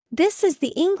This is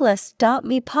the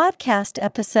Englist.me podcast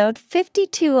episode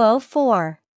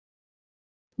 5204.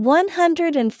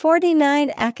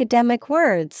 149 academic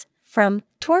words from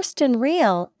Torsten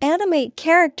Reil. Animate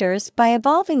characters by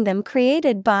evolving them,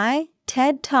 created by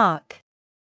TED Talk.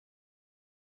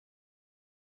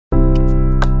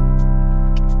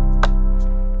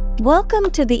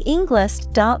 Welcome to the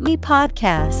Englist.me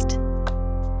podcast.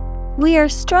 We are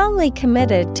strongly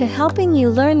committed to helping you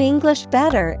learn English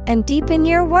better and deepen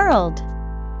your world.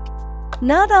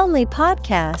 Not only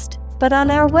podcast, but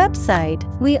on our website,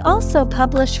 we also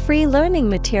publish free learning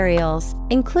materials,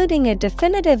 including a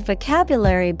definitive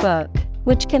vocabulary book,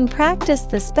 which can practice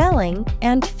the spelling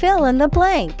and fill in the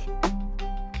blank.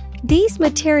 These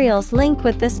materials link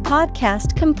with this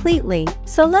podcast completely,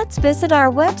 so let's visit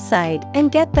our website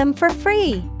and get them for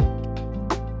free.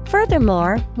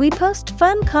 Furthermore, we post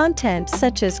fun content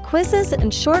such as quizzes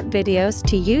and short videos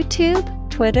to YouTube,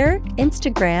 Twitter,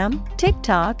 Instagram,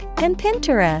 TikTok, and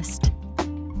Pinterest.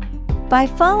 By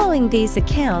following these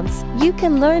accounts, you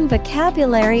can learn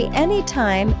vocabulary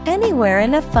anytime, anywhere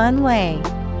in a fun way.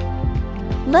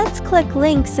 Let's click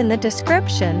links in the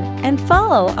description and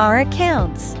follow our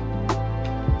accounts.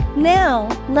 Now,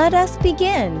 let us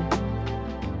begin.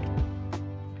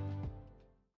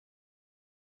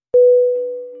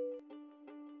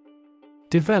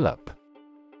 Develop.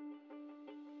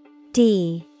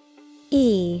 D-E-V-E-L-O-P.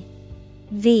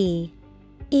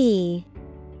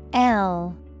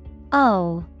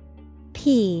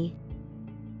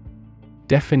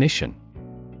 Definition: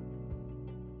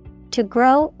 To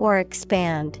grow or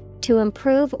expand, to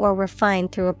improve or refine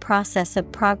through a process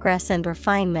of progress and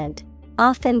refinement,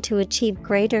 often to achieve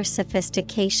greater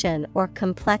sophistication or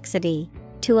complexity,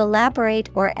 to elaborate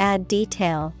or add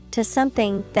detail to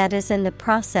something that is in the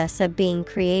process of being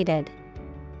created.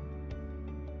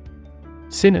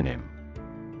 Synonym: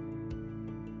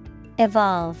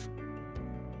 Evolve,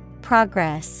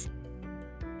 progress,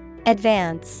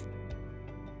 advance.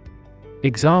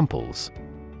 Examples: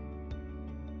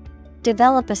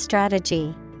 Develop a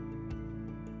strategy.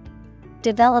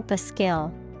 Develop a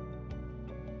skill.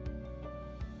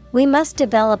 We must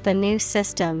develop a new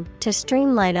system to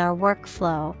streamline our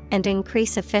workflow and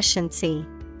increase efficiency.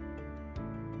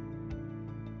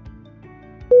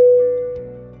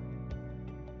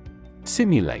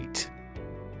 Simulate.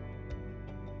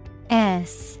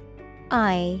 S-I-M-U-L-A-T-E.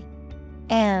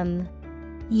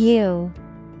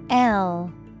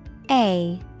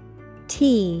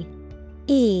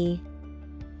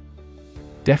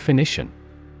 Definition: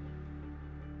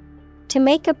 To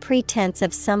make a pretense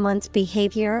of someone's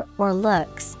behavior or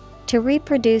looks, to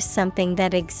reproduce something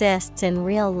that exists in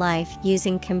real life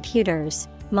using computers,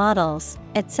 models,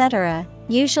 etc.,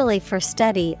 usually for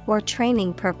study or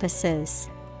training purposes.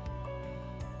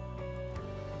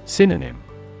 Synonym: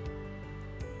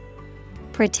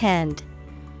 Pretend,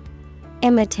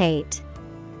 imitate,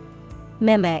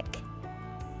 mimic.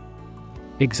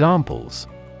 Examples: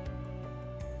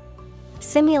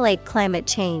 Simulate climate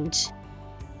change.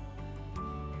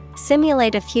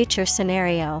 Simulate a future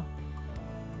scenario.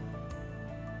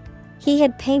 He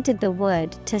had painted the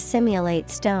wood to simulate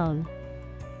stone.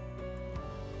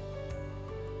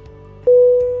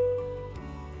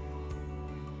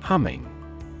 Humming.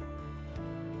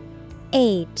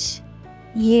 H-U-M-M-I-N-G.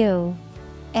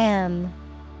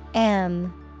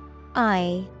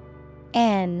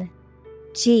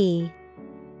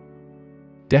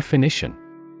 Definition: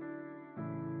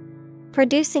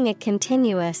 Producing a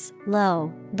continuous,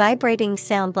 low, vibrating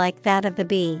sound like that of the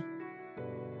bee.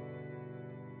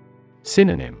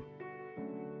 Synonym: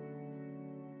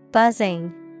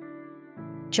 Buzzing,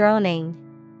 droning,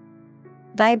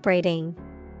 vibrating.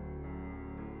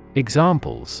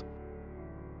 Examples: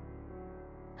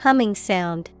 Humming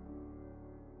sound.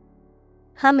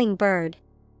 Hummingbird.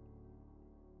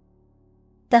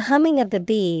 The humming of the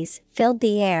bees filled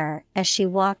the air as she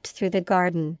walked through the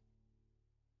garden.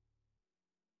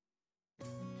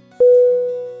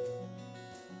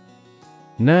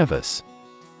 Nervous.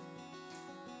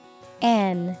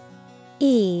 N-E-R-V-O-U-S.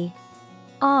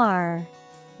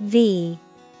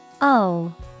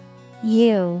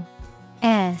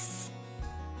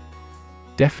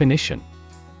 Definition: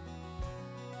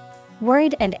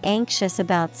 Worried and anxious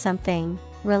about something,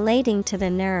 relating to the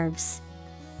nerves.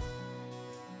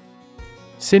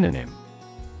 Synonym: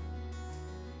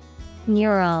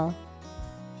 Neural,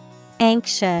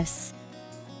 anxious,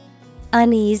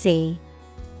 uneasy.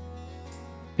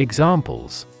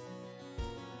 Examples: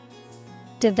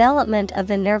 Development of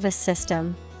the nervous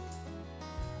system.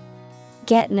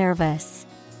 Get nervous.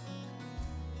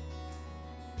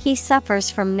 He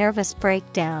suffers from nervous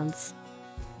breakdowns.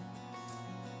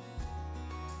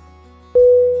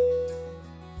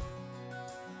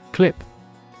 Clip.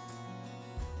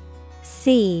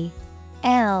 C-L-I-P.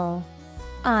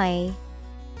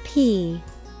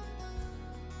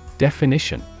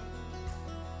 Definition: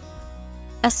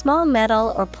 a small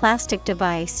metal or plastic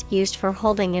device used for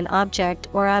holding an object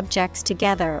or objects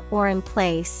together or in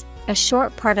place, a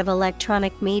short part of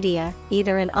electronic media,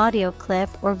 either an audio clip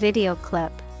or video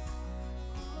clip.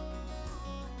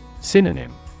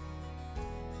 Synonym: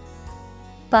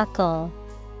 buckle,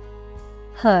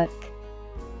 hook,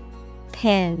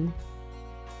 pin.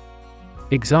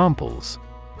 Examples: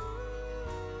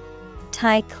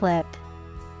 tie clip,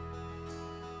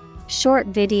 short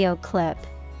video clip.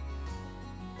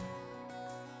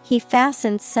 He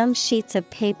fastened some sheets of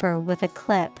paper with a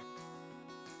clip.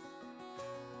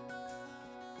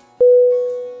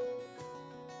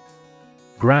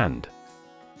 Grand.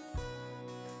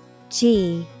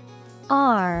 G-R-A-N-D.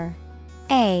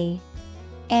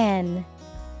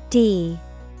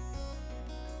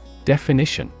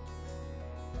 Definition: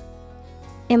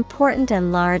 important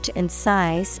and large in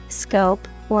size, scope,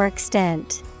 or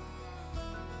extent.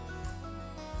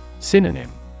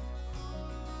 Synonym: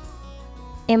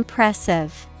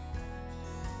 impressive,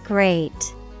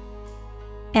 great,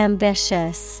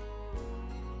 ambitious.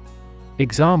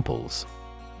 Examples: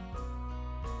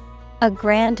 a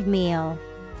grand meal.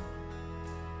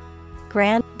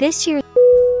 Grand this year.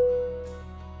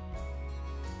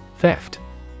 Theft.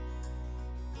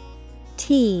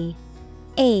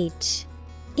 T-H-E-F-T.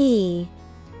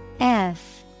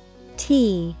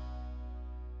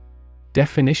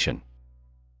 Definition: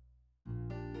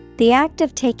 the act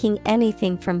of taking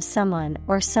anything from someone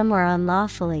or somewhere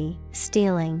unlawfully,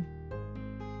 stealing.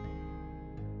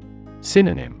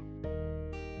 Synonym: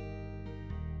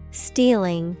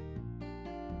 stealing,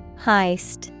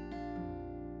 heist,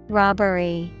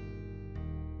 robbery.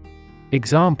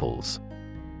 Examples: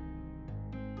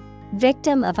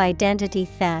 victim of identity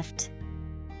theft.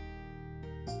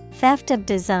 Theft of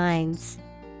designs.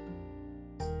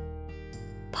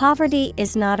 Poverty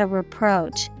is not a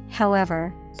reproach,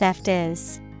 however, theft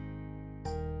is.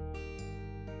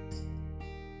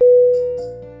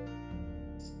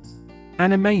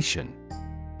 Animation.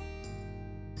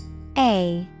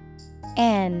 A-N-I-M-A-T-I-O-N.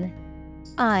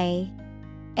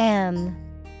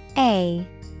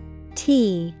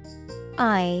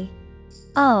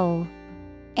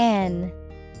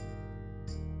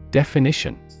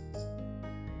 Definition: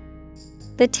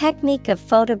 the technique of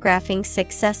photographing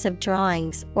successive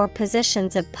drawings or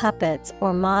positions of puppets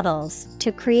or models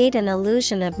to create an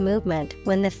illusion of movement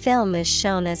when the film is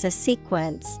shown as a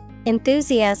sequence.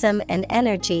 Enthusiasm and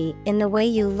energy in the way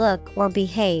you look or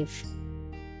behave.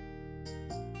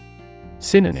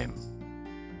 Synonym: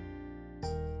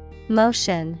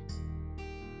 motion,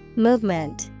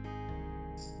 movement,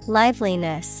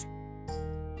 liveliness.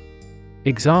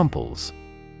 Examples: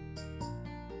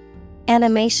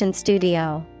 animation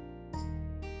studio,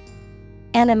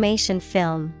 animation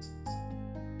film.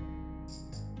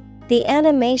 The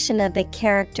animation of the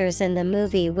characters in the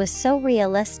movie was so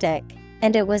realistic,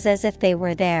 and it was as if they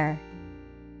were there.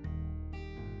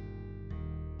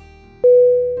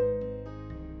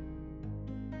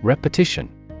 Repetition.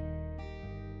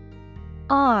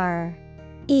 R-E-P-E-T-I-T-I-O-N.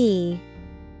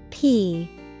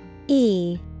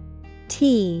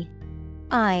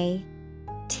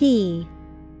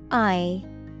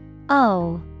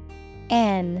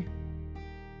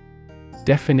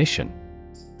 Definition: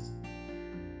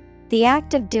 the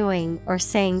act of doing or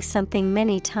saying something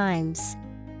many times.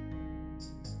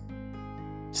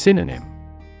 Synonym: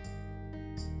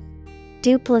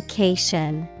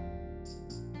 duplication,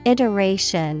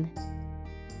 iteration,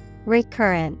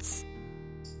 recurrence.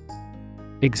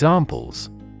 Examples: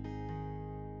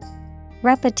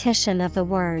 repetition of the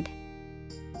word.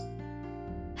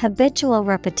 Habitual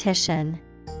repetition.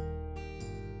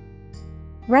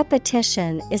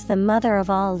 Repetition is the mother of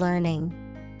all learning.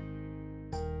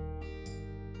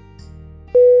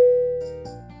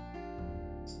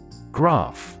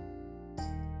 Graph.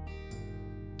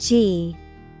 G-R-A-P-H.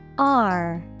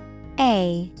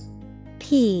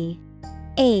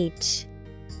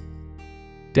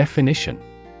 Definition: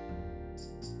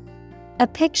 a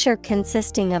picture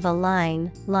consisting of a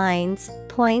line, lines,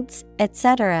 points,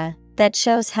 etc., that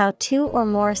shows how two or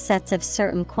more sets of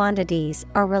certain quantities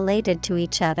are related to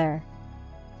each other.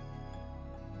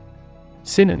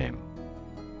 Synonym: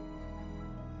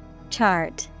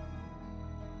 chart,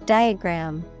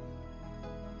 diagram,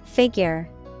 figure.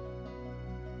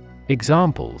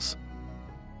 Examples: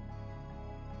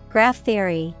 graph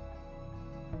theory.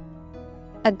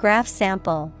 A graph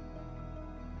sample.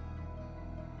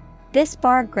 This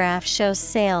bar graph shows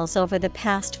sales over the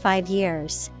past 5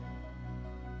 years.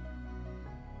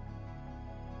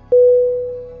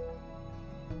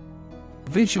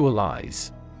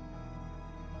 Visualize.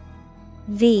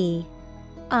 VISUALIZE.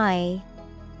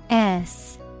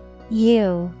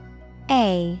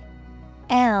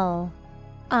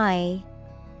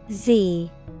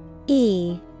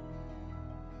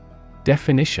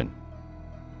 Definition: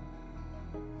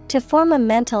 to form a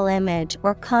mental image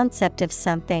or concept of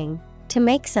something, to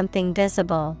make something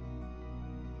visible.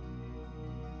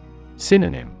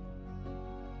 Synonym: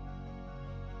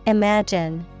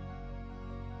 Imagine,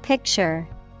 picture,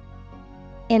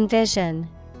 envision.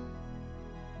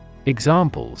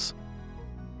 Examples: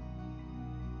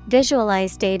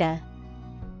 Visualize data.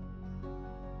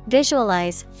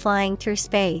 Visualize flying through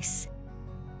space.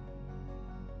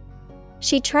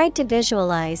 She tried to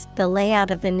visualize the layout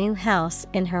of the new house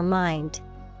in her mind.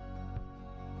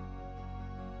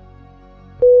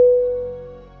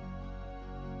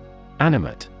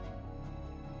 Animate.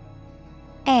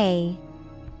 A-N-I-M-A-T-E.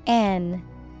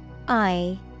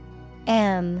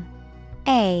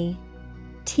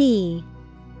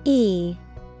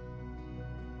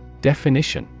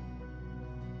 Definition: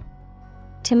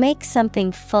 to make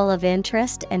something full of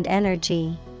interest and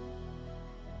energy.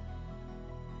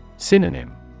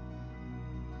 Synonym: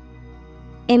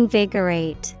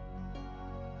 Invigorate,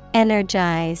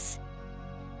 energize,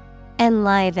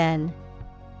 enliven.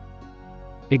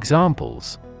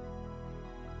 Examples: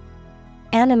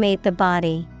 Animate the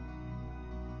body.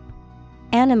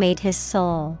 Animate his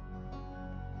soul.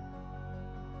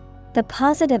 The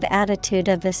positive attitude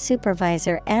of the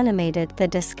supervisor animated the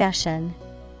discussion.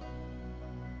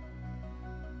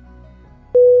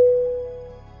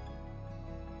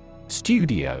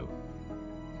 Studio.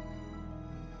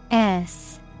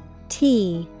 S-T-U-D-I-O.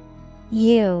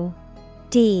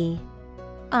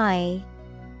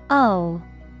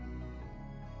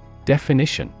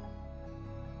 Definition: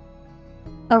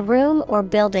 a room or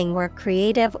building where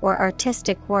creative or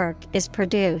artistic work is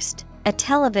produced, a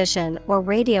television or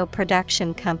radio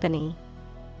production company.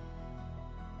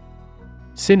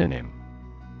 Synonym: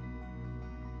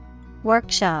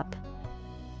 Workshop,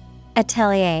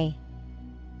 atelier,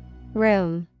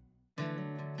 room.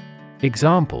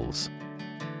 Examples: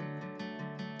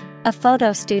 a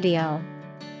photo studio,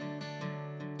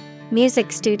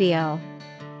 music studio.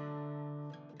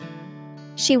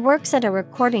 She works at a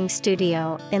recording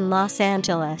studio in Los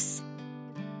Angeles.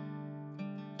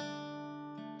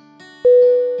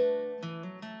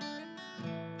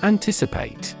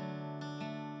 Anticipate.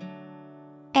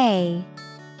 A-N-T-I-C-I-P-A-T-E.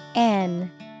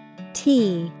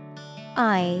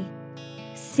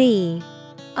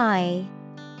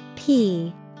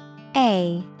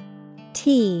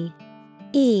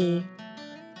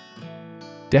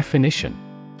 Definition: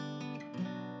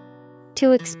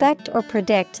 to expect or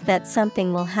predict that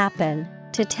something will happen,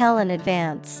 to tell in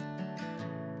advance.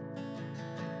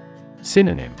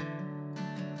 Synonym: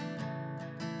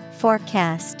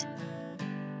 Forecast,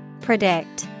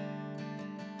 predict,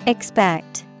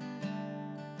 expect.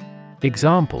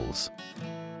 Examples: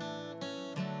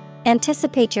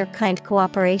 anticipate your kind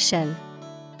cooperation.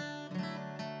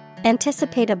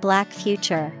 Anticipate a black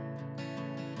future.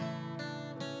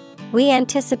 We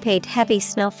anticipate heavy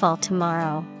snowfall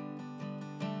tomorrow.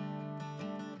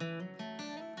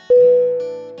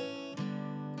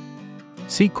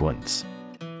 Sequence.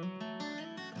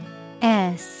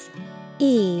 S-E-Q-U-E-N-C-E.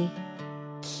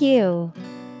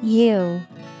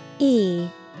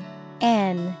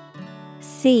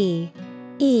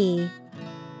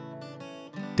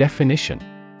 Definition: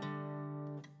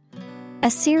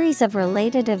 a series of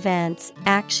related events,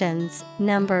 actions,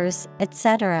 numbers,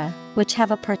 etc., which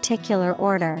have a particular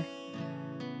order.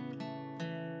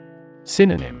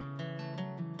 Synonym: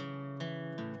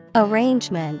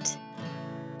 arrangement,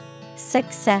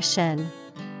 succession,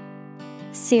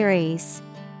 series.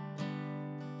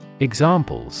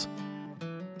 Examples: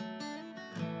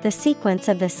 the sequence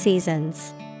of the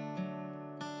seasons.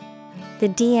 The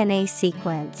DNA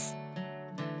sequence.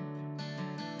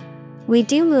 We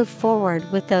do move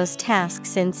forward with those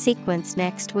tasks in sequence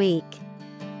next week.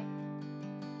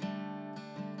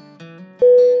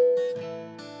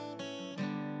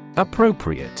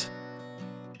 Appropriate.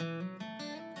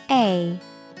 A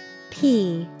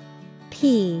P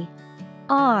P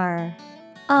R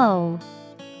O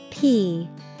P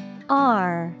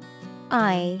R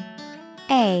I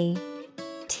A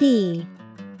T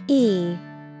E.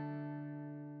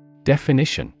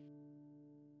 Definition: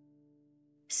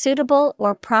 suitable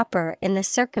or proper in the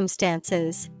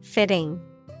circumstances, fitting.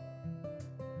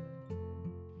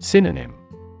 Synonym: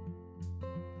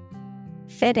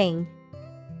 fitting,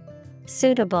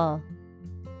 suitable,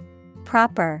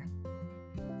 proper.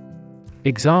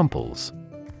 Examples: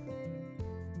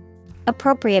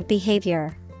 Appropriate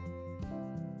behavior.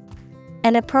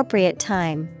 An appropriate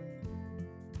time.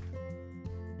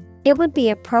 It would be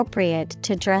appropriate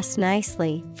to dress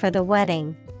nicely for the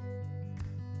wedding.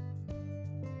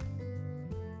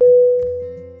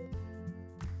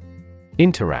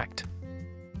 Interact.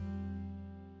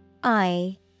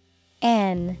 INTERACT.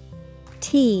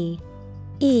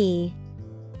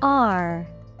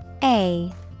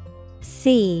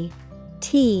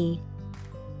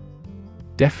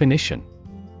 Definition.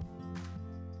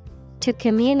 To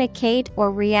communicate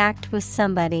or react with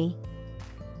somebody.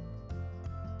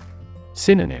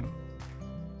 Synonym.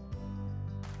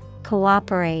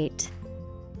 Cooperate,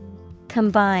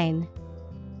 combine,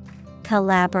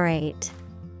 collaborate.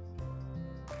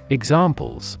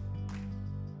 Examples.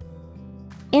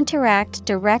 Interact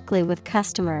directly with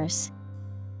customers.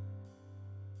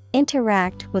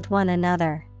 Interact with one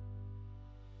another.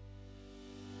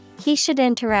 He should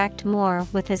interact more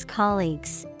with his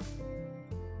colleagues.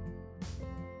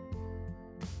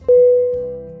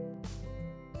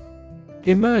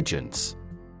 Emergence.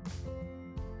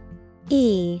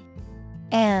 EMERGENCE.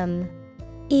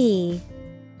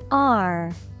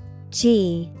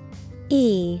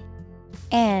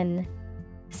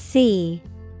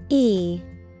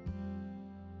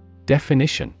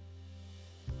 Definition.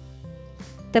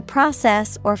 The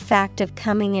process or fact of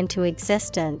coming into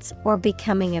existence or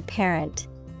becoming apparent.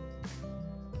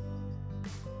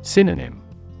 Synonym.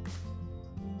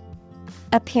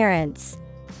 Appearance,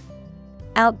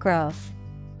 outgrowth,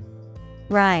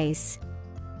 rise.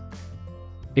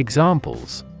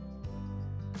 Examples.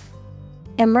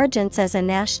 Emergence as a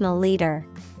national leader.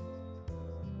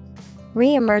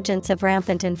 Re-emergence of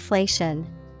rampant inflation.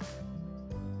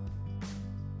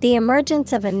 The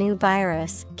emergence of a new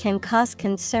virus can cause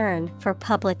concern for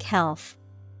public health.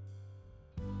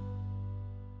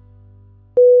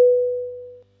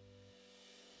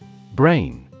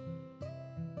 Brain.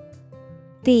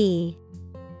 BRAIN.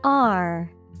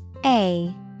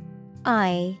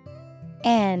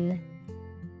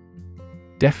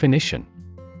 Definition.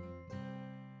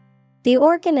 The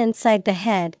organ inside the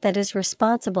head that is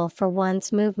responsible for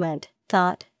one's movement,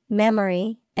 thought,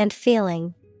 memory, and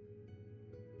feeling.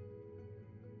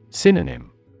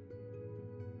 Synonym.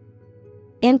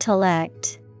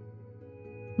 Intellect,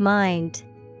 mind,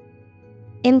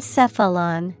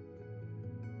 encephalon.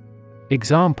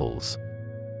 Examples.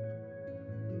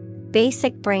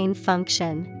 Basic brain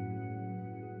function.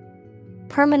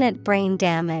 Permanent brain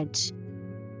damage.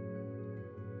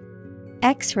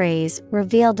 X-rays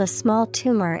revealed a small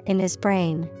tumor in his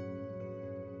brain.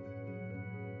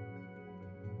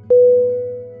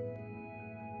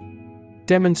 Demonstration.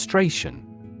 Demonstration.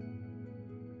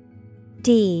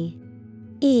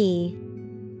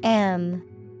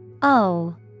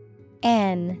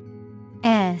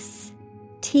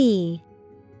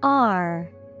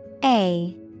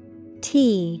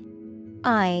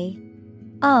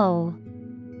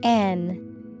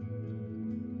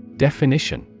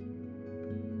 Definition.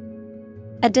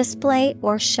 A display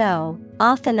or show,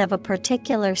 often of a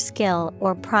particular skill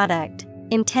or product,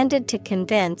 intended to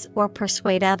convince or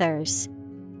persuade others.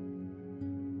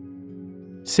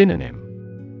 Synonym.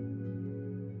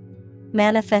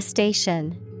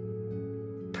 Manifestation,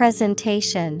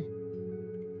 presentation,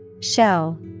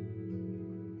 show.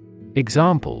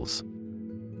 Examples.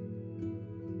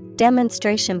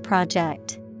 Demonstration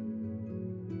project.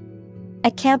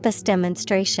 A campus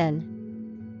demonstration.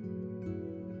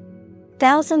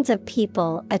 Thousands of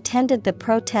people attended the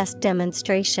protest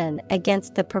demonstration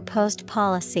against the proposed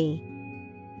policy.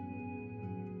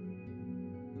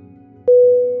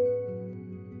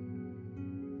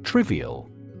 Trivial.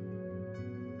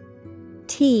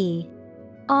 TRIVIAL.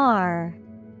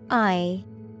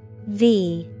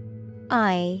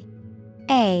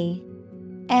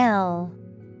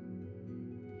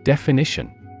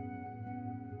 Definition.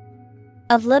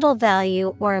 Of little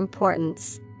value or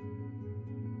importance.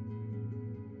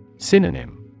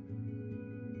 Synonym.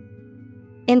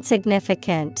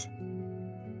 Insignificant,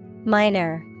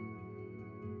 minor,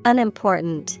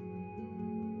 unimportant.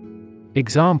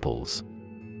 Examples.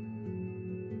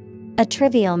 A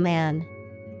trivial man.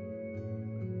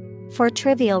 For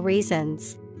trivial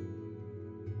reasons.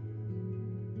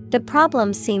 The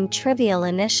problem seemed trivial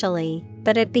initially,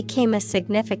 but it became a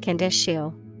significant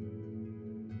issue.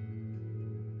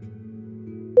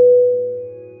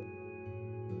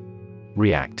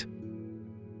 React.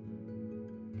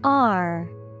 REACT.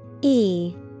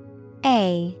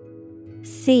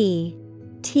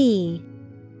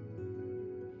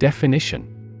 Definition.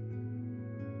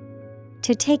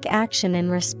 To take action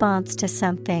in response to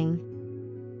something.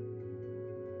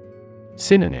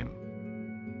 Synonym.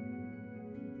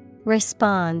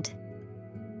 Respond,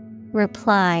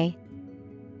 reply,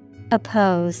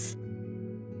 oppose.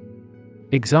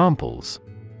 Examples: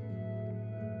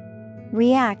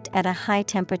 React at a high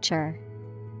temperature.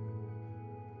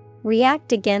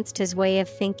 React against his way of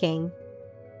thinking.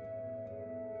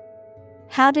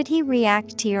 How did he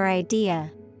react to your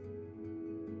idea?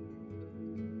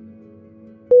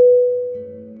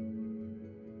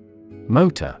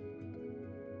 Motor.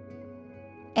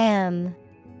 M-O-T-O-R.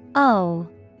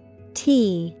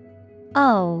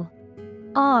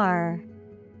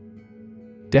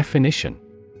 Definition: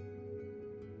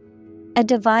 A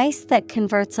device that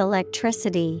converts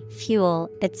electricity, fuel,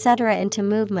 etc. into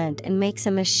movement and makes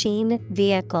a machine,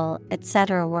 vehicle,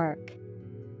 etc. work.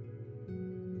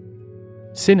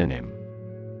 Synonym: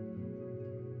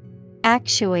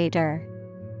 Actuator,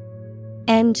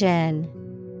 engine,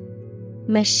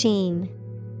 machine.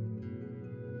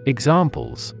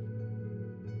 Examples: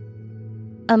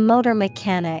 A motor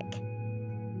mechanic.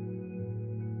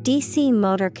 DC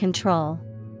motor control.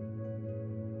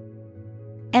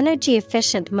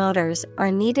 Energy-efficient motors are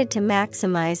needed to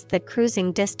maximize the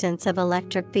cruising distance of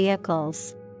electric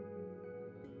vehicles.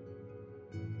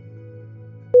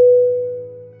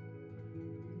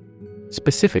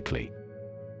 Specifically.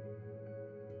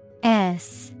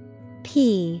 S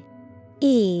P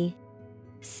E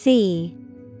C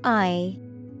I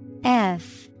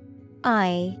F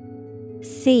I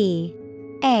C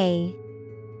A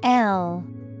L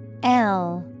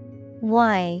L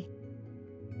Y.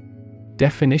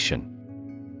 Definition: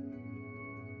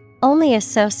 Only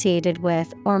associated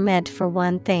with or meant for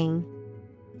one thing.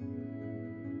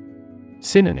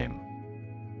 Synonym: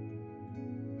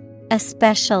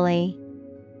 Especially,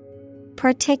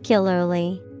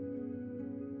 particularly,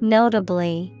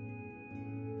 notably.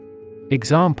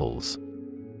 Examples: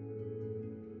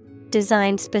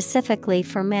 Designed specifically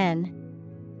for men.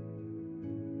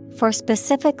 For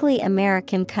specifically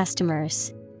American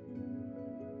customers.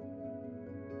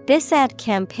 This ad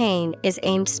campaign is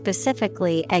aimed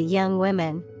specifically at young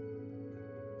women.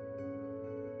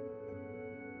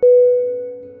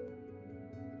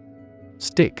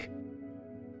 Stick.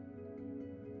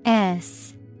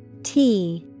 S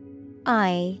T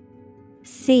I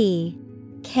C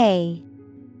K.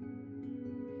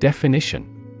 Definition: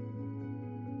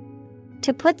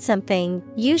 To put something,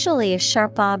 usually a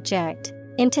sharp object,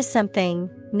 into something,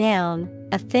 noun,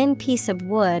 a thin piece of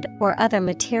wood or other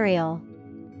material.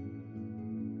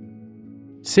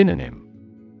 Synonym: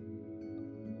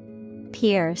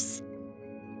 Pierce,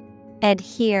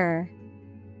 adhere,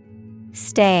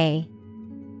 stay.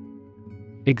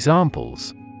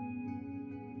 Examples: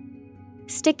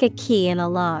 Stick a key in a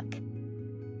lock.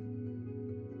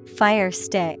 Fire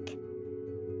stick.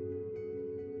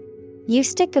 You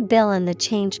stick a bill in the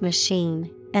change machine,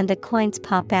 and the coins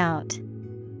pop out.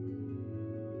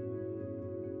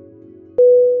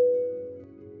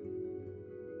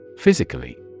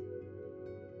 Physically.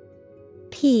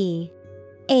 P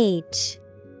H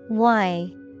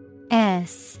Y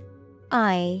S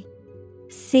I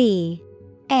C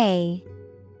A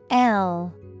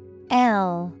L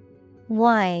L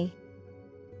Y.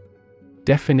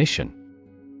 Definition: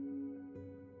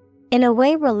 In a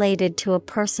way related to a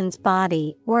person's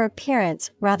body or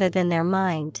appearance rather than their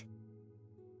mind.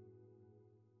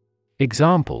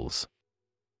 Examples: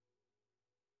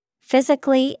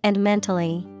 Physically and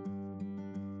mentally.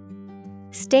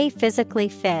 Stay physically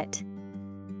fit.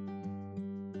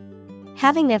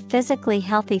 Having a physically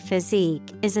healthy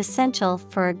physique is essential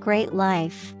for a great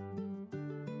life.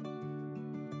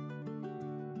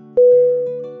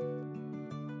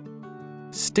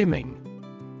 Stimming.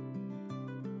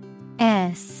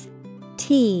 S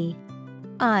T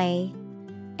I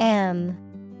M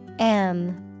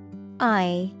M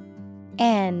I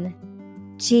N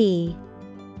G.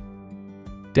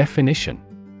 Definition: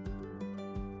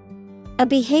 A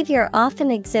behavior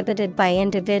often exhibited by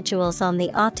individuals on the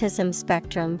autism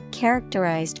spectrum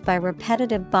characterized by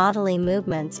repetitive bodily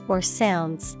movements or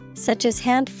sounds, such as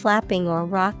hand flapping or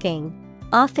rocking,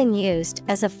 often used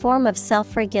as a form of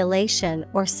self-regulation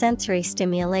or sensory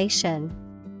stimulation.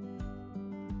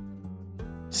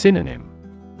 Synonym: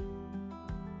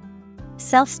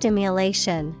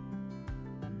 Self-stimulation.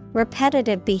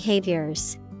 Repetitive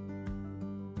behaviors.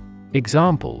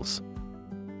 Examples: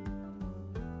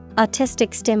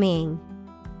 Autistic stimming.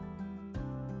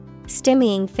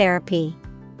 Stimming therapy.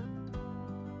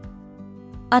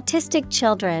 Autistic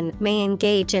children may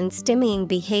engage in stimming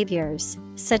behaviors,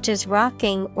 such as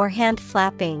rocking or hand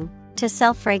flapping, to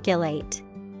self-regulate.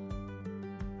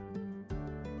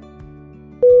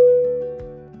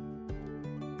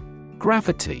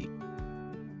 Gravity.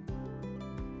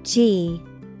 Gravity.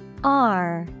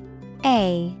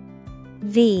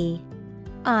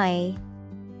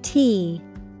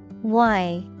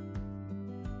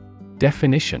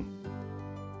 Definition: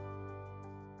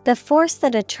 The force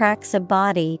that attracts a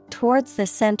body towards the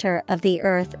center of the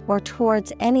earth or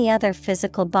towards any other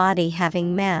physical body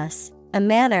having mass, a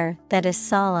matter that is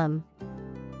solemn.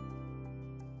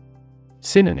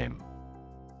 Synonym: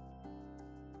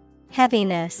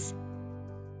 Heaviness,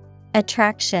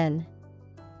 attraction,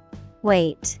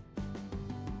 weight.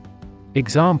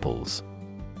 Examples: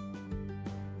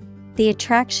 The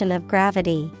attraction of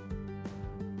gravity.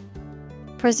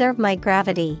 Preserve my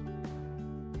gravity.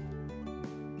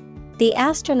 The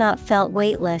astronaut felt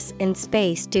weightless in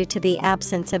space due to the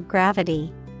absence of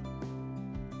gravity.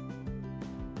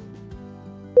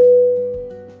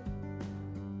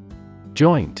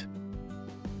 Joint.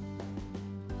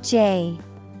 Joint.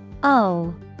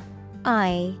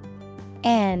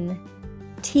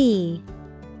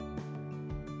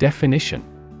 Definition: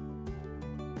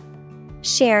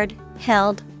 Shared,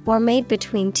 held, or made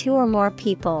between two or more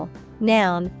people.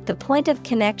 Noun, the point of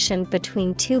connection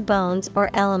between two bones or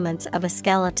elements of a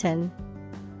skeleton.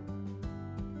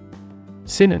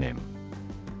 Synonym: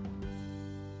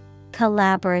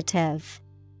 Collaborative,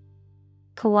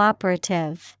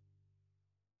 cooperative,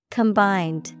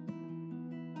 combined.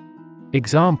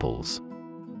 Examples: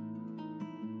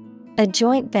 A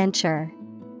joint venture.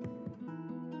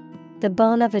 The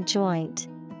bone of a joint.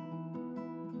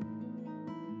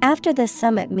 After the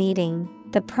summit meeting,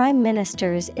 the Prime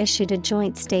Ministers issued a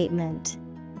joint statement.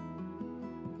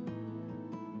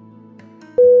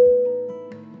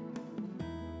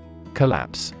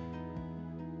 Collapse.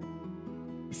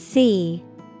 COLLAPSE.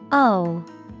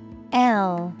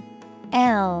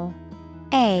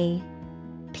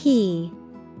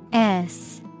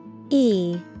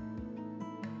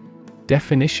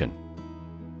 Definition: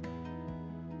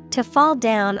 To fall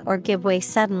down or give way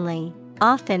suddenly,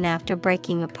 often after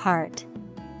breaking apart.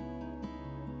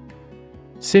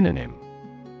 Synonym: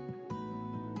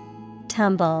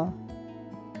 Tumble,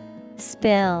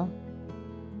 spill,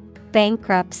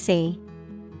 bankruptcy.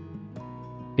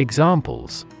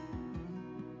 Examples: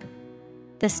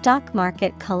 The stock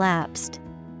market collapsed.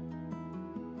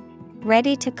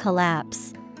 Ready to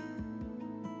collapse.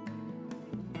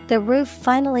 The roof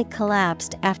finally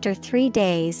collapsed after 3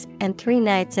 days and 3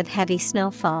 nights of heavy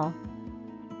snowfall.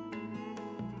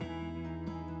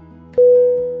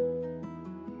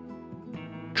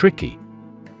 Tricky.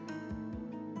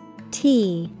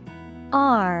 TRICKY.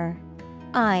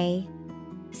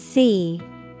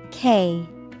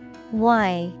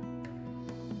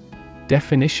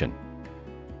 Definition: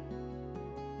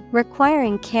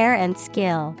 Requiring care and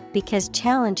skill because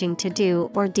challenging to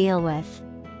do or deal with.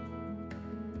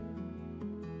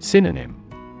 Synonym: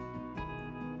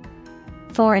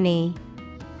 Thorny,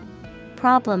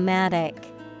 problematic,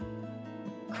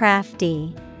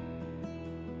 crafty.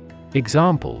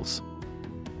 Examples: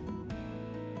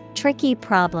 Tricky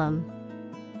problem.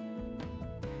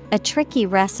 A tricky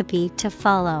recipe to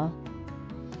follow.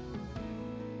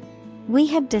 We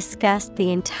have discussed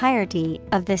the entirety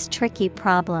of this tricky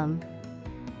problem.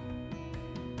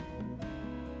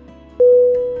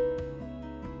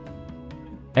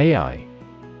 AI.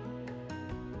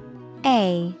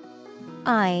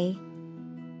 AI.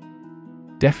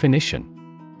 Definition: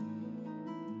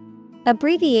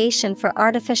 Abbreviation for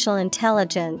artificial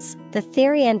intelligence, the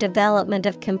theory and development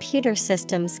of computer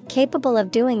systems capable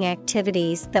of doing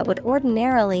activities that would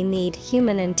ordinarily need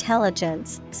human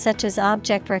intelligence, such as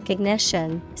object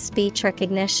recognition, speech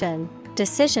recognition,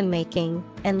 decision-making,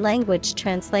 and language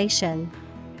translation.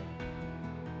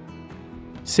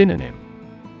 Synonym: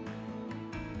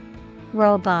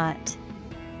 Robot,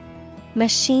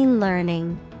 machine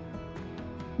learning,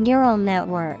 neural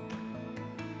network.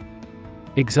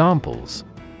 Examples: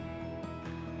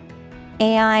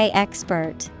 AI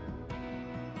expert.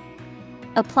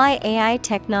 Apply AI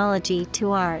technology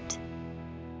to art.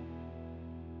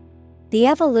 The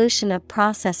evolution of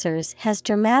processors has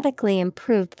dramatically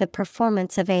improved the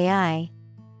performance of AI.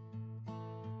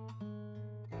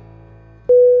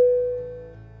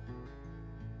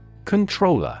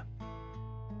 Controller.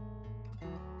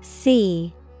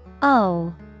 CONTROLLER.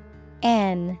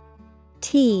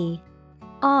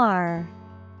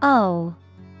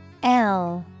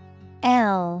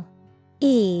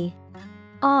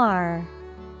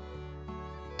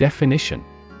 Definition: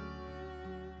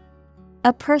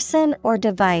 A person or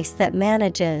device that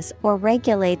manages or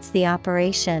regulates the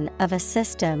operation of a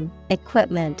system,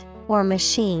 equipment, or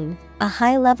machine, a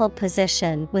high-level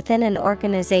position within an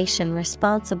organization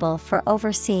responsible for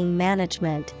overseeing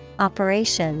management,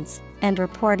 operations, and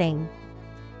reporting.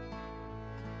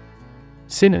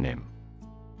 Synonym: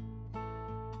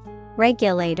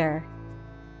 Regulator,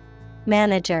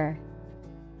 manager,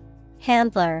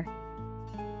 handler.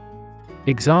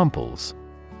 Examples: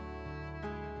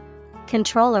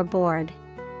 Controller board,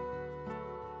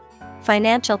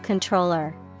 financial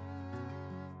controller.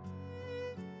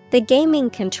 The gaming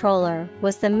controller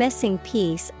was the missing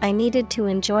piece I needed to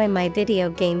enjoy my video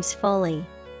games fully.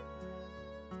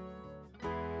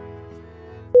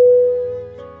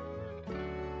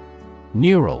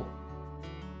 Neural.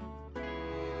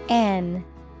 N-E-U-R-A-L.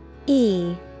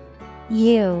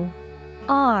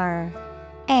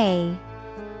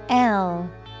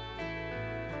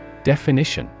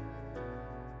 Definition: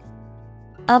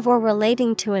 Of or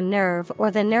relating to a nerve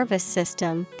or the nervous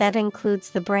system that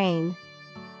includes the brain.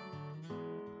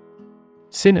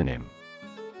 Synonym: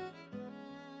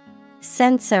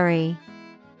 Sensory,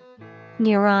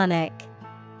 neuronic,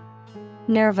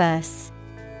 nervous.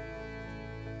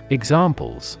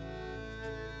 Examples: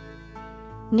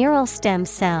 Neural stem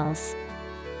cells,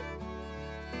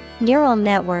 neural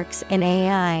networks in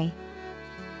AI.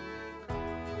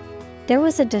 There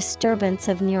was a disturbance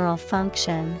of neural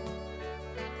function.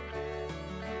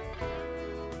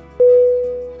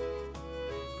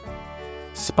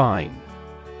 Spine.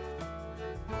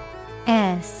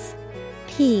 S-P-I-N-E.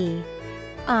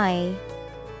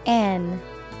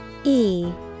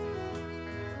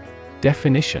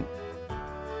 Definition: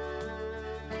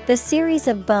 The series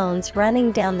of bones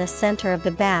running down the center of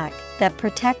the back that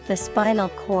protect the spinal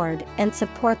cord and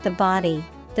support the body,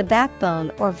 the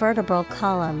backbone or vertebral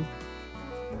column.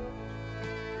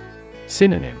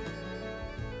 Synonym: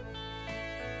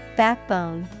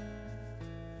 Backbone,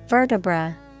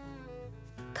 vertebra,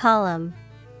 column.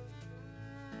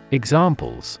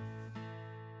 Examples: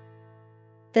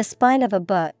 The spine of a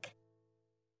book.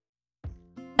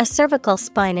 A cervical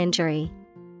spine injury.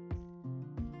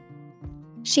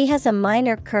 She has a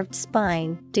minor curved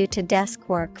spine due to desk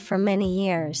work for many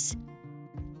years.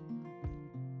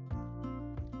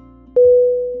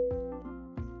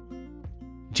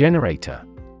 Generator.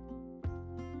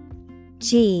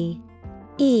 G-E-N-E-R-A-T-O-R.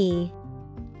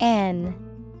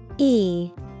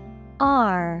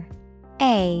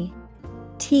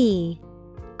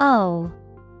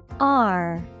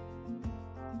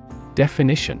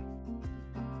 Definition: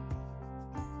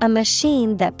 A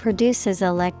machine that produces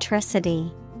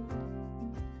electricity.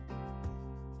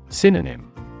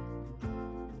 Synonym: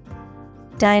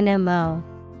 Dynamo,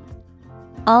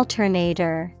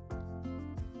 alternator,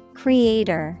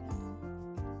 creator.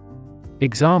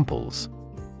 Examples: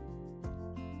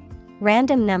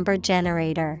 Random number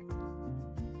generator,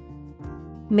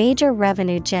 major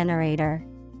revenue generator.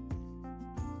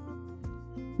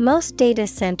 Most data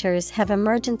centers have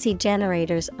emergency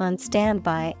generators on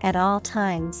standby at all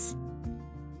times.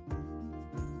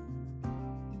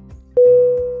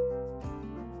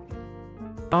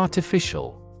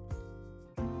 Artificial.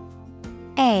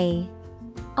 A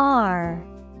R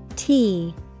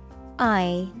T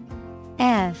I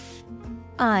F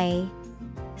I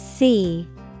C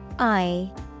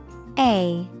I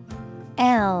A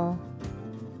L.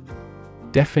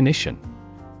 Definition: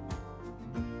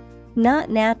 Not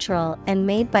natural and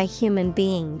made by human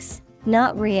beings,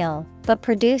 not real, but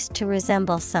produced to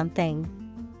resemble something.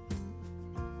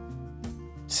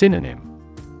 Synonym: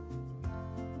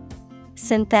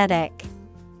 Synthetic,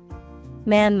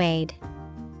 man-made,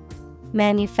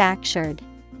 manufactured.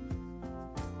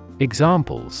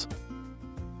 Examples: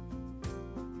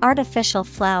 Artificial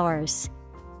flowers,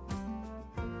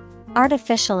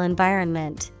 artificial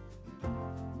environment.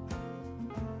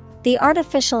 The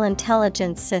artificial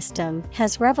intelligence system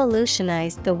has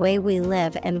revolutionized the way we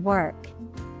live and work.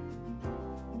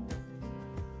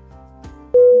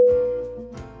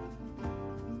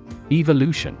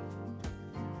 Evolution.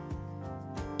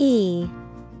 E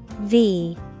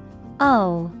V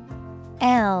O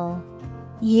L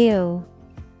U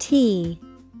T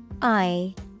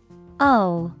I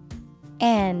O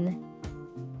N.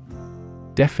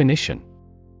 Definition: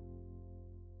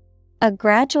 A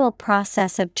gradual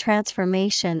process of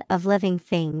transformation of living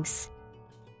things.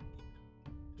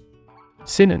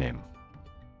 Synonym: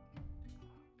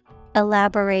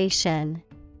 Elaboration,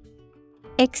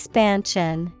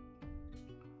 expansion,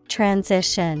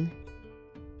 transition.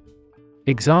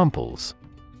 Examples: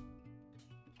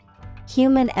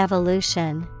 Human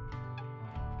evolution,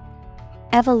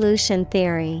 evolution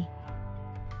theory.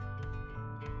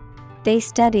 They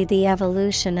study the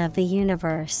evolution of the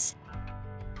universe.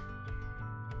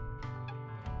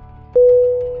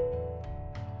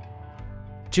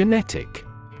 Genetic.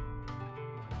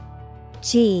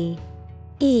 G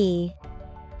E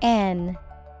N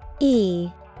E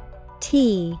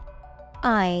T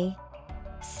I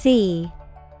C.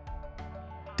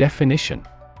 Definition: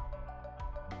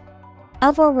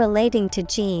 Of or relating to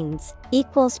genes,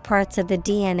 equals parts of the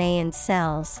DNA in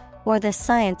cells, or the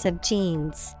science of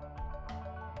genes.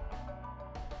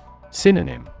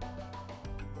 Synonym: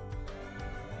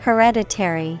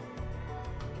 Hereditary,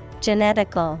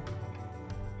 genetical,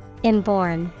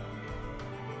 inborn.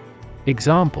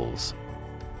 Examples: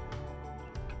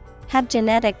 Have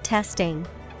genetic testing.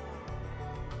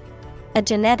 A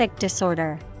genetic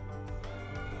disorder.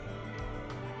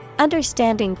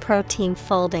 Understanding protein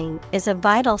folding is a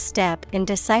vital step in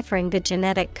deciphering the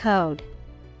genetic code.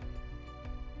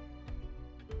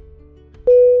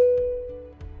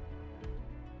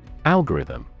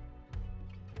 Algorithm.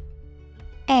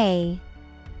 A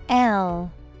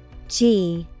L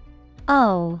G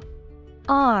O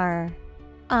R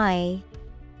I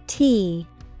T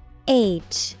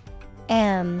H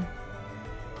M.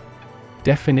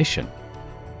 Definition: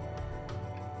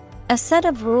 A set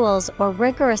of rules or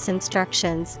rigorous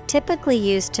instructions typically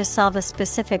used to solve a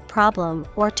specific problem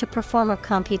or to perform a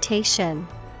computation.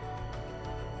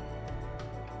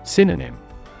 Synonym: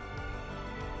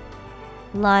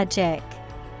 Logic,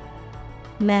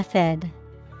 method,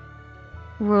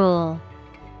 rule.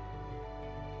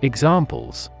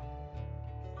 Examples: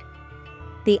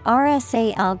 The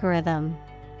RSA algorithm.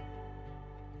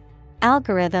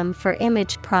 Algorithm for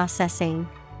image processing.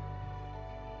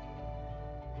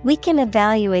 We can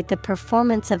evaluate the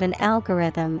performance of an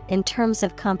algorithm in terms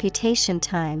of computation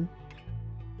time.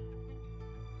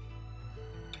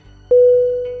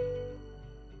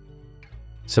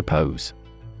 Suppose.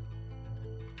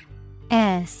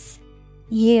 S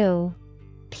U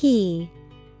P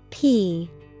P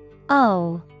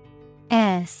O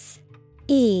S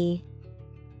E.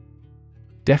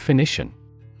 Definition: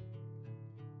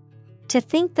 To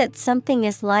think that something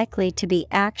is likely to be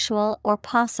actual or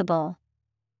possible.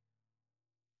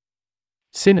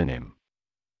 Synonym: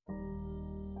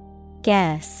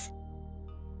 Guess,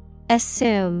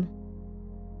 assume,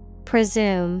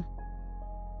 presume.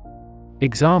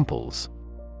 Examples: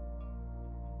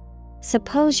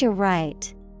 Suppose you're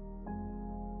right.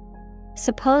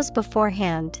 Suppose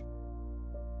beforehand.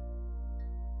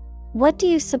 What do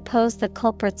you suppose the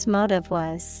culprit's motive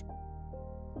was?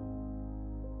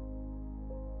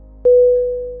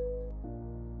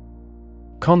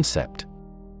 Concept.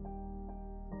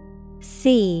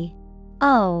 C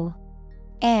O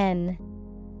N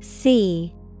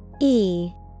C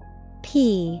E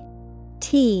P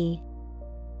T.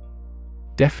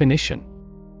 Definition: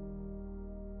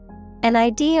 An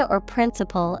idea or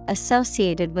principle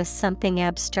associated with something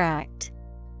abstract.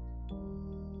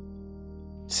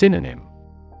 Synonym: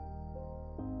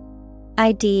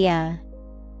 Idea,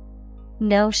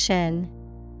 notion,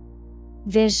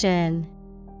 vision.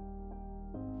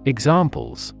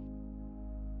 Examples: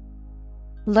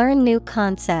 Learn new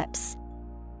concepts.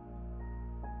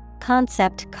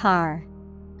 Concept car.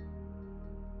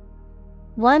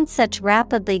 One such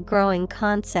rapidly growing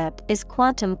concept is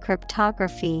quantum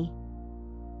cryptography.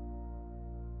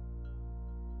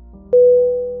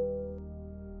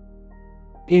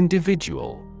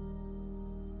 Individual.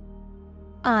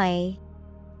 I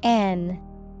N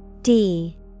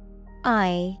D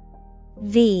I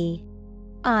V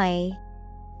I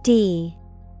D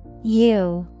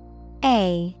U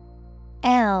A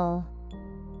L.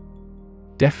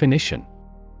 Definition: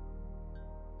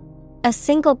 A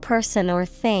single person or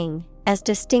thing, as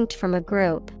distinct from a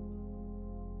group.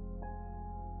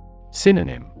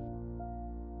 Synonym: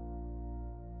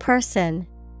 Person,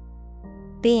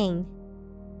 being,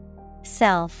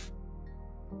 self.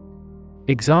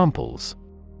 Examples: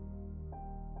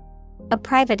 A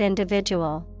private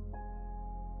individual.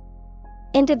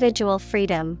 Individual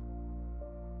freedom.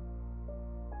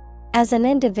 As an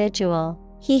individual,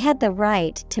 he had the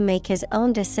right to make his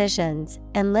own decisions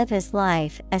and live his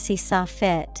life as he saw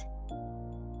fit.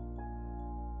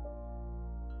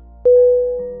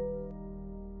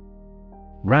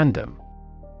 Random.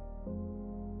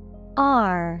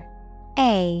 R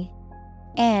A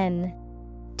N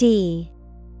D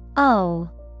O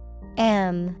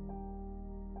M.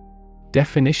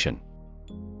 Definition: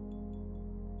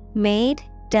 Made,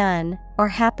 done, or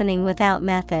happening without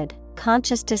method,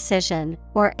 conscious decision,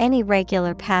 or any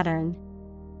regular pattern.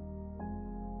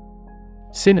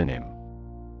 Synonym: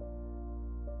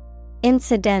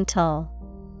 Incidental,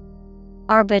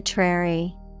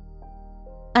 arbitrary,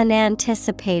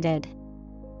 unanticipated.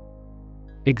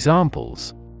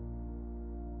 Examples: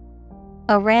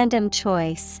 A random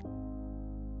choice.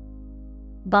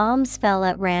 Bombs fell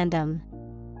at random.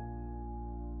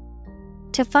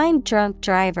 To find drunk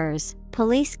drivers,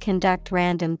 police conduct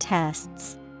random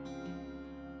tests.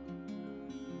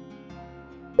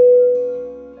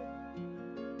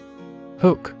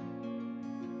 Hook.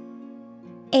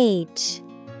 H-O-O-K.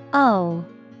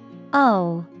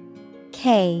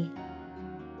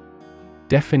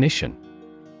 Definition.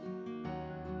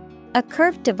 A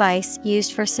curved device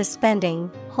used for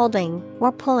suspending, holding,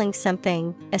 or pulling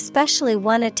something, especially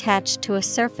one attached to a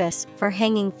surface for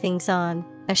hanging things on,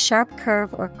 a sharp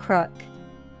curve or crook.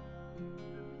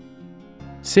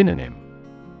 Synonym.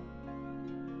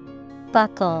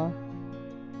 Buckle,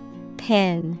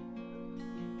 pin,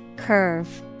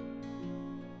 curve.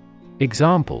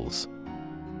 Examples.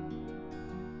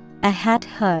 A hat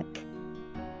hook.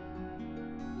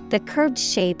 The curved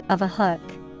shape of a hook.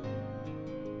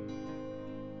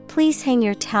 Please hang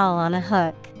your towel on a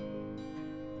hook.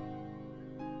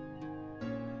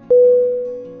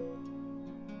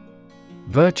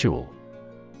 Virtual.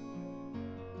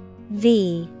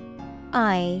 V-I-R-T-U-A-L.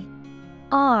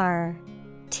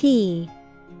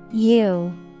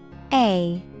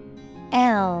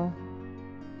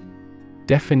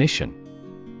 Definition.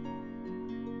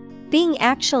 Being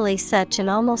actually such in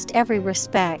almost every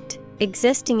respect,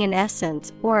 existing in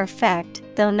essence or effect,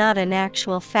 though not an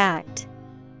actual fact.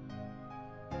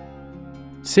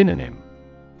 Synonym.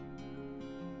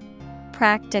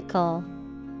 Practical.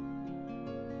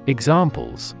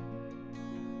 Examples.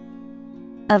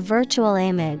 A virtual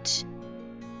image.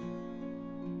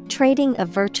 Trading of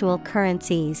virtual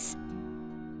currencies.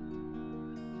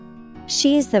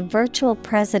 She is the virtual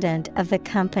president of the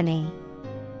company.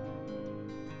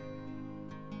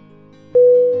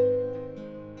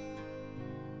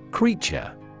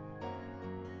 Creature.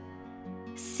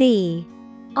 C-R-E-A-T-U-R-E.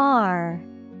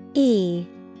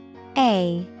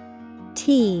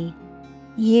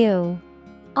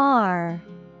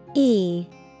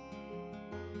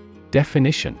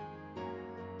 Definition.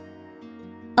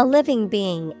 A living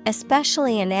being,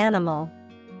 especially an animal.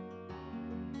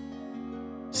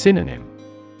 Synonym.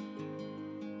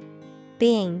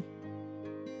 Being,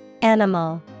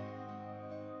 animal,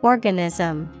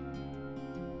 organism.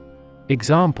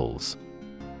 Examples.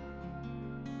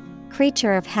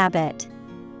 Creature of habit.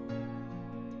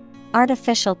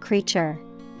 Artificial creature.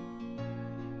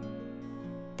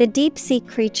 The deep-sea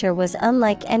creature was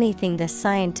unlike anything the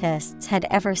scientists had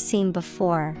ever seen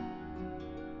before.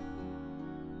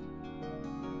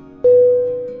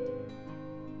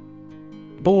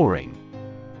 Boring.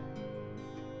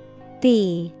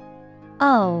 B-O-R-I-N-G.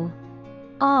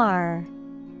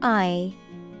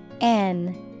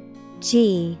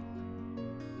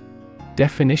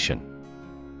 Definition.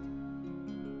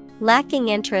 Lacking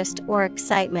interest or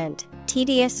excitement,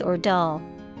 tedious or dull.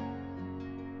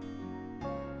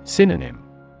 Synonym.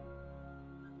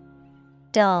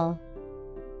 Dull,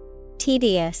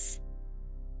 tedious,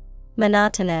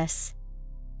 monotonous.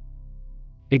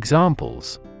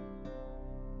 Examples.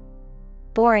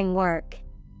 Boring work.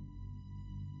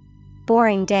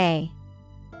 Boring day.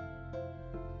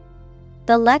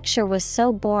 The lecture was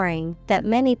so boring that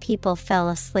many people fell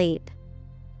asleep.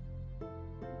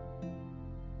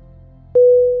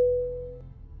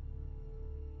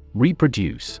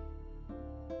 Reproduce.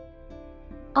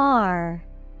 R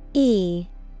E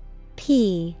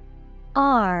P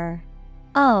R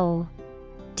O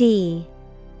D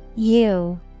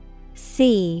U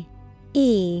C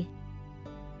E.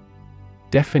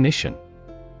 Definition.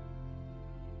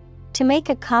 To make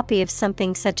a copy of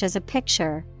something such as a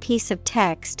picture, piece of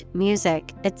text,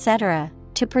 music, etc.,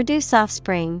 to produce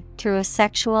offspring through a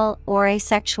sexual or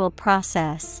asexual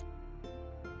process.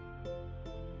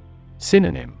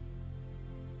 Synonym.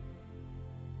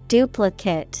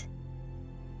 Duplicate,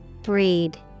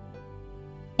 breed,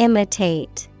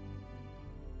 imitate.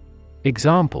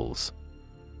 Examples.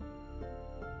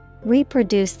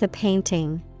 Reproduce the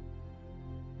painting.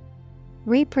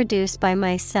 Reproduce by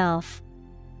myself.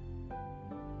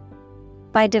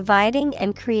 By dividing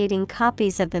and creating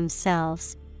copies of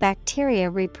themselves, bacteria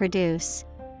reproduce.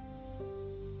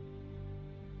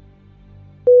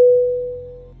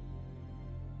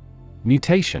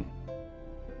 Mutation.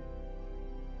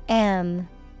 M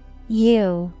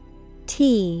U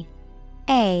T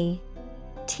A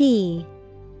T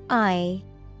I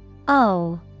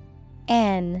O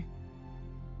N.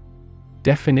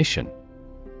 Definition.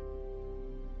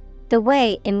 The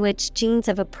way in which genes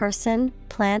of a person,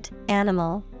 plant,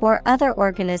 animal, or other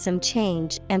organism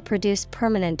change and produce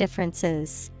permanent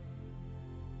differences.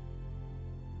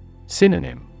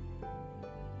 Synonym.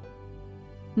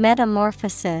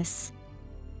 Metamorphosis,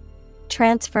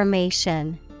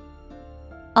 transformation,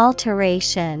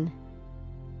 alteration.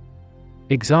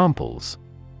 Examples: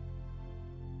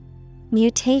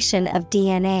 mutation of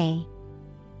DNA,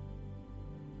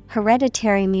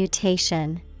 hereditary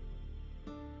mutation.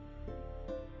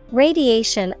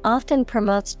 Radiation often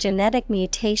promotes genetic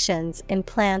mutations in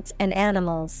plants and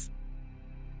animals.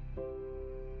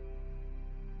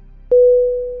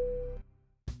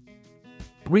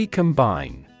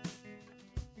 Recombine.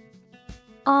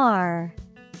 RECOMBINE.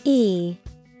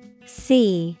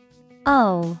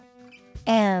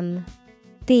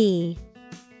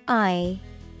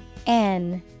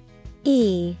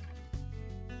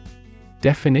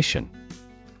 Definition: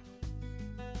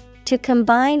 to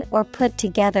combine or put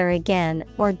together again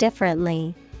or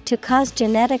differently, to cause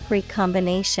genetic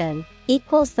recombination,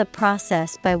 equals the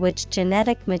process by which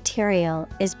genetic material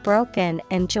is broken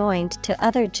and joined to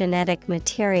other genetic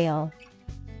material.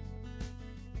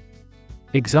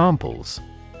 Examples: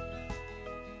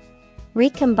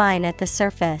 recombine at the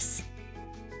surface,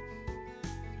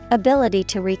 ability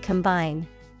to recombine.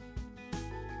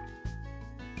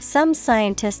 Some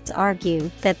scientists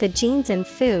argue that the genes in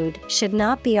food should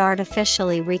not be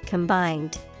artificially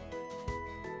recombined.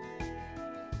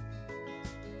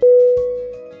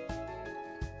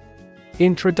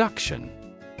 Introduction.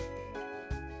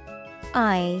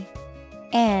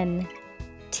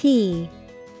 INTRODUCTION.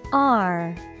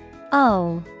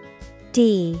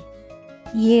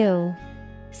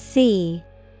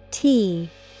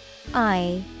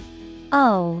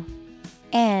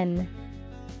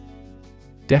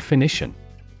 Definition: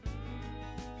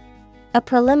 a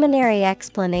preliminary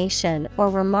explanation or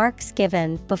remarks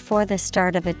given before the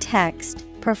start of a text,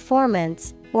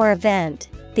 performance, or event,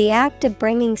 the act of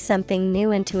bringing something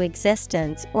new into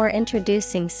existence or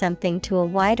introducing something to a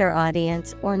wider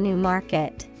audience or new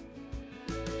market.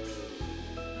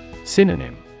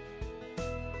 Synonym: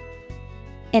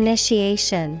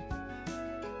 initiation,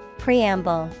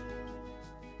 preamble,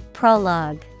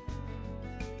 prologue.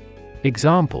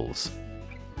 Examples: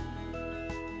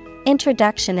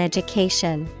 introduction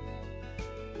education,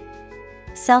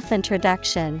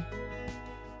 self-introduction.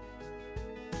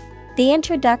 The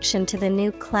introduction to the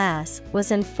new class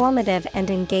was informative and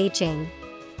engaging.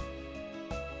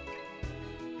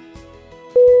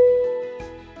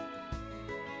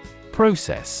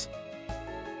 Process.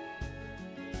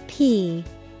 PROCESS.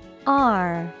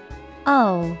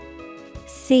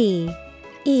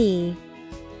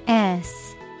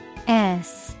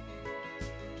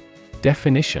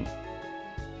 Definition: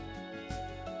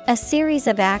 a series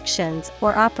of actions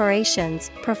or operations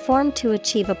performed to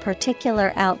achieve a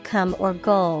particular outcome or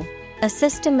goal, a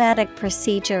systematic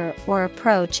procedure or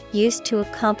approach used to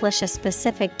accomplish a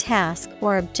specific task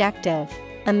or objective,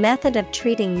 a method of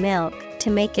treating milk to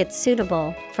make it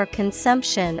suitable for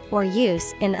consumption or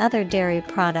use in other dairy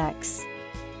products.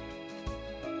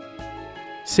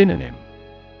 Synonym: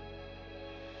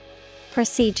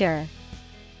 procedure,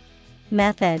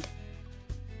 method,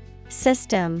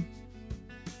 system.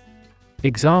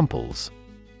 Examples: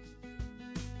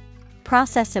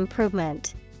 process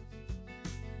improvement,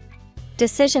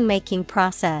 decision-making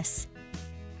process.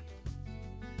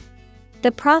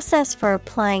 The process for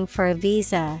applying for a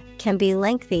visa can be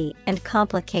lengthy and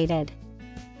complicated.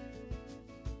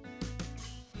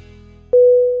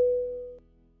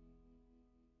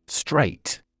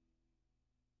 Straight.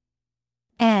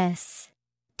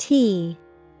 STRAIGHT.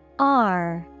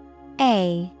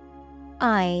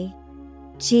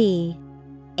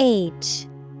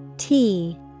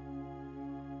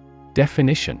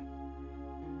 Definition: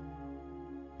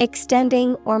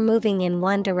 extending or moving in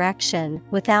one direction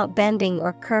without bending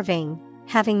or curving,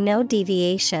 having no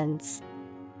deviations.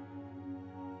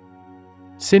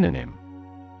 Synonym: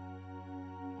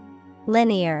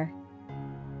 linear,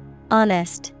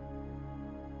 honest,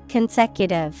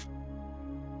 consecutive.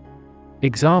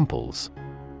 Examples: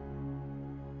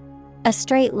 a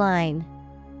straight line,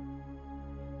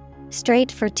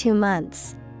 straight for 2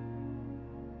 months.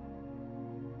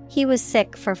 He was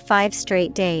sick for 5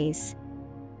 straight days.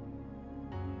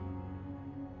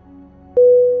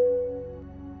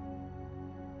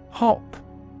 Hop.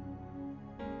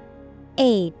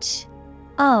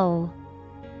 HOP.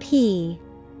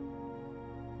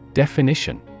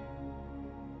 Definition: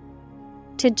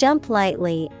 to jump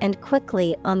lightly and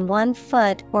quickly on one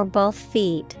foot or both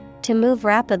feet, to move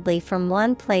rapidly from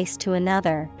one place to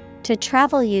another, to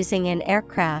travel using an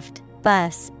aircraft,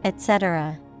 bus,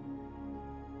 etc.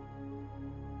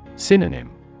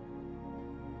 Synonym: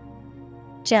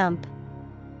 jump,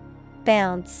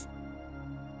 bounce,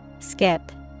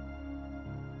 skip.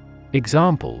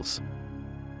 Examples: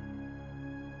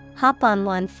 hop on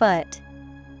one foot,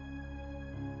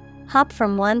 hop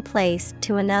from one place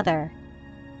to another.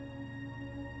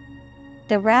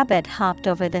 The rabbit hopped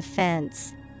over the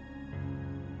fence.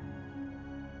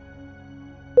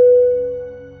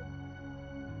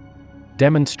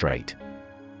 Demonstrate.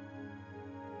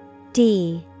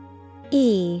 D-E-M-O-N-S-T-R-A-T-E.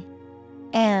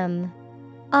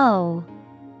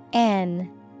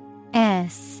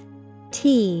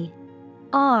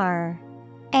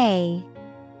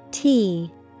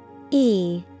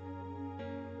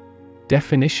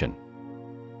 Definition.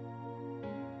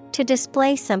 To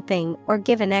display something or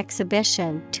give an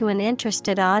exhibition to an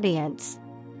interested audience.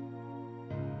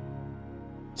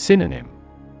 Synonym.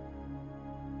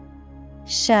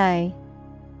 Show,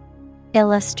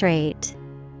 illustrate,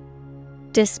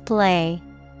 display.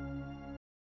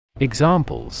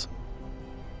 Examples.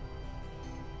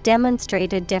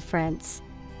 Demonstrate a difference.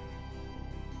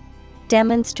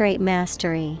 Demonstrate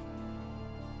mastery.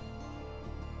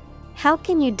 How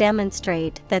can you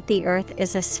demonstrate that the Earth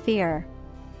is a sphere?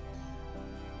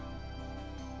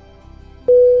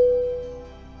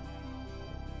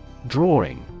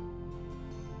 Drawing.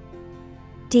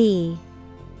 D-R-A-W-I-N-G.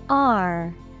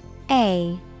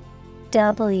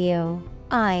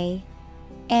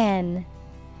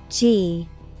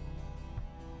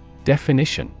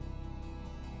 Definition.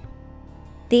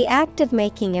 The act of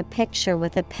making a picture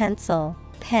with a pencil,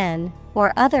 pen,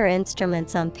 or other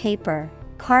instruments on paper,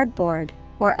 cardboard,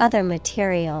 or other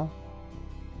material.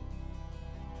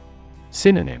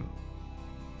 Synonym.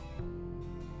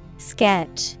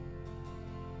 Sketch,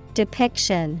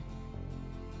 depiction,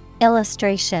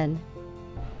 illustration.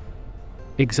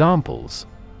 Examples.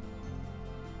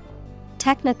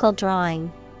 Technical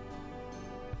drawing.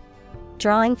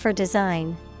 Drawing for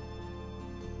design.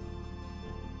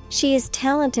 She is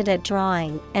talented at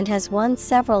drawing and has won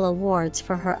several awards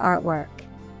for her artwork.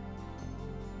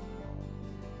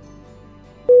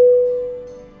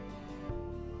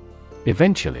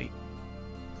 Eventually.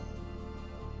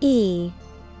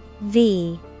 E-V-E-N-T-U-A-L-L-Y.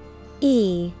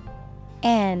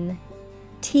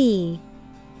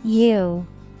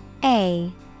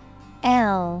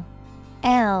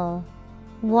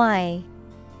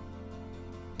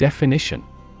 Definition.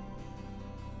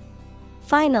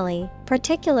 Finally,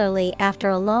 particularly after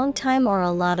a long time or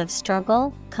a lot of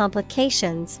struggle,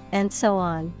 complications, and so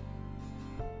on.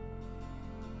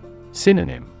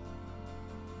 Synonym.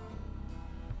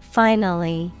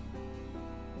 Finally,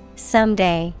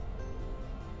 someday,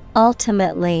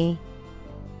 ultimately.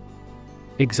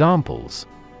 Examples.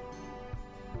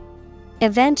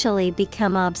 Eventually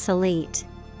become obsolete.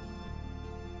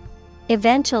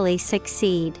 Eventually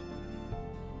succeed.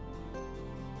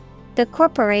 The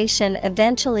corporation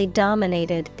eventually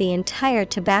dominated the entire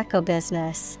tobacco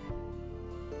business.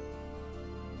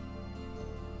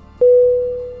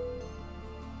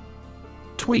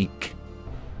 Tweak.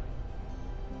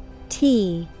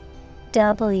 T-W-E-A-K.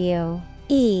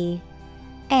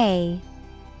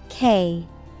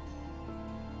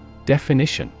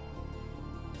 Definition.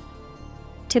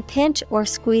 To pinch or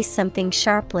squeeze something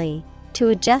sharply, to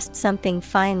adjust something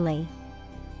finely.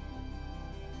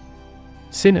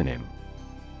 Synonym.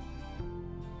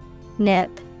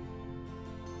 Nip,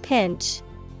 pinch,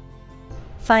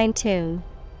 fine-tune.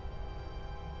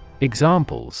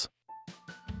 Examples.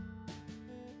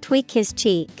 Tweak his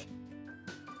cheek.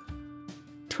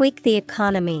 Tweak the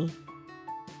economy.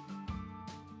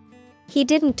 He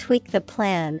didn't tweak the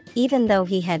plan even though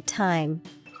he had time.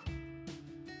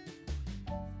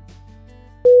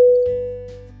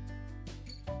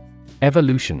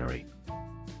 Evolutionary.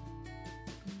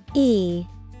 E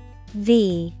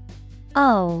V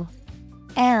O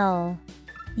L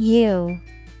U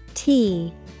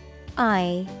T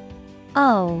I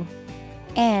O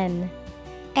N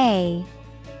A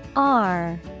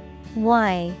R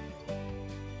Y.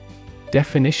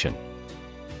 Definition.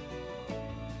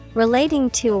 Relating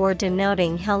to or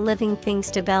denoting how living things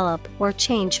develop or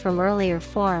change from earlier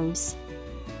forms.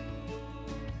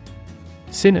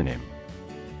 Synonym.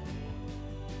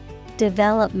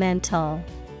 Developmental,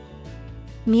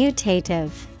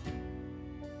 mutative,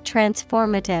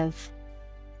 transformative.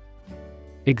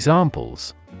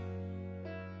 Examples.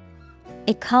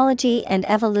 Ecology and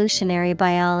evolutionary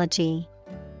biology.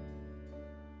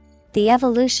 The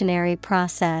evolutionary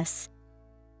process.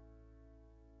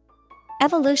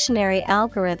 Evolutionary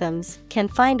algorithms can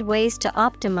find ways to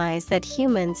optimize that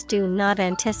humans do not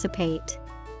anticipate.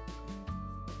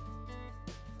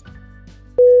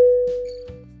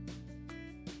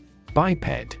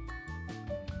 Biped.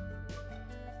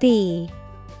 B-I-P-E-D.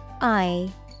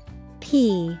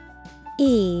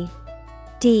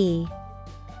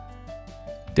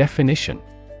 Definition.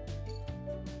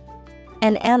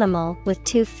 An animal with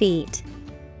 2 feet.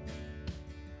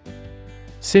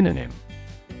 Synonym.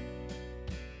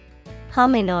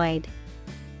 Hominoid.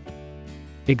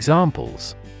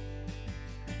 Examples: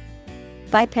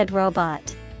 Biped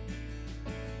robot.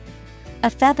 A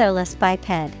featherless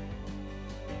biped.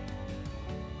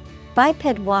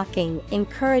 Biped walking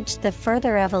encouraged the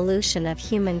further evolution of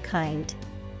humankind.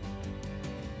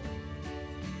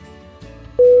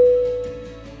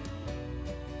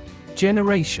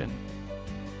 Generation.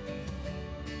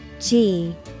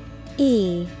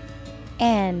 Generation.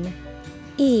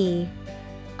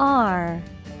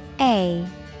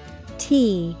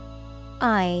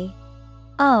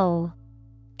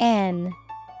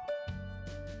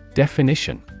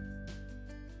 Definition: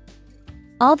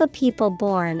 all the people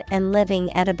born and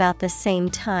living at about the same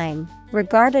time,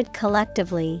 regarded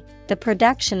collectively, the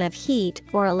production of heat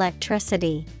or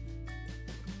electricity.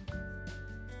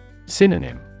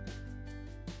 Synonym: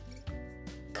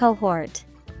 Cohort.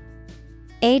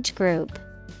 Age group.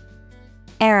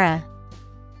 Era.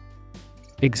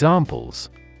 Examples: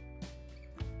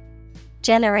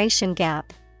 Generation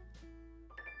gap.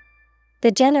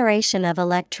 The generation of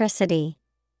electricity.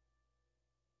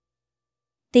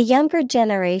 The younger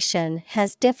generation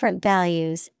has different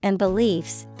values and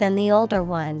beliefs than the older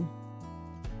one.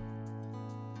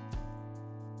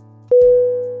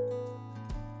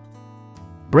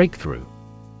 Breakthrough.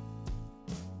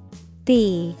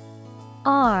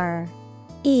 BREAKTHROUGH.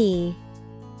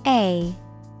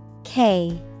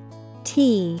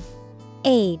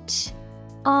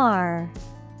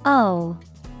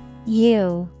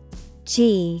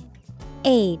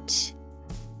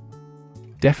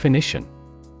 Definition: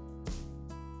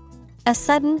 a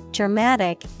sudden,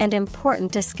 dramatic, and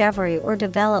important discovery or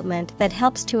development that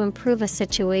helps to improve a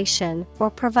situation or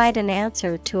provide an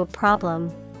answer to a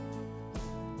problem.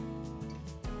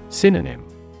 Synonym: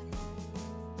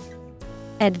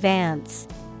 Advance.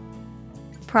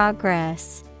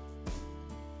 Progress.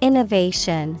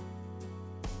 Innovation.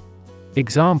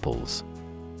 Examples: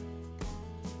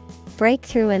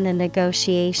 breakthrough in the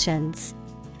negotiations.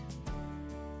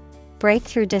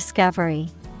 Breakthrough discovery.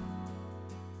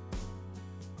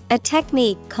 A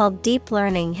technique called deep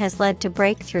learning has led to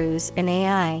breakthroughs in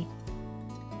AI.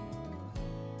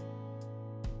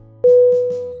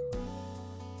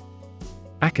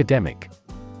 Academic.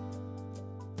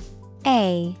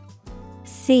 ACADEMIC.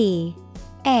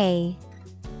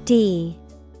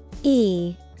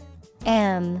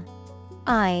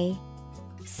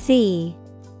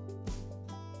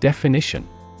 Definition: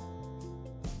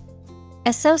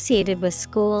 associated with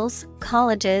schools,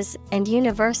 colleges, and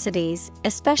universities,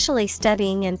 especially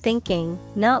studying and thinking,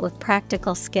 not with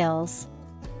practical skills.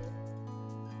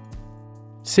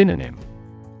 Synonym: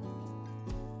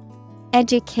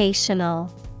 educational,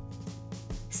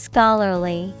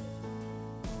 scholarly,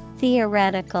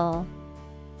 theoretical.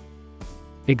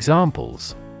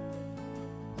 Examples: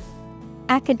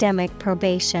 academic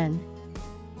probation.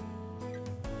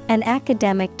 An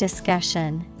academic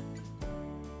discussion.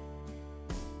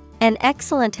 An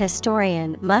excellent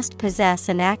historian must possess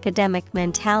an academic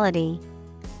mentality.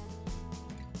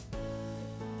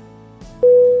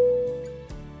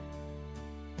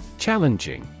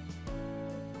 Challenging.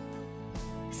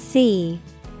 CHALLENGing.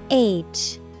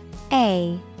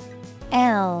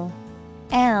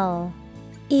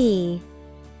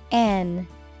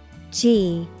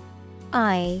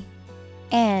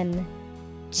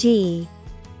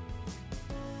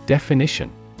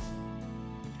 Definition: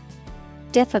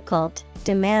 difficult,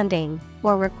 demanding,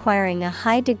 or requiring a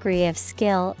high degree of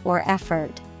skill or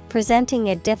effort, presenting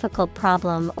a difficult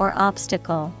problem or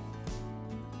obstacle.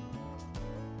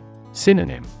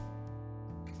 Synonym: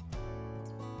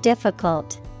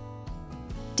 difficult,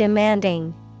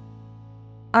 demanding,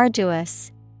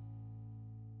 arduous.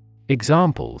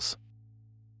 Examples: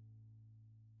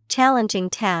 challenging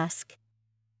task.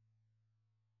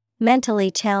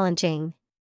 Mentally challenging.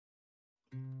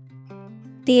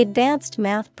 The advanced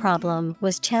math problem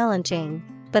was challenging,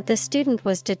 but the student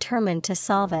was determined to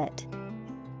solve it.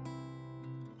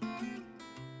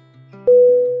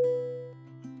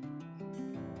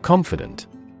 Confident.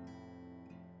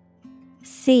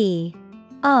 CONFIDENT.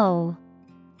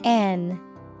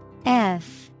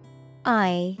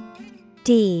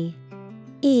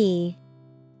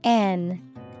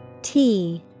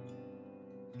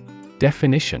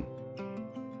 Definition: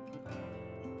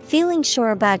 feeling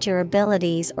sure about your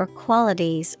abilities or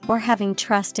qualities, or having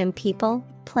trust in people,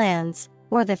 plans,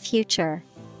 or the future.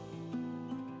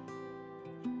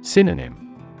 Synonym: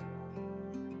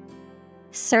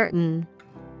 certain,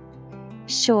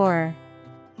 sure,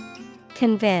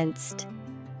 convinced.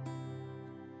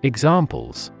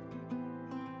 Examples: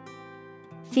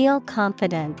 feel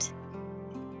confident.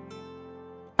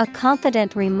 A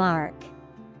confident remark.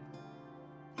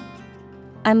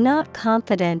 I'm not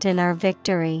confident in our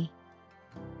victory.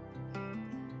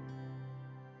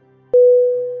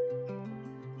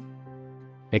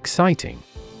 Exciting.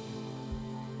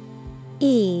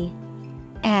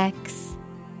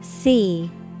 EXCITING.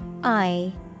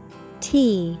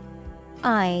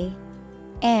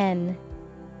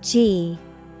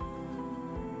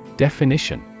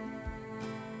 Definition.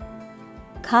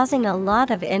 Causing a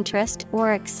lot of interest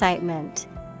or excitement.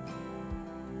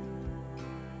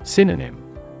 Synonym.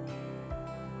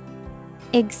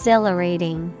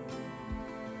 Exhilarating,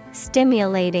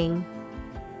 stimulating,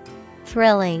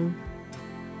 thrilling.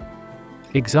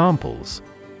 Examples.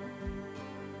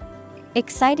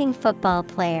 Exciting football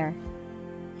player.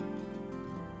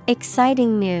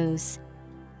 Exciting news.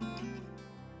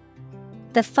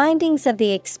 The findings of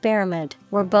the experiment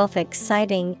were both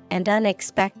exciting and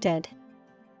unexpected.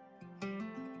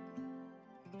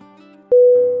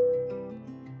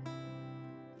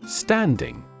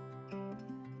 Standing.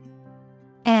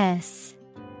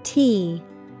 STANDING.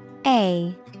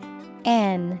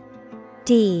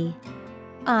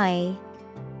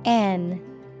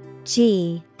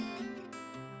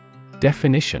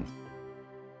 Definition.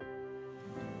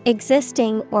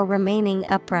 Existing or remaining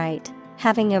upright,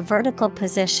 having a vertical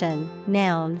position,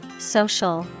 noun,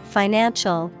 social,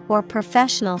 financial, or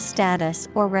professional status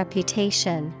or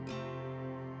reputation.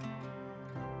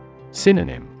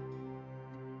 Synonym.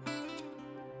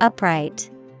 Upright,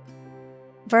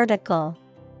 vertical.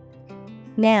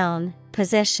 Noun,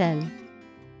 position.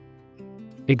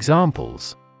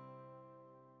 Examples.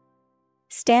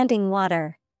 Standing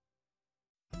water.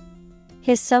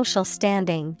 His social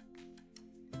standing.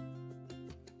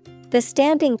 The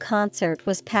standing concert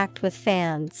was packed with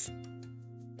fans.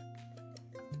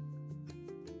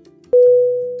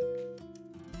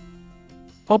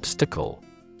 Obstacle.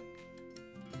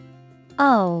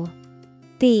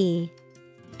 OBSTACLE.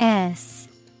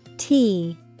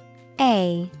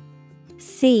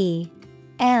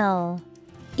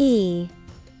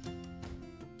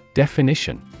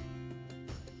 Definition.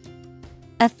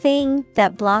 A thing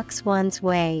that blocks one's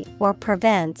way or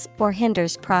prevents or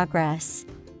hinders progress.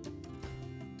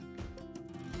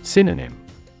 Synonym.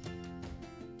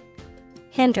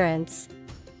 Hindrance,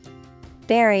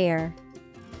 barrier,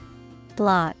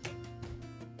 block.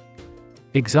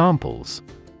 Examples.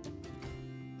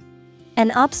 An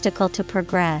obstacle to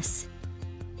progress.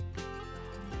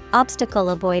 Obstacle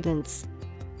avoidance.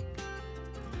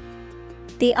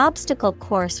 The obstacle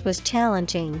course was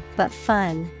challenging but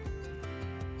fun.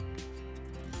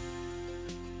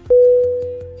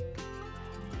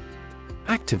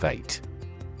 Activate.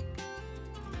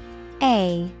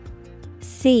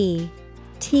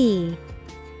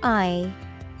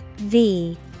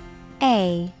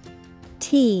 ACTIVATE.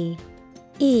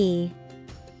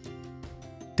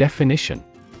 Definition.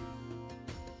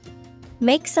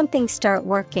 Make something start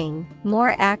working,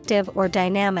 more active or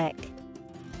dynamic.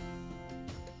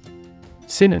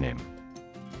 Synonym.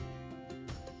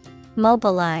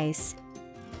 Mobilize,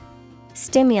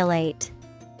 stimulate,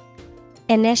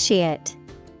 initiate.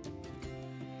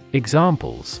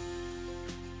 Examples.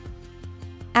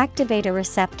 Activate a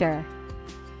receptor.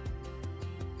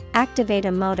 Activate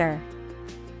a motor.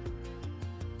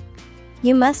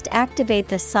 You must activate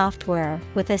the software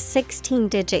with a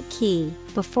 16-digit key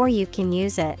before you can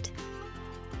use it.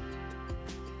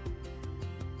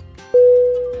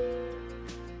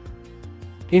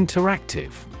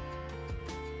 Interactive.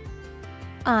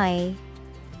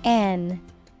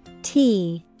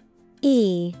 INTERACTIVE.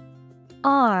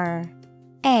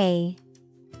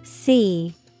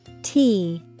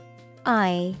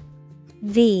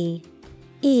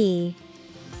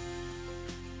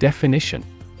 Definition.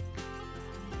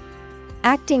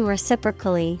 Acting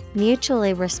reciprocally,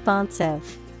 mutually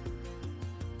responsive.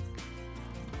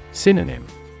 Synonym.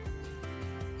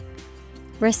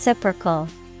 Reciprocal,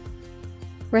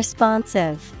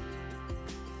 responsive,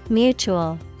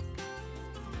 mutual.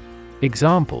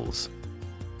 Examples.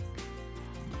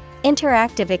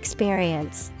 Interactive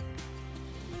experience.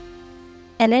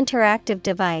 An interactive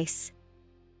device.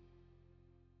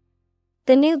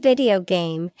 The new video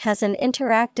game has an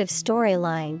interactive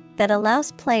storyline that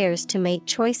allows players to make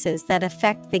choices that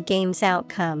affect the game's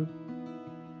outcome.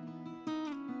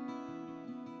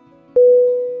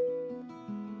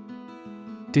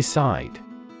 Decide.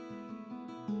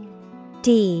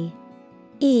 DECIDE.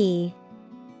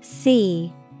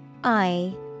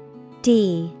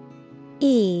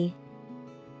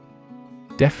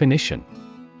 Definition.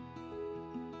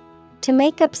 To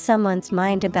make up someone's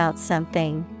mind about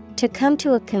something, To come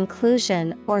to a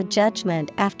conclusion or judgment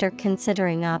after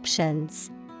considering options.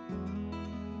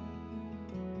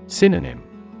 Synonym: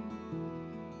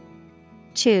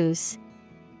 Choose,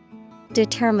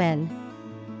 determine,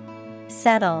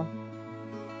 settle.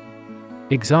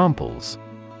 Examples: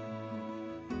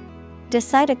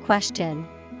 Decide a question.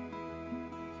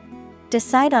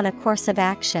 Decide on a course of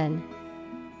action.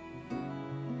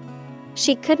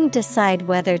 She couldn't decide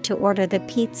whether to order the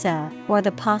pizza or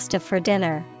the pasta for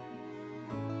dinner.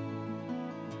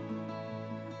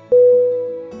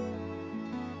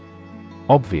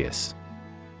 Obvious.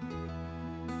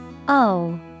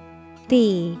 O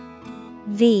B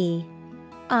V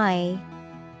I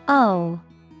O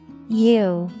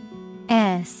U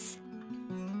S.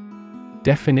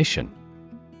 Definition: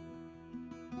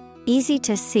 Easy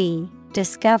to see,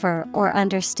 discover, or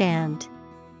understand.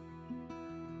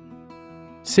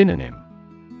 Synonym: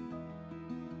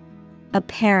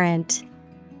 Apparent,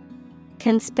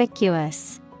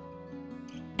 conspicuous,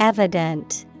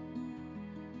 evident.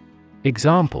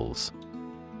 Examples: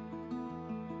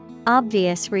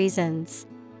 Obvious reasons.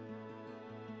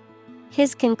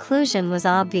 His conclusion was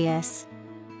obvious.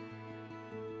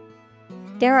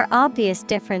 There are obvious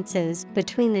differences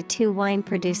between the two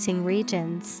wine-producing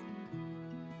regions.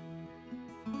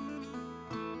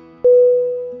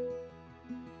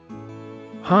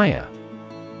 Hire.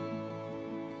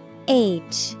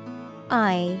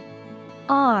 H-I-R-E.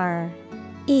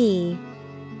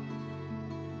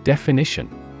 Definition: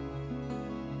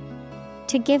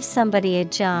 To give somebody a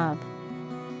job.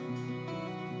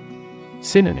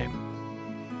 Synonym: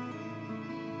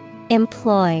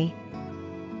 Employ,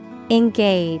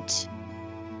 engage,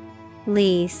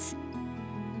 lease.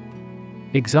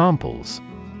 Examples: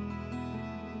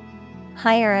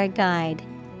 Hire a guide.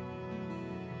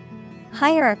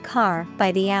 Hire a car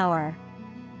by the hour.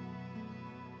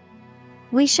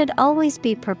 We should always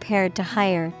be prepared to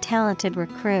hire talented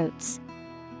recruits.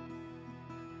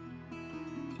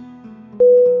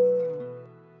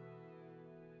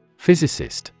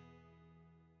 Physicist.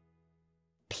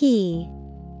 P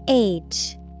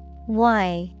H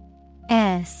Y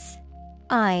S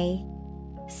I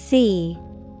C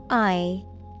I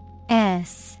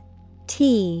S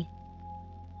T.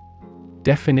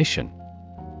 Definition: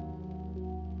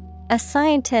 A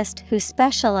scientist who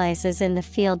specializes in the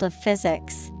field of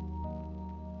physics.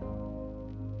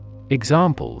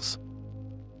 Examples: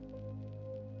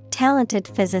 Talented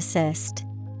physicist.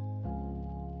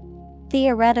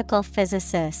 Theoretical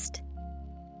physicist.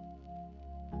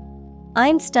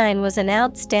 Einstein was an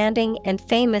outstanding and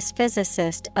famous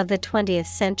physicist of the 20th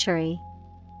century.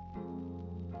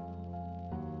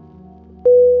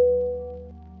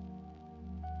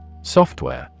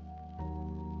 Software.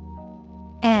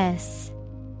 S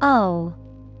O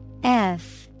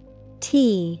F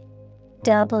T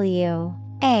W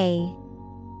A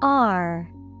R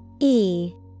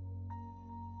E.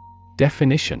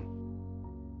 Definition: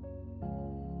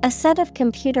 A set of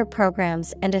computer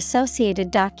programs and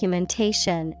associated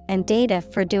documentation and data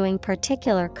for doing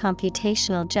particular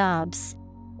computational jobs.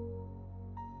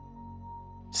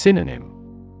 Synonym: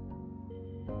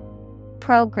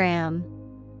 Program,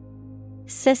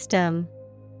 system,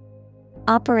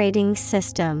 operating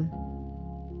system.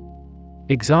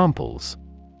 Examples: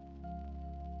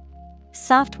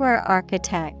 Software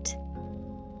architect.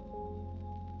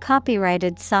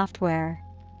 Copyrighted software.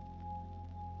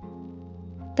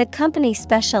 The company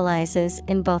specializes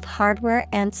in both hardware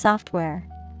and software.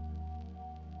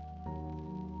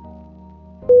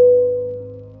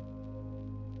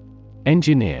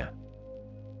 Engineer.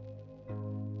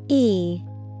 E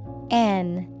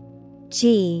N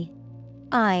G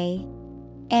I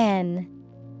N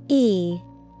E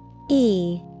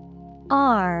E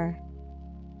R.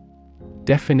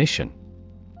 Definition: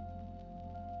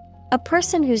 A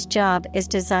person whose job is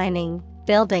designing,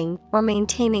 building, or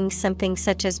maintaining something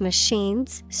such as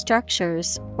machines,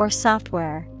 structures, or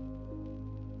software.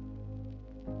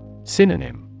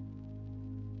 Synonym: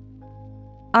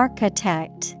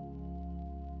 Architect,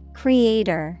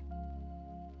 creator,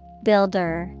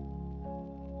 builder.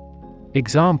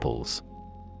 Examples: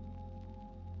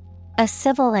 A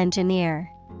civil engineer.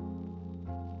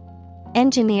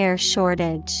 Engineer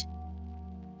shortage.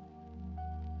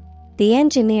 The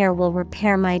engineer will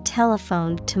repair my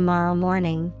telephone tomorrow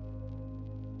morning.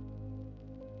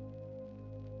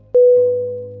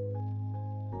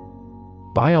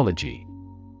 Biology.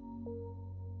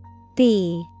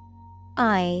 B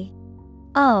I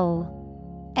O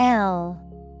L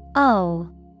O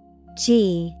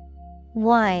G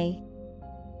Y.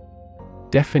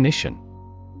 Definition: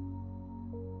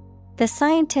 The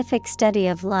scientific study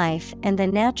of life and the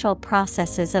natural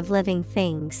processes of living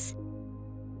things.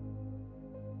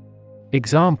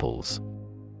 Examples: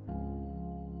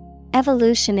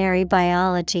 Evolutionary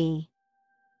biology,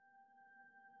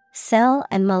 cell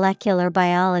and molecular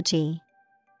biology.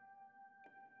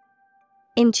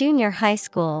 In junior high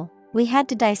school, we had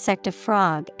to dissect a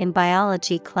frog in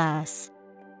biology class.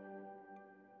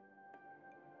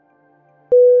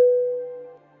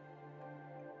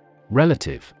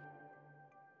 Relative.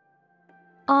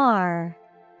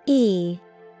 R-E-L-A-T-I-V-E.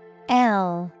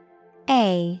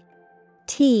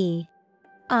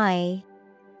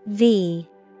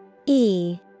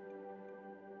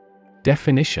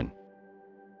 Definition: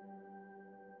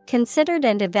 Considered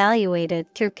and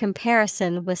evaluated through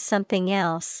comparison with something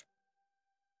else.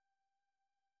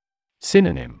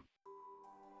 Synonym: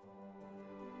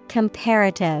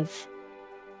 Comparative,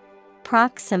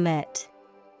 proximate,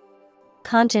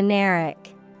 congeneric.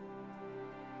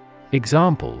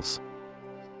 Examples: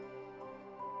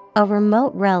 A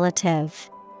remote relative.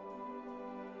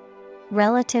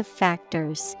 Relative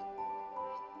factors.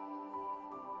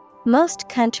 Most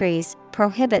countries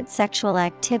prohibit sexual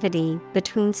activity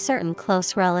between certain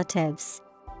close relatives.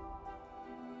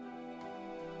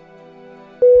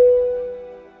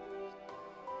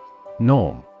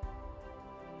 Norm.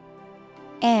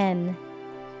 N-O-R-M.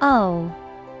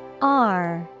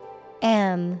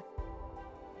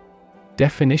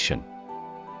 Definition: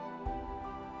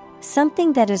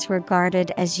 Something that is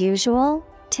regarded as usual,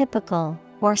 typical,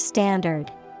 or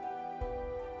standard.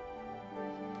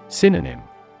 Synonym: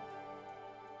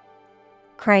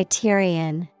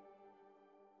 Criterion,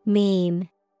 mean,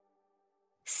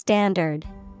 standard.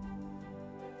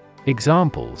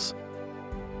 Examples: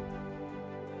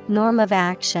 Norm of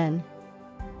action.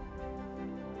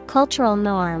 Cultural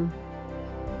norm.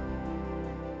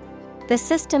 The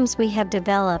systems we have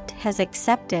developed has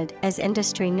accepted as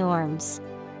industry norms.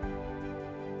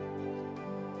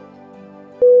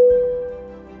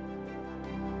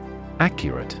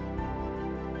 Accurate.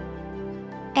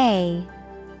 A-C-C-U-R-A-T-E.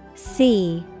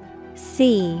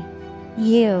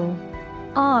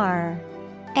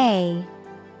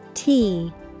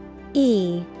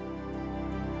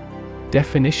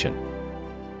 Definition: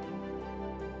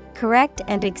 Correct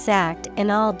and exact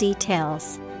in all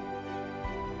details.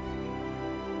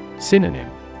 Synonym: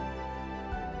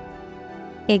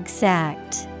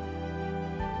 Exact,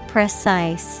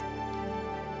 precise,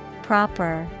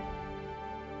 proper.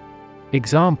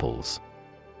 Examples: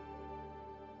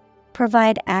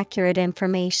 Provide accurate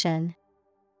information.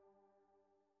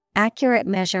 Accurate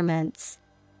measurements.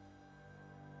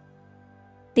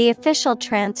 The official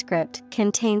transcript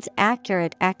contains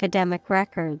accurate academic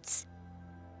records.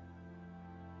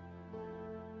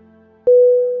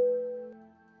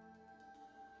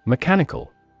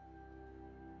 Mechanical.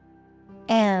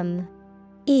 M-E-C-H-A-N-I-C-A-L.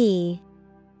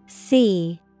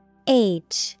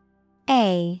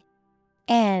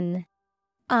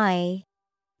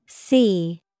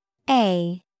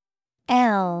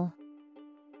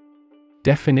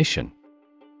 Definition: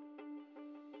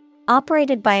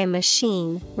 Operated by a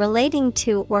machine, relating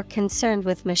to or concerned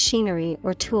with machinery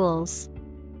or tools.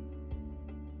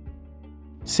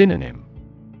 Synonym: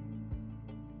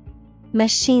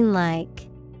 Machine-like,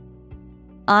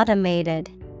 automated,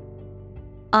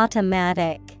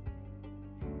 automatic.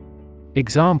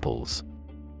 Examples: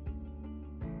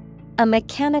 A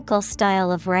mechanical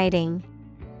style of writing.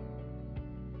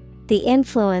 The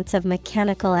influence of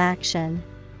mechanical action.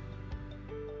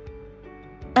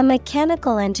 A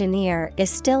mechanical engineer is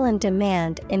still in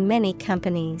demand in many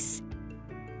companies.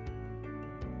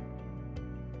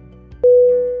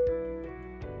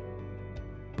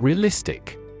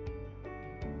 Realistic.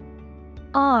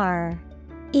 R-E-A-L-I-S-T-I-C.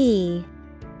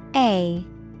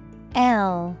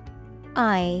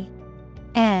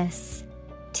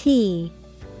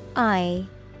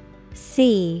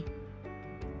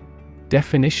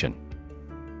 Definition: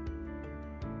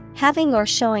 Having or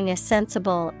showing a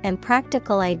sensible and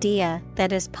practical idea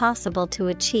that is possible to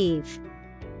achieve.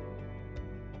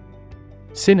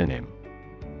 Synonym: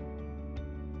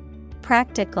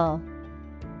 Practical,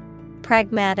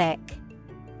 pragmatic,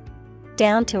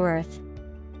 down to earth.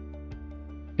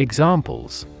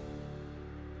 Examples: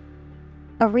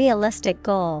 A realistic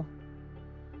goal.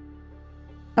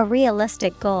 A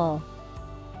realistic goal.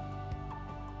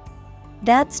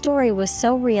 That story was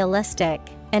so realistic,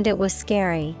 and it was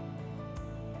scary.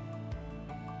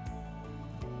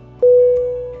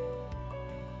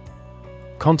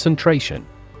 Concentration.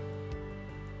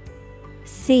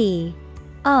 C-O-N-C-E-N-T-R-A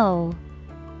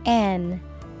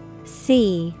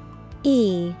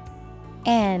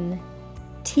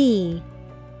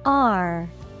R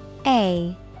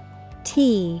A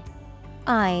T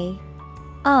I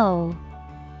O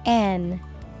N.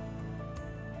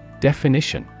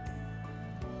 Definition: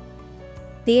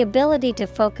 the ability to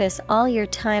focus all your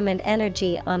time and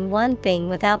energy on one thing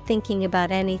without thinking about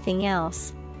anything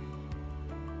else.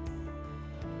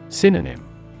 Synonym: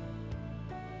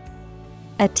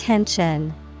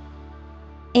 attention,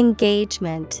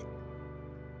 engagement,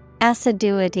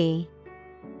 assiduity.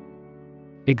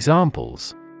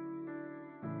 Examples: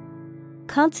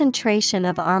 concentration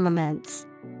of armaments.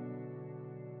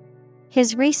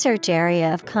 His research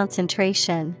area of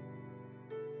concentration.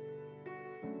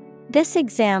 This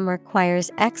exam requires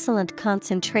excellent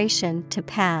concentration to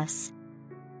pass.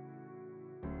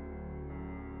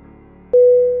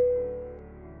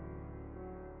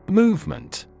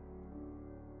 Movement.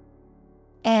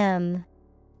 M-O-V-E-M-E-N-T.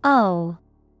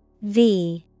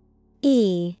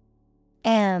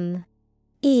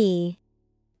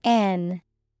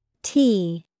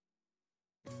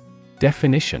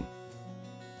 Definition: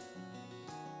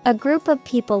 a group of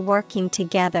people working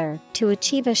together to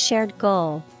achieve a shared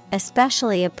goal,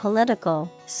 especially a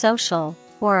political, social,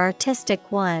 or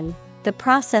artistic one, the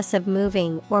process of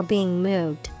moving or being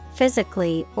moved,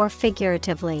 physically or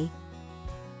figuratively.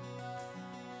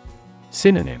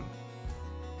 Synonym: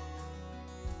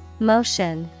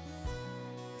 motion,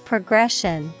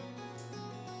 progression,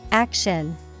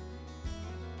 action.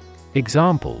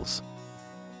 Examples: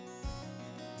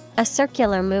 a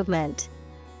circular movement.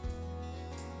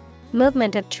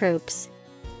 Movement of troops.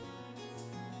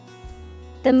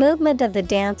 The movement of the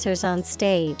dancers on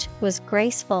stage was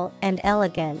graceful and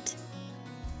elegant.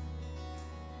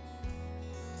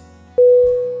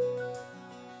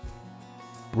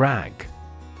 Rag.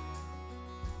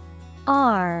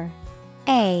 R-A-G.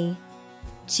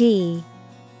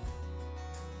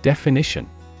 Definition: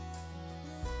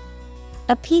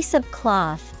 a piece of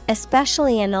cloth,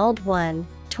 especially an old one,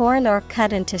 torn or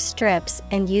cut into strips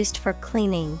and used for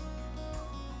cleaning.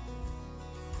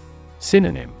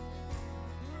 Synonym: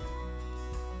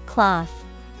 cloth,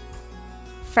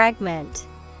 fragment.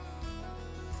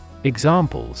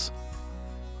 Examples: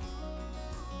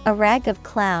 a rag of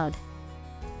cloud.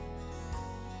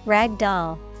 Rag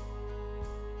doll.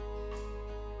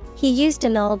 He used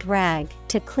an old rag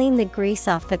to clean the grease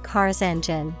off the car's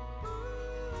engine.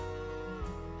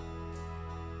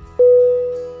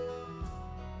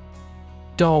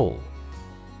 Dole.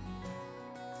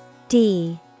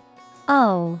 D-O-L-L.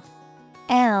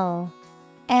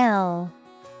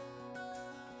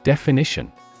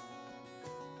 Definition: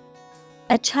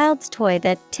 a child's toy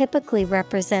that typically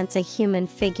represents a human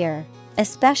figure,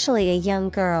 especially a young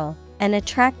girl, an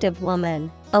attractive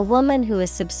woman, a woman who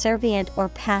is subservient or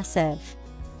passive.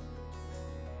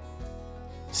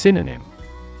 Synonym: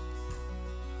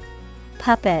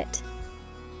 puppet,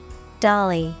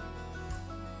 dolly,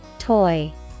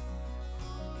 toy.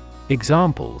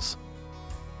 Examples: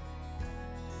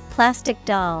 plastic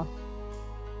doll,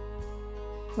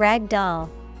 rag doll.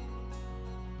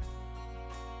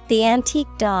 The antique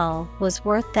doll was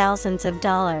worth thousands of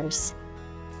dollars.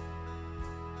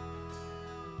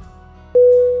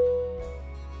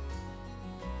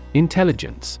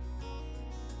 Intelligence.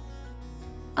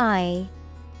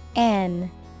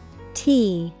 I-N-T-E-L-L-I-G-E-N-C-E.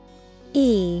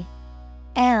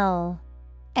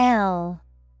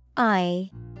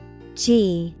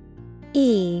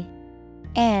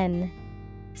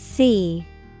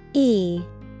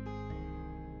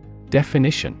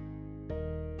 Definition: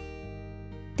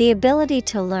 the ability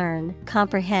to learn,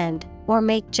 comprehend, or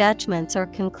make judgments or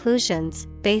conclusions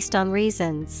based on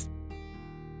reasons.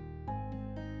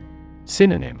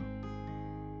 Synonym: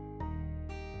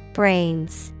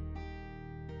 brains,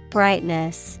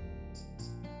 brightness,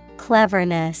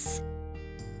 cleverness.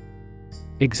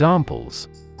 Examples: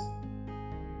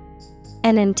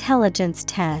 an intelligence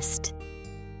test.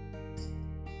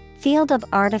 Field of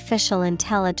artificial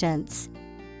intelligence.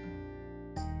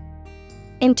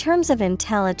 In terms of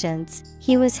intelligence,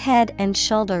 he was head and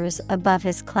shoulders above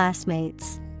his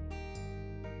classmates.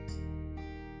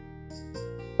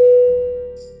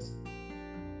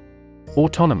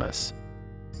 Autonomous.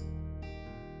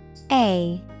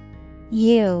 A-U-T-O-N-O-M-O-U-S.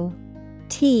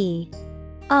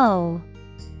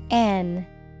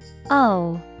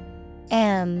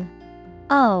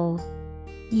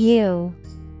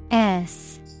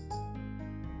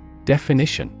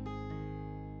 Definition: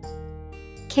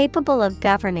 capable of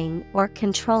governing or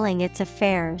controlling its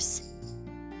affairs.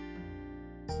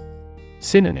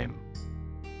 Synonym: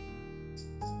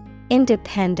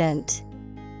 independent,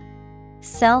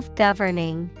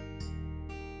 self-governing,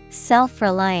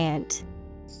 self-reliant.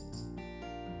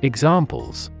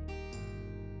 Examples: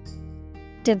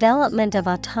 Development of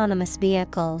autonomous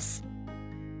vehicles.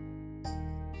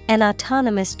 An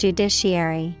autonomous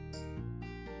judiciary.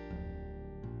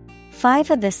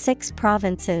 5 of the 6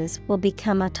 provinces will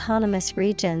become autonomous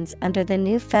regions under the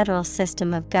new federal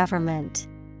system of government.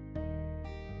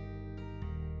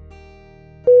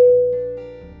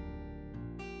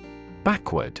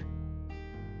 Backward.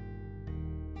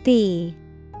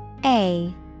 BACKWARD.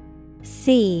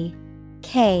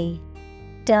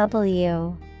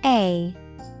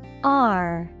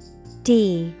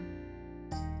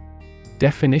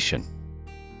 Definition.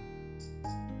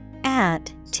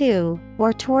 At, to,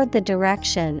 or toward the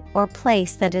direction or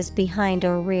place that is behind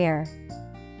or rear.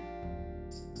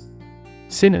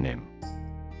 Synonym.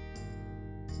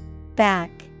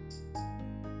 Back,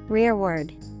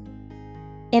 rearward,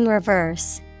 in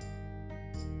reverse.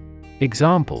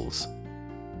 Examples.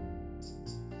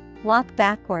 Walk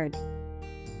backward.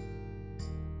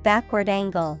 Backward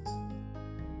angle.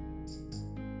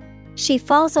 She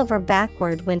falls over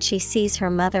backward when she sees her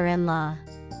mother-in-law.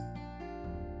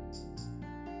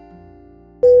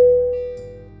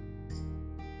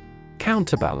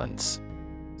 Counterbalance.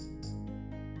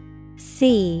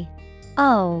 COUNTERBALANCE.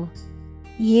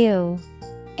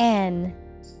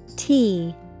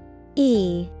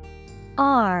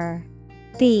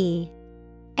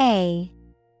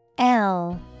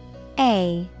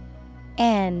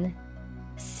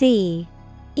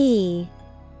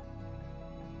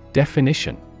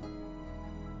 Definition.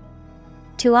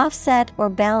 To offset or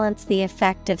balance the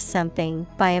effect of something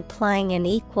by applying an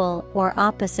equal or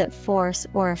opposite force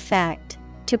or effect.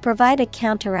 To provide a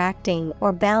counteracting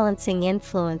or balancing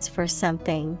influence for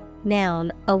something.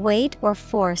 Noun, a weight or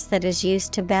force that is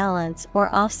used to balance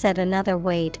or offset another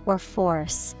weight or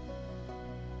force.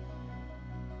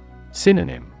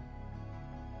 Synonym.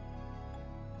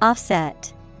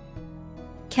 Offset,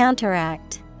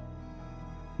 counteract,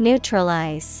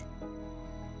 neutralize.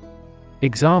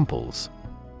 Examples.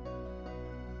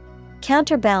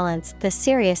 Counterbalance the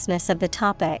seriousness of the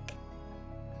topic.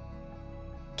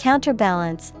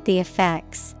 Counterbalance the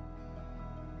effects.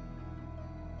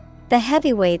 The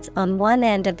heavy weights on one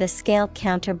end of the scale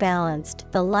counterbalanced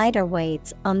the lighter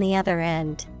weights on the other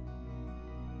end.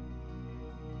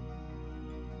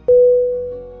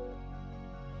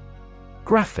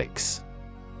 Graphics.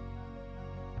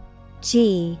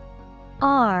 GRAPHICS.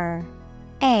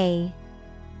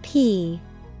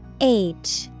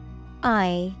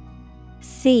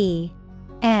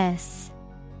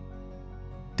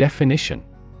 Definition.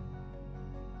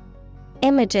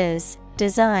 Images,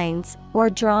 designs, or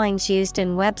drawings used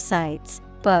in websites,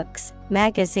 books,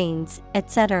 magazines,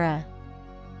 etc.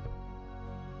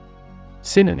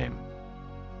 Synonym.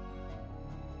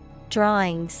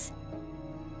 Drawings,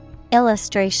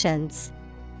 illustrations,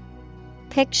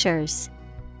 pictures.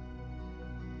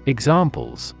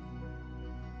 Examples.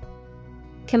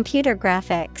 Computer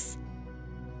graphics.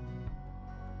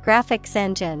 Graphics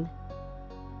engine.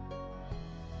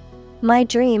 My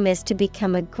dream is to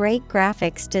become a great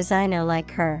graphics designer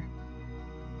like her.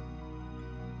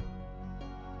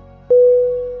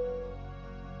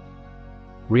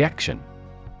 Reaction.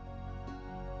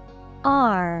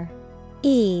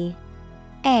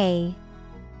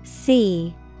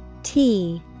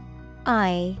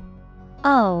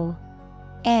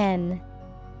 REACTION.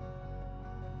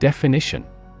 Definition.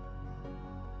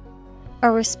 A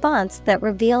response that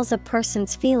reveals a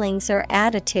person's feelings or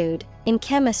attitude. In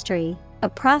chemistry, a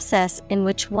process in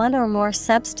which one or more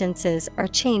substances are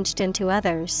changed into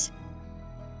others.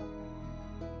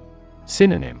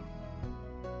 Synonym.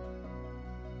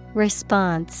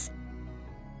 Response,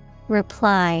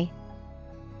 reply,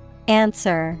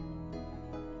 answer.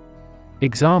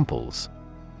 Examples.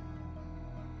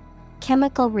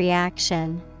 Chemical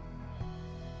reaction.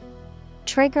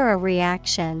 Trigger a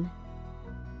reaction.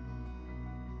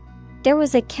 There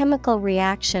was a chemical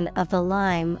reaction of the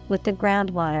lime with the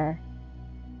groundwater.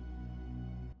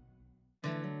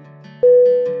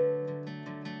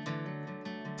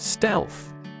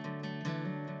 Stealth.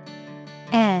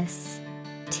 STEALTH.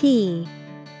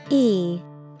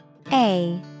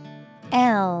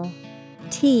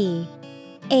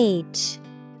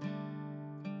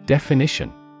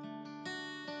 Definition.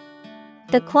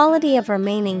 The quality of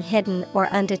remaining hidden or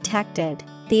undetected,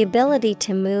 the ability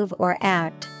to move or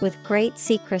act with great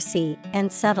secrecy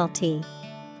and subtlety.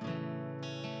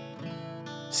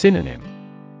 Synonym.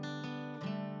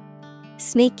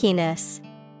 Sneakiness,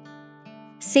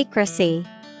 secrecy,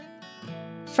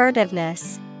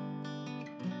 furtiveness.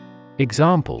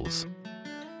 Examples.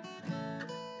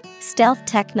 Stealth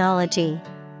technology.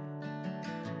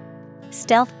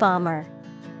 Stealth bomber.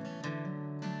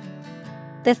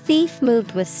 The thief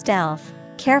moved with stealth,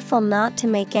 careful not to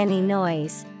make any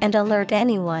noise and alert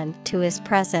anyone to his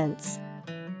presence.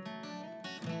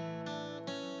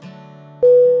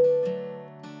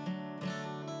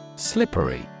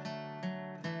 Slippery.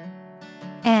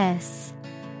 S-L-I-P-P-E-R-Y.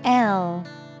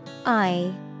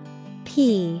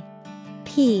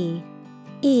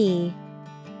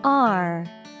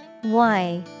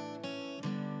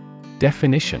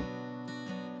 Definition.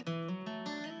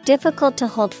 Difficult to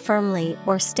hold firmly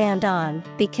or stand on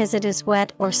because it is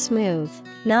wet or smooth,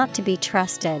 not to be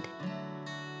trusted.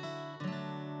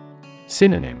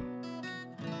 Synonym.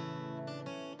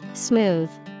 Smooth,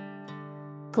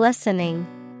 glistening,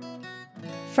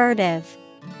 furtive.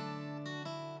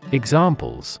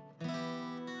 Examples.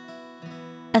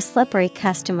 A slippery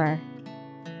customer.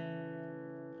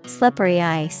 Slippery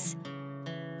ice.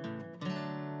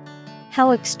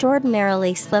 How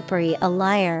extraordinarily slippery a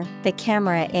liar the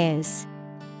camera is.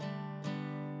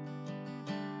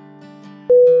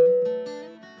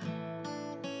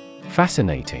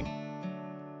 Fascinating. Fascinating.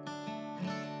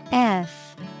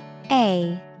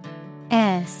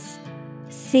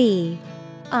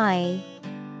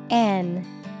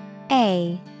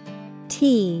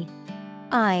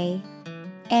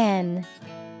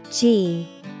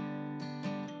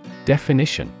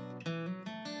 Definition.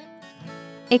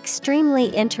 Extremely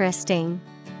interesting.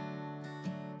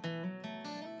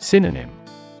 Synonym.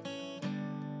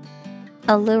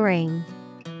 Alluring,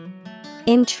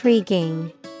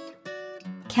 intriguing,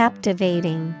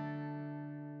 captivating.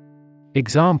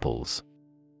 Examples.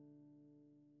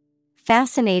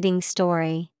 Fascinating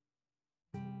story.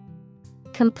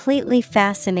 Completely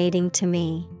fascinating to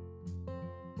me.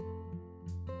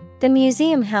 The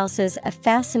museum houses a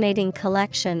fascinating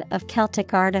collection of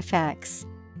Celtic artifacts.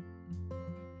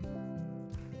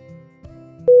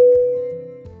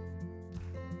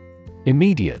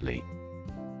 Immediately. Immediately.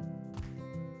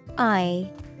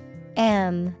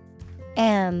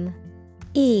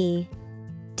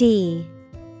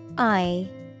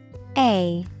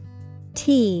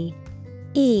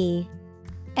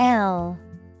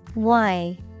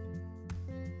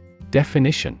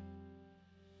 Definition.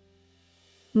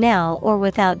 Now or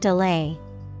without delay.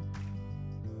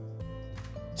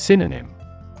 Synonym.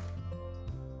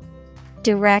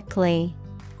 Directly,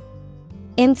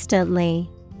 instantly,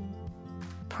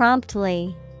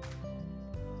 promptly.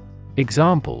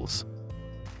 Examples.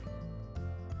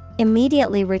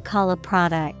 Immediately recall a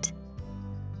product.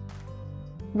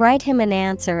 Write him an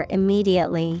answer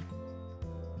immediately.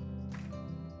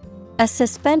 A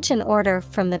suspension order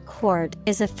from the court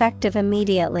is effective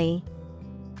immediately.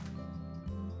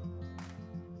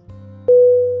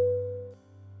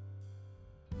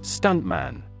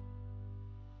 Stuntman.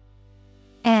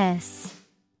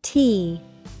 S-T-U-N-T-M-A-N.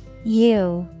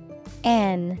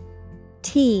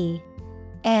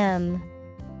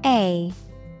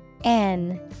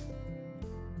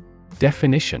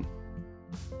 Definition.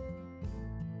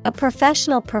 A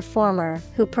professional performer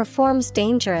who performs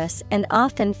dangerous and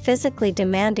often physically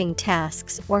demanding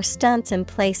tasks or stunts in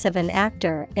place of an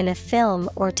actor in a film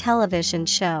or television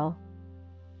show.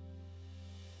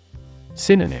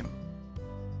 Synonym.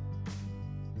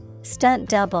 Stunt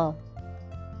double,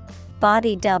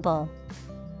 body double,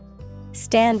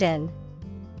 stand-in.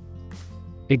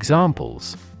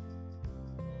 Examples.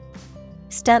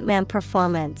 Stuntman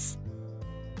performance.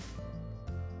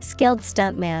 Skilled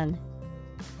stuntman.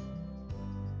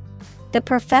 The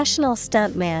professional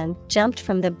stuntman jumped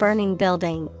from the burning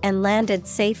building and landed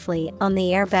safely on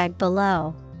the airbag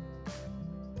below.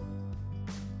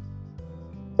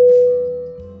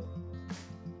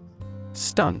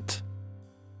 Stunt.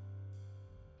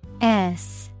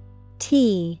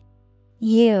 S-T-U-N-T.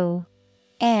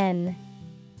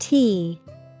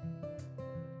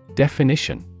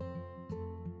 Definition.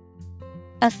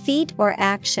 A feat or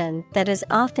action that is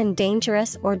often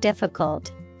dangerous or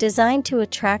difficult, designed to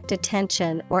attract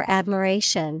attention or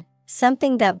admiration,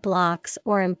 something that blocks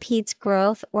or impedes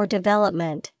growth or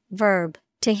development. Verb,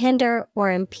 to hinder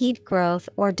or impede growth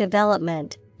or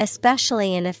development,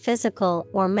 especially in a physical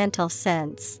or mental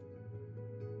sense.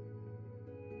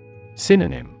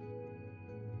 Synonym.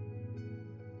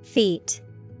 Feat,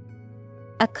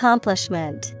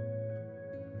 accomplishment.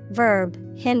 Verb,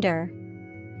 hinder.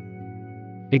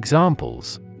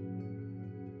 Examples.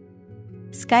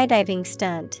 Skydiving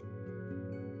stunt.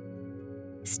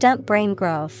 Stunt brain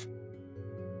growth.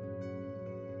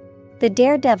 The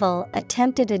daredevil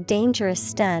attempted a dangerous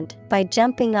stunt by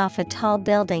jumping off a tall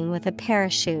building with a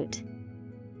parachute.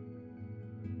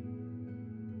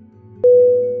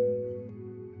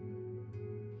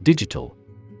 Digital.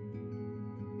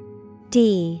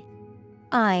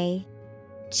 D-I-G-I-T-A-L.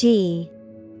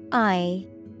 G-I-T-A-L.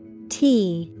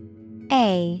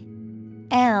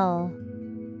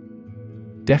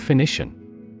 Definition: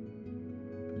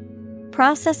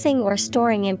 processing or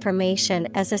storing information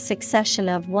as a succession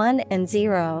of 1 and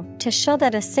 0 to show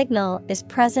that a signal is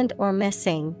present or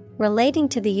missing, relating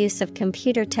to the use of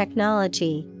computer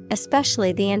technology,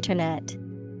 especially the Internet.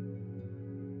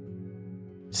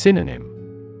 Synonym: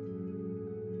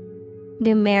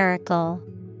 numerical,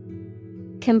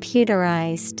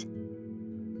 computerized,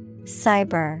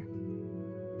 cyber.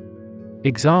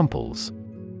 Examples: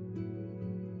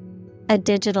 a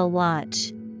digital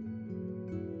watch,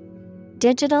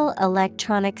 digital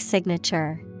electronic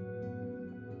signature.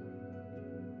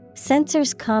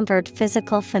 Sensors convert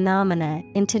physical phenomena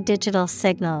into digital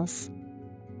signals.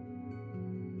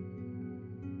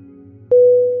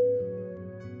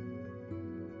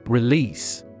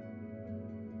 Release.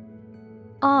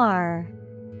 R-E-L-E-A-S-E.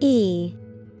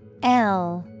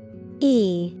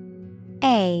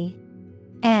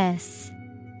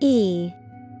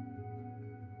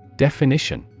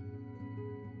 Definition: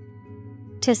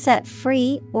 to set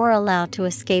free or allow to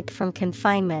escape from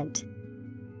confinement.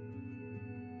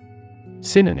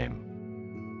 Synonym: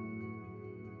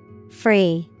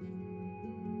 free,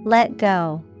 let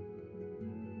go,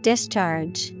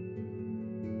 discharge.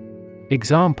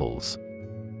 Examples: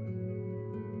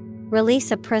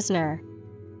 release a prisoner,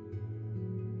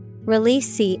 release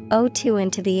CO2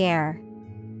 into the air.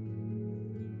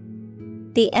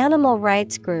 The animal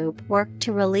rights group worked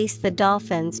to release the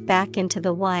dolphins back into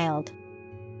the wild.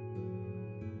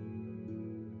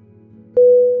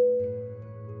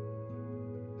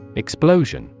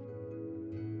 Explosion.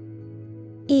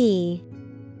 E-X-P-L-O-S-I-O-N.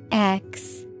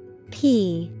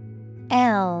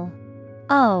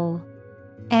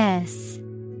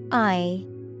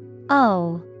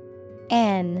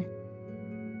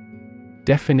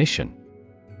 Definition: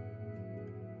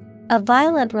 a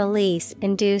violent release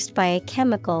induced by a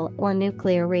chemical or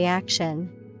nuclear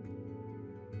reaction.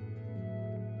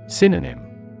 Synonym: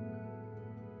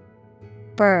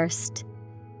 burst,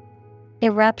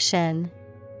 eruption,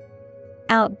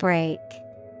 outbreak.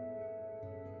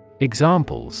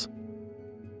 Examples: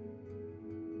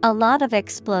 a lot of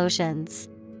explosions.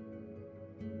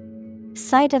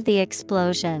 Site of the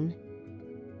explosion.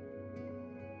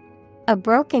 A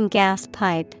broken gas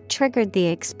pipe triggered the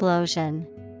explosion.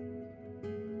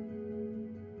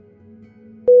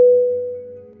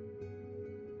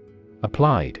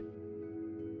 Applied.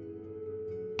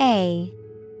 A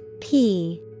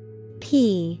P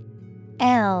P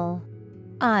L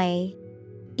I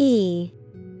E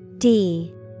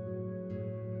D.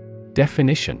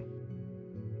 Definition: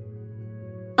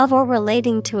 of or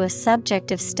relating to a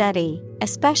subject of study,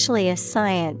 especially a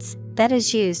science, that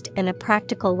is used in a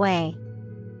practical way.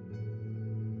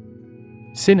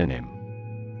 Synonym: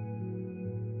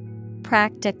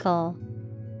 practical,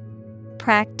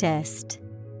 practiced,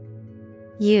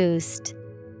 used.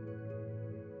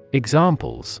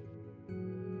 Examples: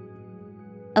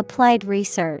 applied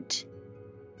research,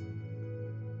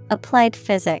 applied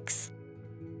physics.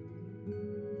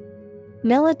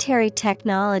 Military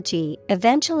technology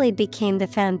eventually became the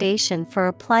foundation for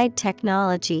applied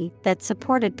technology that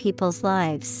supported people's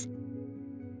lives.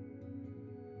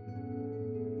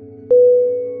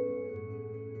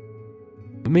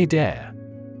 Midair.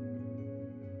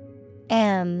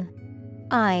 M-I-D-A-I-R.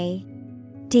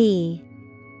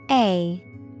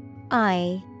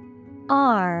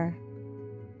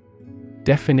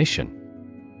 Definition: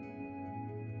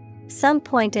 some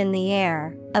point in the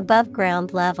air, above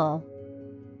ground level.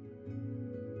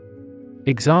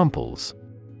 Examples: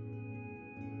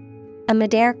 a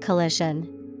midair collision.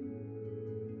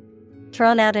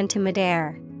 Thrown out into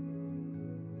midair.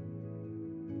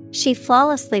 She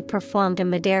flawlessly performed a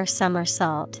midair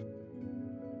somersault.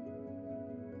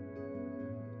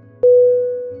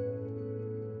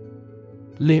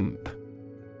 Limp.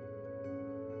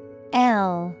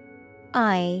 L-I-M-P.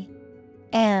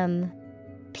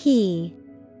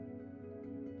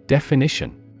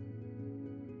 Definition: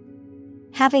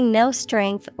 having no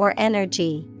strength or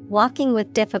energy, walking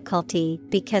with difficulty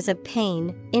because of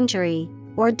pain, injury,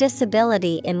 or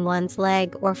disability in one's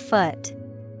leg or foot.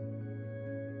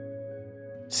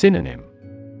 Synonym: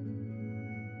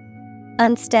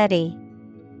 unsteady,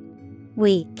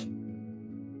 weak,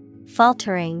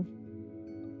 faltering.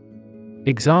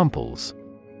 Examples: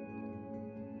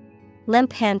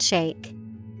 limp handshake,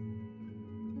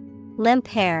 limp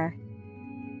hair.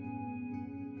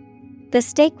 The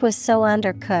steak was so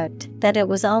undercooked that it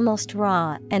was almost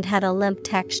raw and had a limp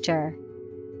texture.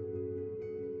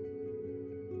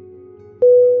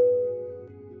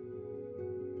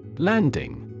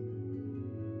 Landing.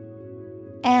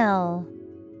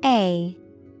 Landing.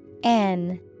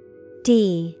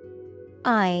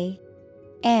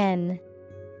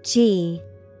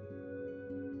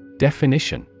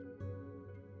 Definition: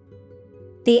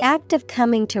 The act of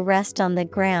coming to rest on the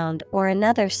ground or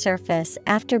another surface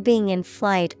after being in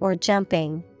flight or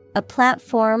jumping, a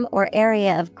platform or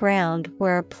area of ground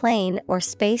where a plane or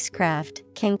spacecraft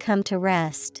can come to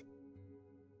rest.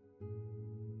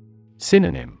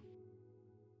 Synonym: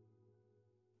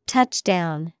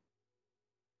 Touchdown,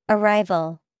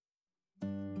 arrival,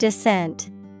 descent.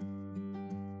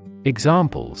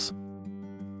 Examples: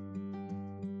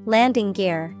 Landing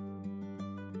gear,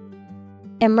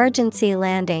 emergency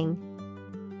landing.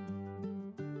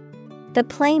 The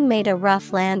plane made a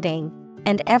rough landing,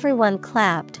 and everyone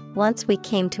clapped once we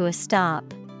came to a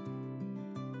stop.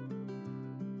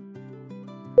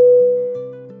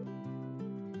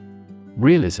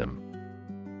 Realism.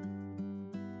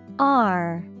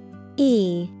 REALISM.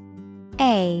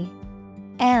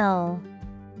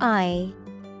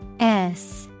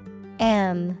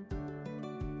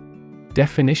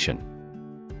 Definition: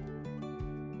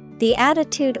 The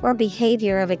attitude or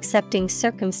behavior of accepting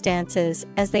circumstances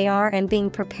as they are and being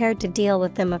prepared to deal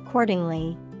with them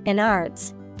accordingly. In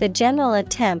arts, the general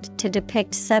attempt to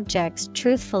depict subjects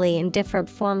truthfully in different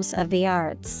forms of the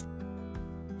arts.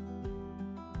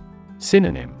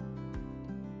 Synonym: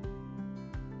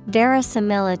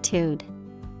 Verisimilitude,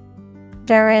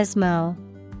 verismo,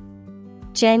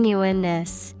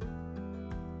 genuineness.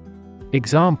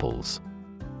 Examples: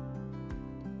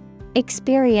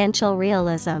 Experiential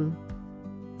realism.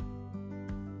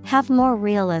 Have more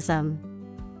realism.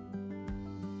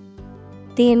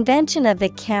 The invention of the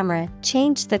camera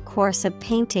changed the course of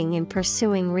painting in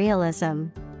pursuing realism.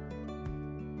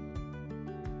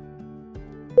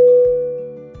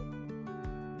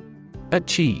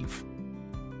 Achieve.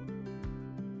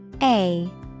 ACHIEVE.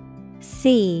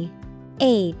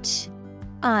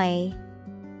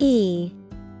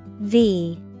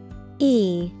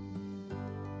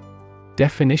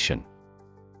 Definition: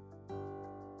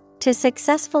 To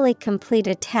successfully complete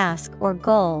a task or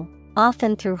goal,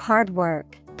 often through hard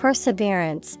work,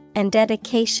 perseverance, and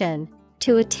dedication,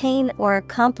 to attain or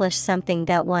accomplish something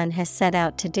that one has set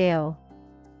out to do.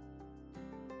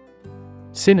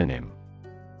 Synonym: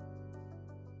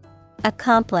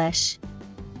 Accomplish,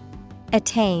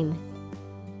 attain,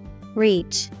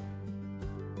 reach.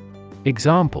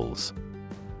 Examples: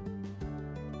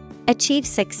 Achieve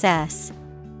success.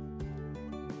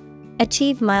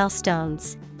 Achieve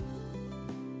milestones.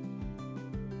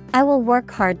 I will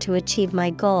work hard to achieve my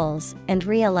goals and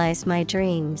realize my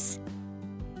dreams.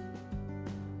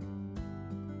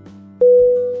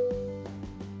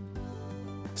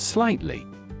 Slightly.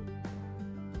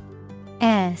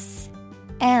 SLIGHTLY.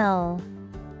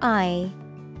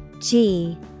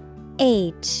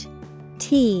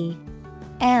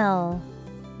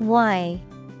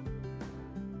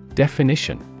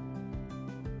 Definition: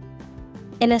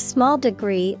 In a small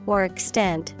degree or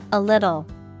extent, a little.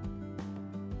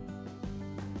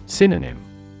 Synonym: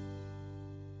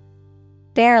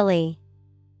 Barely,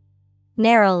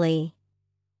 narrowly,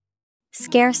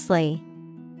 scarcely.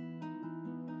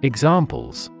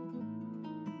 Examples: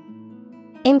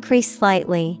 Increase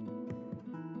slightly.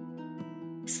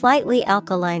 Slightly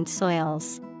alkaline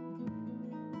soils.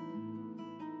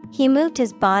 He moved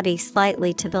his body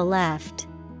slightly to the left.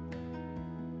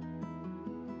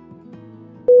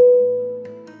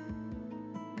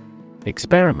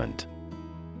 Experiment.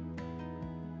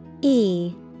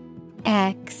 EXPERIMENT.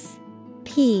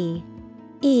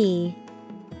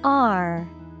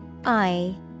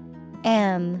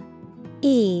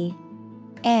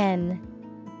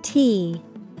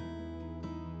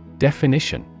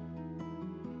 Definition: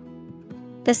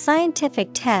 The scientific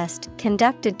test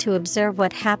conducted to observe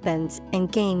what happens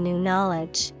and gain new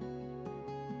knowledge.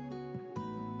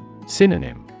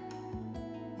 Synonym: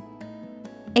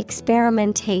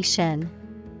 Experimentation,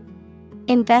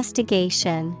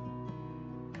 investigation.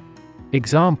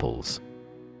 Examples: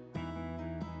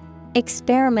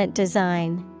 Experiment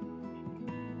design.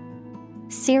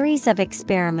 Series of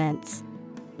experiments.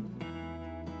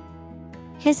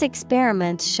 His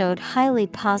experiments showed highly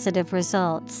positive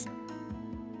results.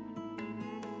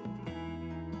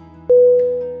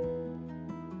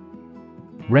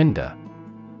 Render.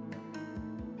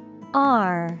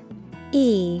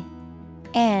 RENDER.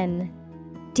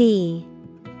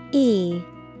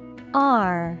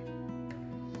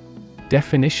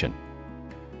 Definition: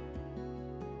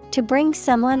 To bring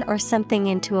someone or something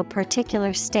into a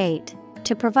particular state,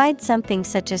 to provide something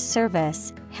such as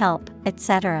service, help,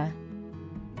 etc.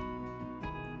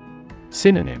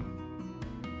 Synonym.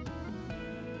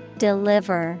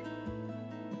 Deliver,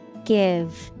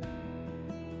 give,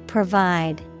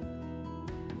 provide.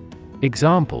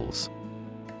 Examples: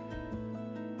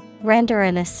 Render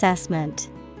an assessment.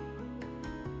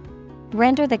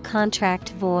 Render the contract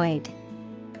void.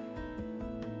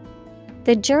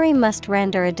 The jury must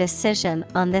render a decision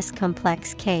on this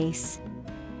complex case.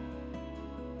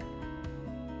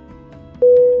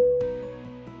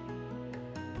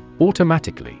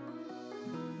 Automatically.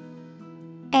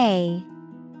 A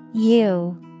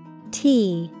U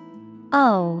T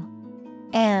O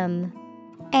M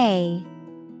A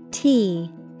T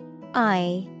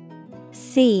I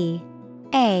C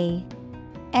A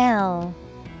L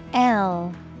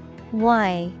L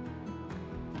Y.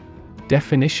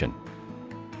 Definition: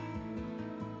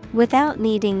 Without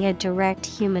needing a direct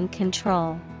human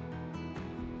control.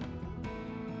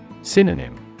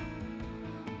 Synonym: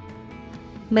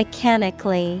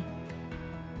 Mechanically,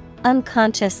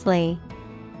 unconsciously,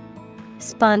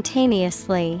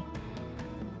 spontaneously.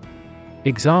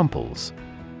 Examples: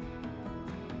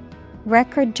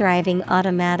 Record driving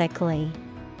automatically.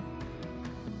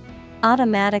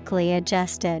 Automatically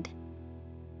adjusted.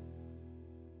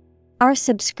 Our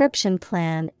subscription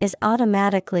plan is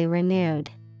automatically renewed.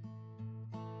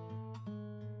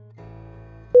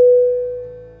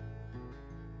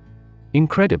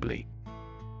 Incredibly.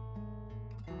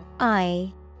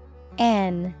 I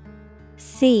N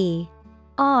C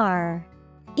R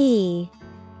E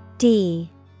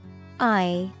D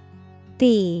I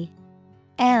B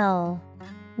L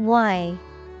Y.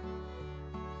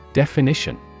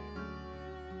 Definition: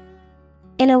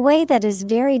 In a way that is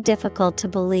very difficult to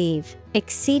believe,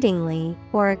 exceedingly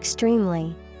or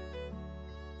extremely.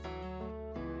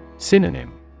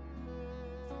 Synonym: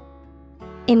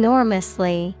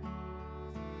 Enormously,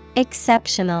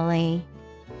 exceptionally,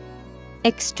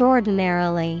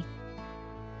 extraordinarily.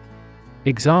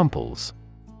 Examples: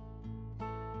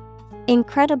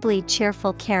 Incredibly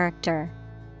cheerful character.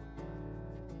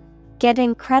 Get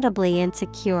incredibly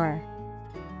insecure.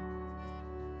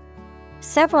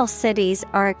 Several cities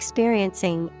are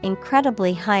experiencing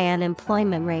incredibly high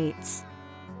unemployment rates.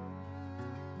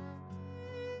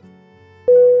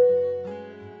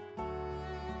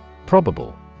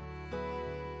 Probable.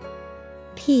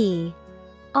 P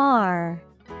R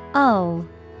O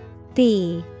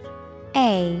B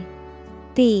A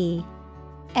B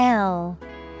L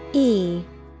E.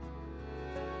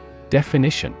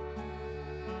 Definition: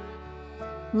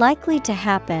 Likely to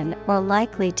happen or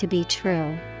likely to be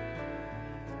true.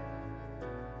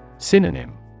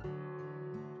 Synonym: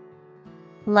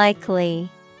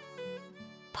 Likely,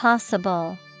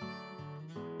 possible,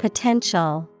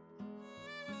 potential.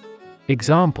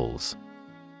 Examples: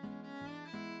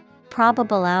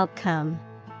 Probable outcome.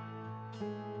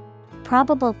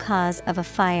 Probable cause of a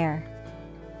fire.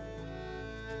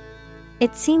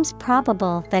 It seems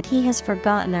probable that he has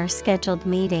forgotten our scheduled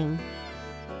meeting.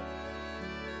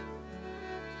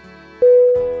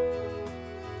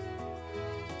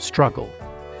 Struggle.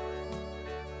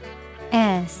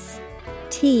 S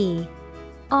T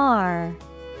R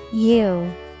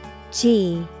U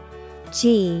G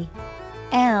G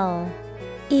L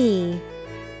E.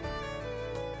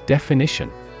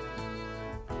 Definition: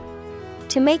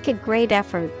 To make a great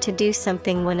effort to do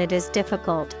something when it is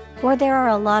difficult, or there are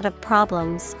a lot of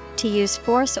problems, to use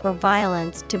force or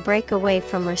violence to break away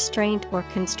from restraint or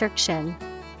constriction.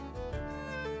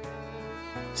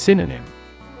 Synonym: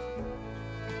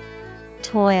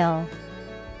 Toil,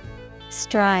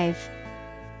 strive,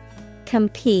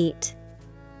 compete.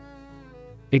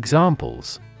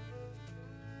 Examples: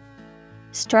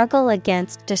 Struggle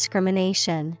against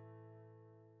discrimination.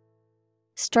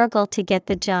 Struggle to get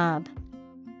the job.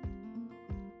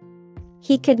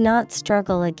 He could not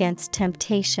struggle against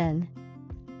temptation.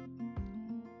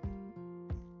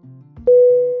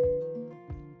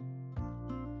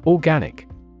 Organic.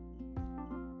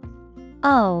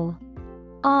 O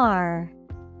R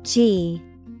G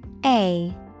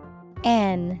A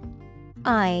N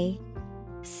I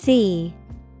C.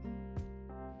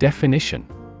 Definition: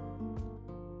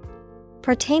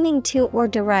 Pertaining to or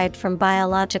derived from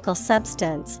biological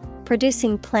substance,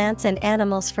 producing plants and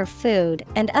animals for food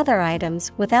and other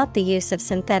items without the use of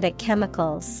synthetic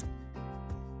chemicals.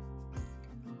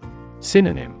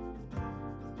 Synonym: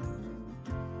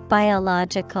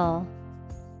 Biological.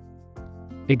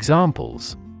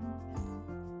 Examples: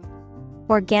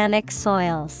 Organic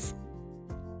soils.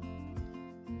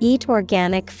 Eat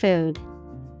organic food.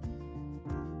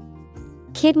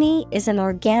 Kidney is an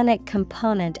organic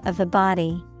component of the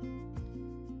body.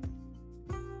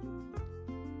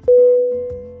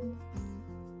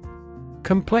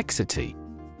 Complexity.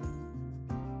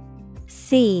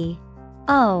 COMPLEXITY.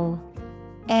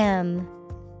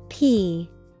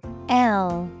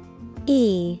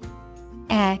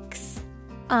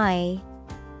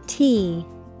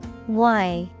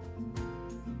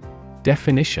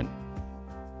 Definition: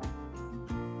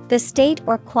 The state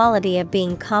or quality of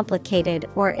being complicated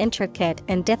or intricate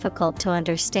and difficult to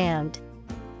understand.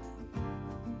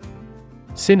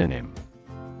 Synonym: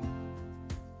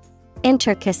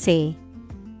 Intricacy,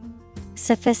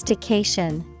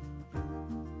 sophistication,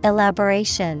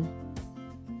 elaboration.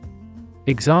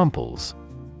 Examples: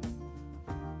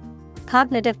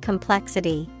 Cognitive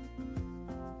complexity,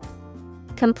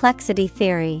 complexity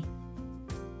theory.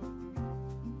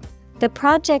 The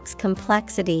project's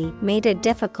complexity made it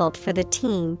difficult for the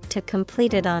team to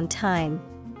complete it on time.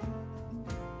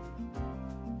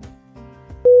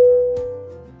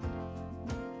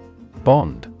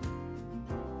 Bond.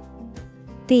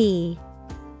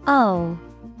 BOND.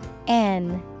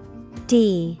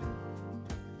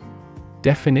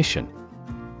 Definition: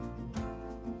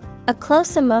 A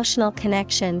close emotional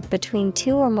connection between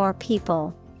two or more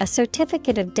people, a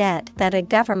certificate of debt that a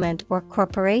government or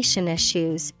corporation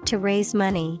issues to raise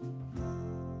money.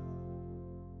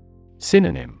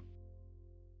 Synonym: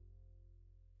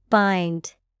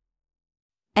 Bind,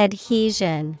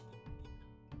 adhesion,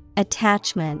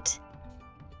 attachment.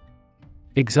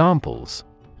 Examples: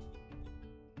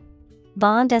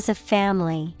 Bond as a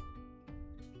family,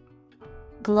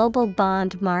 global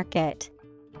bond market.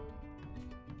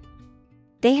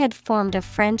 They had formed a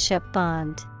friendship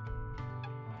bond.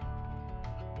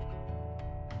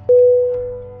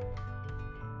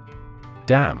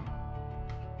 Dam.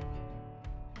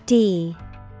 DAM.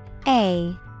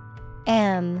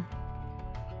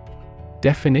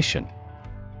 Definition: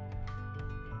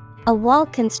 A wall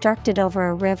constructed over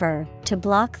a river to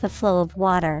block the flow of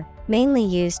water, mainly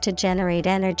used to generate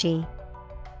energy.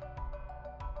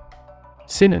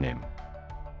 Synonym: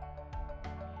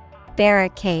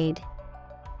 Barricade,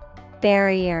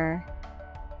 barrier,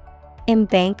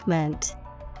 embankment.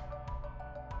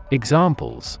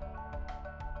 Examples: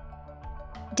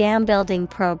 Dam building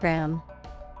program,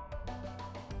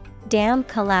 dam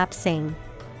collapsing.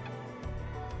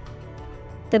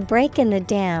 The break in the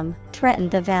dam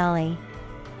threatened the valley.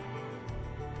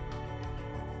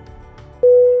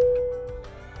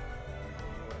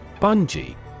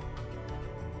 Bungee.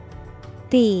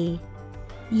 BUNGE.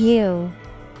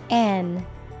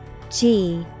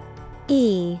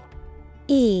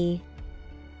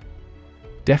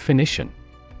 Definition: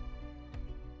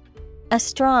 A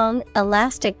strong,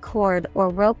 elastic cord or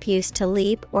rope used to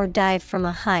leap or dive from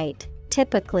a height,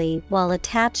 typically while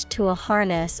attached to a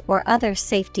harness or other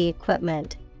safety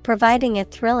equipment, providing a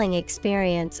thrilling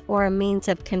experience or a means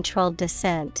of controlled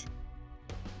descent.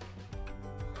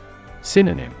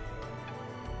 Synonym: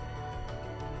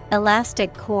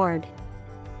 Elastic cord,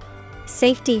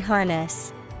 safety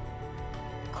harness,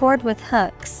 cord with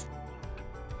hooks.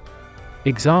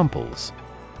 Examples: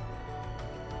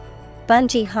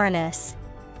 Bungee harness,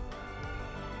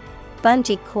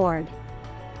 bungee cord.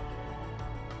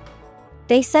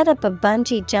 They set up a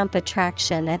bungee jump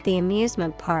attraction at the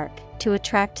amusement park to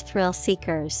attract thrill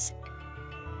seekers.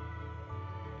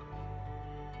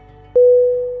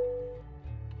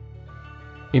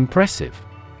 Impressive.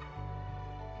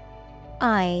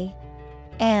 IMPRESSIVE.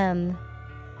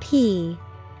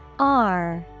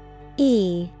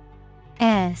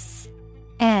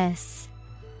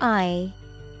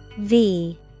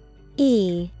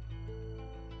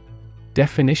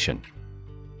 Definition: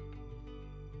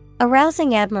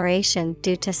 Arousing admiration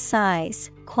due to size,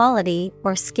 quality,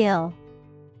 or skill.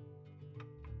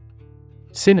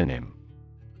 Synonym: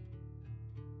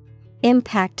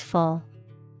 Impactful,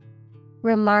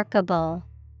 remarkable,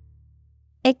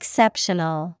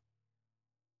 exceptional.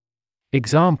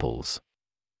 Examples: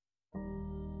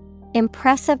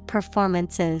 Impressive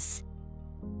performances,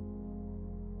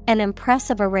 an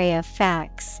impressive array of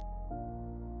facts.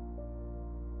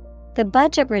 The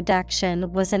budget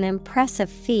reduction was an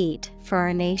impressive feat for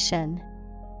our nation.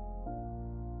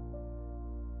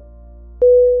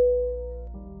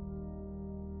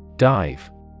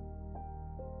 Dive.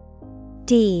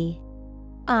 DIVE.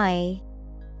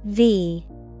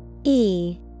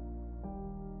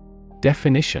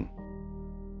 Definition: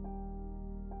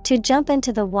 To jump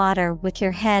into the water with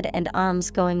your head and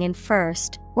arms going in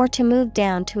first, or to move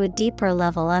down to a deeper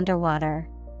level underwater.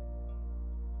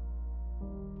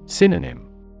 Synonym: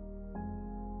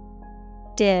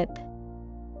 Dip,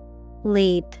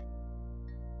 leap,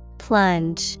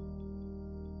 plunge.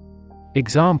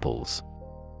 Examples: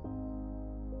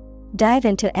 Dive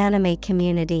into anime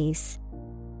communities.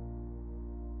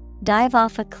 Dive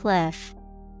off a cliff.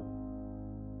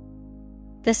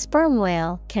 The sperm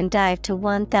whale can dive to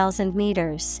 1,000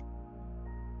 meters.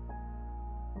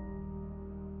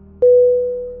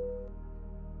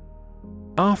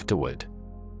 Afterward.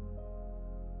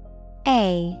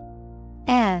 A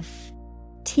F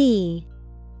T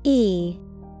E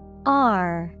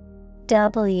R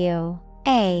W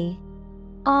A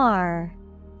R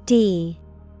D.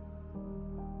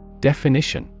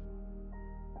 Definition.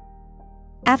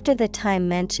 After the time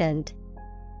mentioned.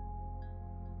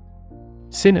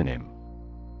 Synonym.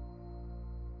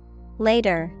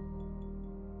 Later.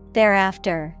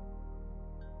 Thereafter.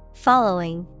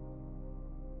 Following.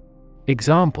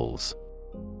 Examples.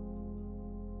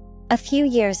 A few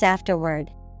years afterward.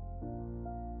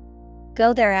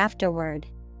 Go there afterward.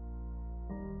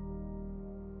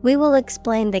 We will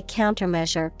explain the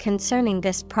countermeasure concerning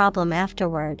this problem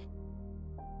afterward.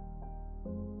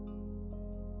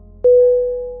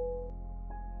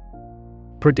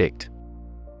 Predict.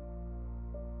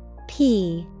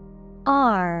 P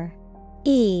R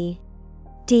E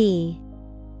D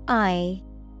I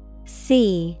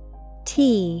C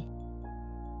T.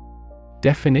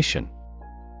 Definition.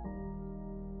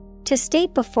 To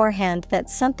state beforehand that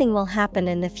something will happen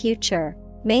in the future,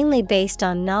 mainly based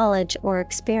on knowledge or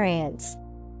experience.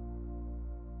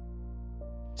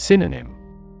 Synonym.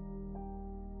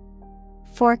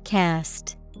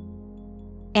 Forecast.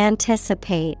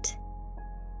 Anticipate.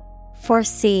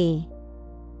 Foresee.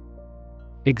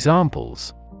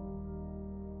 Examples.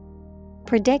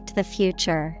 Predict the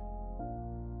future.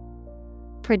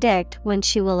 Predict when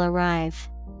she will arrive.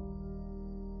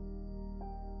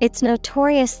 It's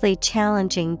notoriously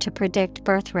challenging to predict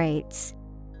birth rates.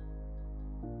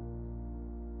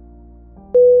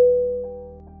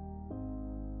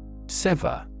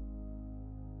 Sever.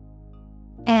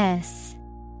 S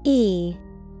E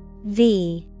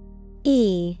V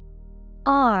E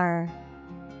R.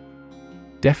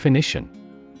 Definition.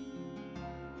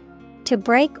 To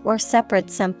break or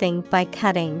separate something by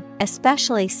cutting,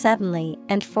 especially suddenly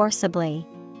and forcibly.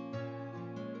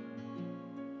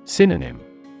 Synonym.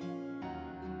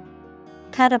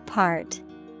 Cut apart.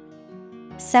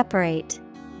 Separate.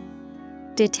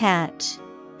 Detach.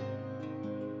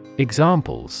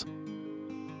 Examples.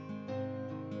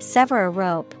 Sever a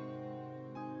rope.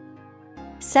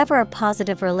 Sever a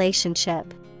positive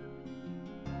relationship.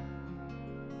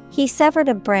 He severed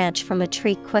a branch from a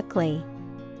tree quickly.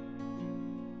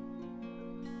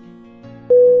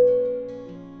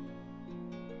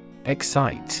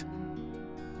 Excite.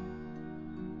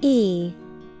 E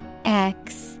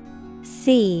X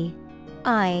C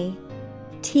I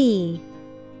T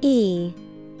E.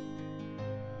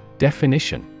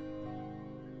 Definition.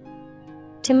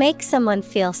 To make someone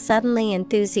feel suddenly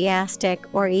enthusiastic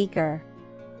or eager.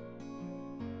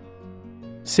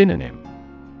 Synonym.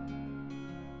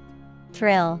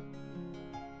 Thrill.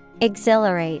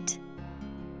 Exhilarate.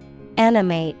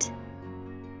 Animate.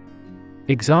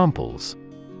 Examples.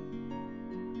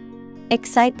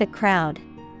 Excite the crowd.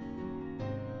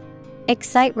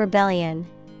 Excite rebellion.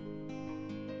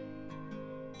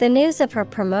 The news of her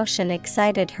promotion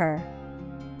excited her.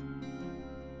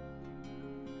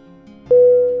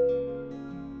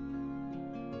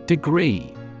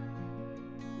 Degree.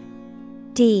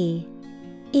 D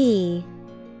E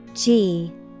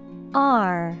G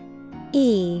R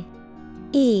E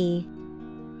E.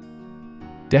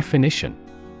 Definition.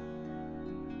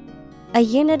 A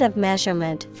unit of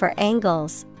measurement for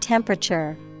angles,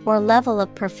 temperature, or level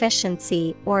of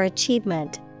proficiency or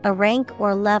achievement, a rank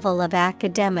or level of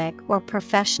academic or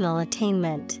professional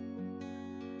attainment.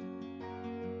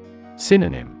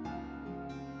 Synonym.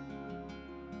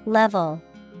 Level.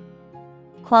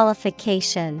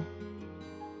 Qualification.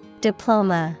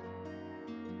 Diploma.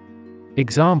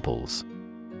 Examples.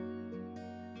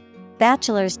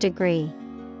 Bachelor's degree.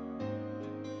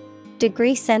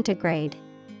 Degree centigrade.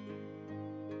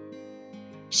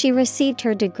 She received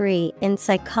her degree in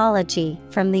psychology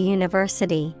from the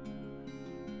university.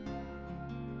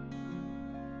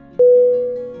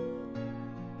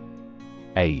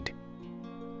 Aid.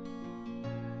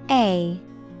 A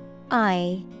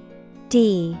I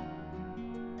D.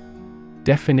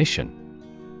 Definition.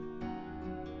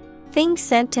 Things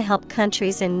sent to help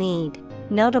countries in need,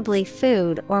 notably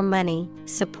food or money,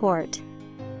 support.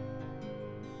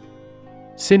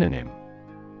 Synonym.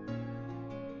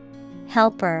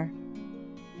 Helper.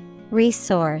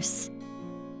 Resource.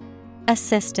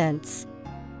 Assistance.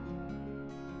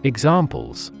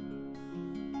 Examples.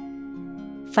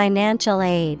 Financial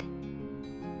aid.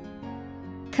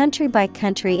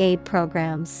 Country-by-country aid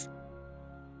programs.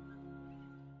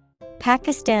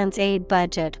 Pakistan's aid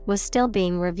budget was still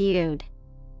being reviewed.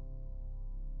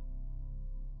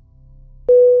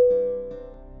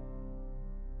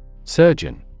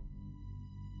 Surgeon.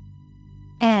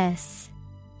 S-U-R-G-E-O-N.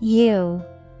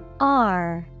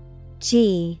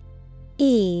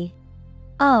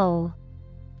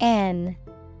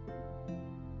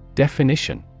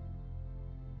 Definition: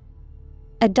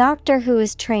 a doctor who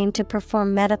is trained to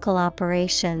perform medical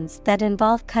operations that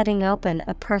involve cutting open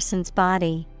a person's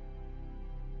body.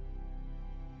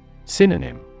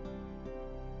 Synonym: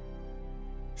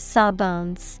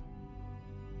 Sawbones,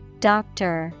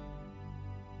 doctor.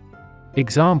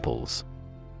 Examples: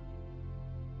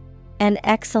 an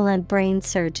excellent brain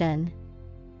surgeon,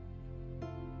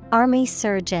 army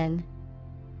surgeon.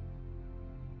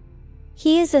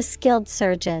 He is a skilled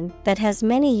surgeon that has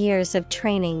many years of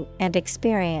training and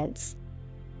experience.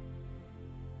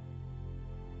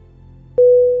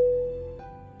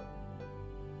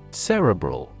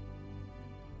 Cerebral.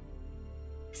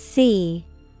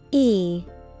 C-E-R-E-B-R-A-L.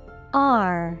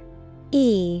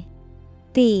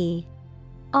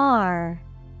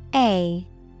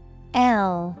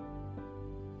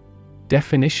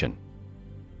 Definition: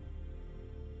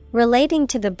 relating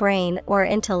to the brain or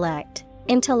intellect,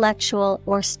 intellectual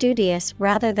or studious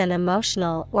rather than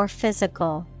emotional or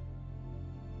physical.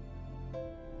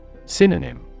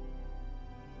 Synonym: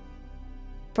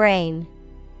 brain,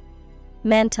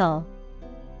 mental,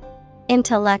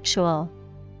 intellectual.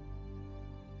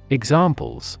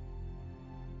 Examples: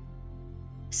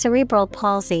 cerebral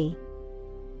palsy,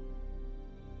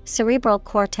 cerebral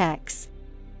cortex.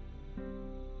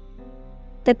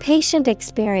 The patient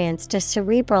experienced a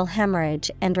cerebral hemorrhage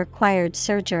and required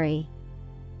surgery.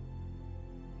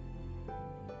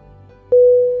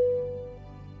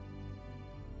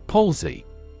 Palsy.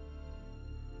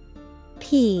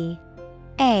 P-A-L-S-Y.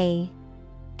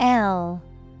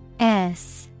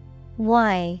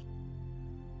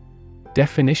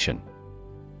 Definition: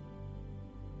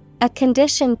 a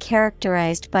condition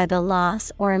characterized by the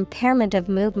loss or impairment of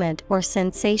movement or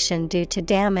sensation due to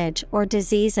damage or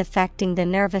disease affecting the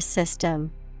nervous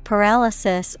system,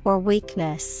 paralysis or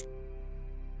weakness.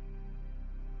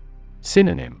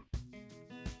 Synonym: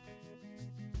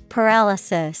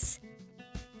 paralysis,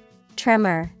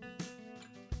 tremor,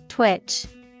 twitch.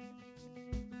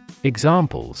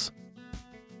 Examples: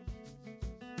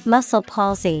 muscle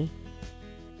palsy,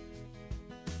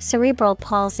 cerebral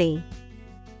palsy.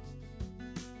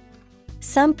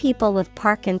 Some people with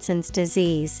Parkinson's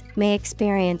disease may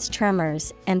experience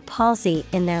tremors and palsy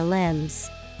in their limbs.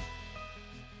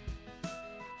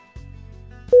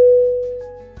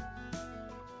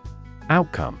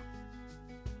 Outcome.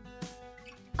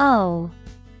 O-U-T-C-O-M-E.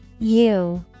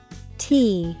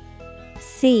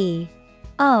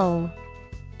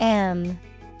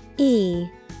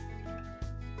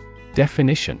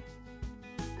 Definition: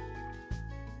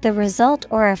 the result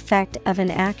or effect of an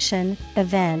action,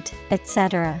 event,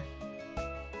 etc.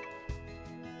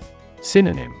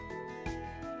 Synonym: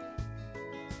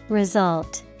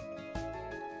 result,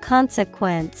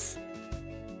 consequence,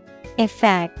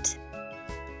 effect.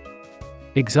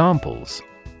 Examples: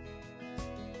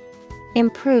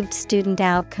 improved student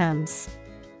outcomes,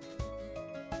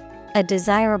 a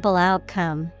desirable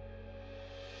outcome.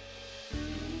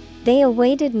 They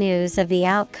awaited news of the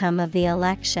outcome of the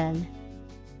election.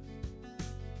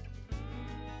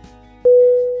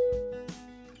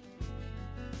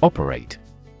 Operate.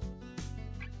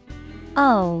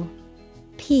 O-P-E-R-A-T-E.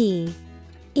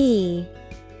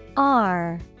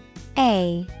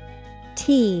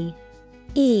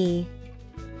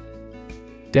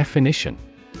 Definition: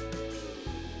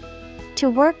 to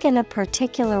work in a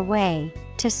particular way,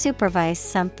 to supervise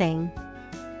something.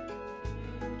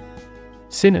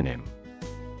 Synonym: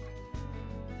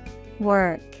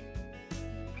 work,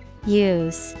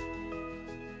 use,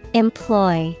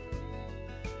 employ.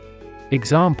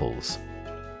 Examples: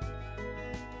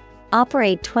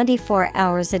 operate 24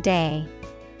 hours a day,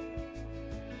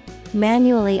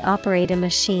 manually operate a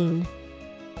machine.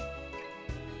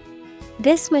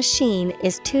 This machine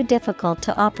is too difficult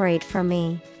to operate for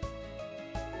me.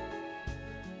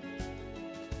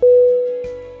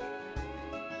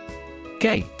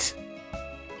 Gate.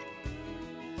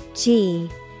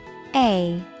 G-A-I-T.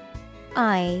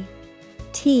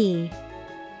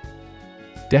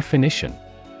 Definition: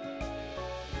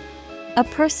 a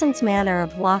person's manner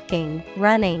of walking,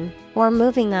 running, or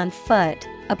moving on foot,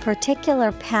 a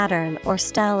particular pattern or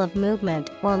style of movement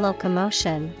or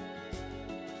locomotion.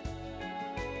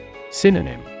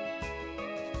 Synonym: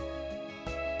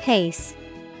 pace,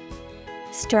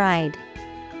 stride,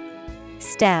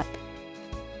 step.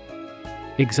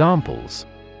 Examples: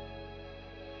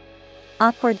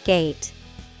 awkward gait,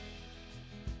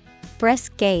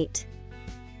 brisk gait.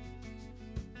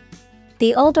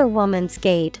 The older woman's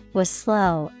gait was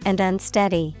slow and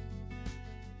unsteady.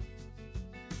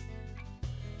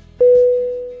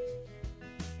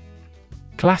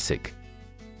 Classic.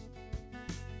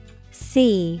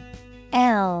 CLASSIC.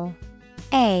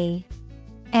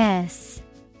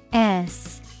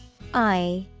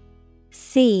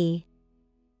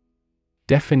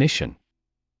 Definition.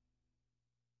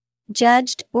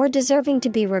 Judged or deserving to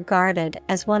be regarded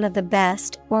as one of the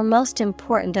best or most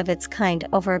important of its kind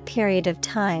over a period of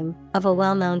time, of a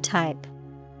well-known type.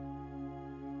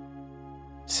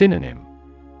 Synonym.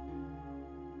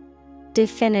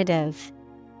 Definitive,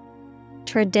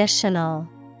 traditional,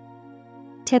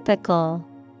 typical.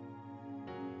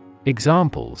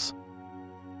 Examples.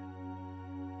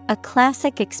 A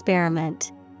classic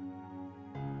experiment.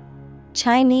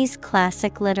 Chinese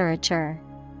classic literature.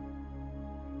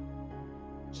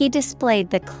 He displayed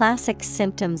the classic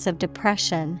symptoms of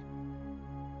depression.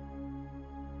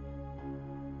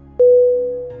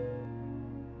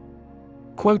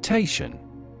 Quotation.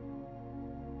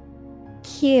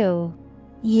 Quotation.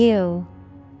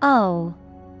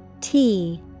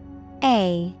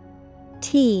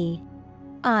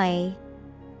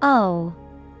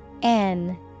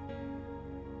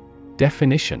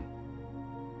 Definition.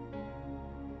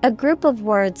 A group of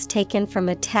words taken from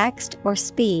a text or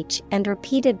speech and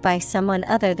repeated by someone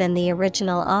other than the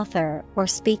original author or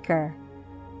speaker.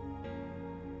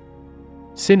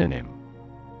 Synonym.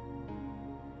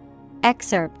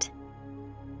 Excerpt,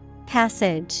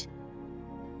 passage,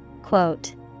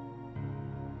 quote.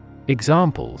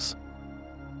 Examples.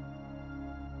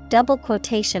 Double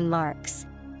quotation marks.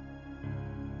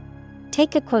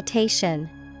 Take a quotation.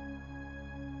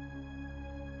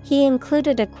 He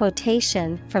included a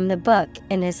quotation from the book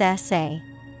in his essay.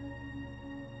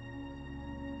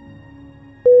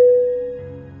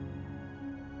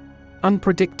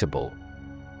 Unpredictable. Unpredictable.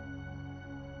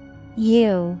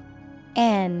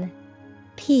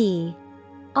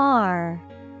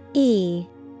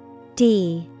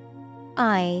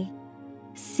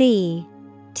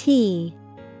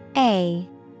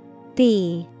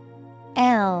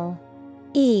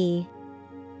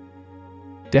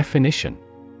 Definition.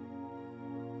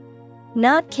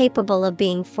 Not capable of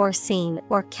being foreseen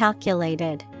or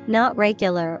calculated, not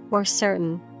regular or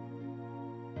certain.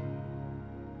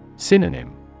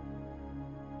 Synonym.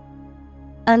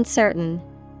 Uncertain,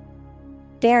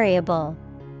 variable,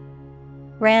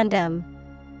 random.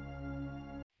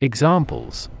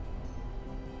 Examples.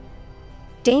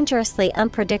 Dangerously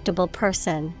unpredictable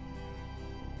person.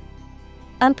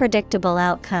 Unpredictable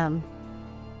outcome.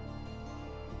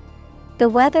 The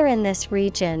weather in this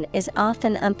region is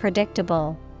often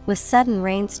unpredictable, with sudden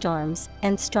rainstorms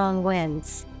and strong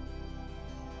winds.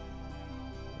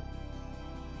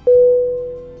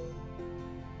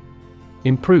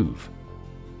 Improve.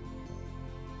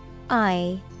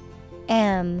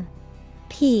 IMPROVE.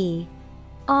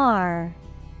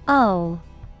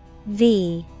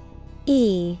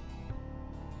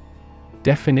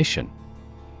 Definition.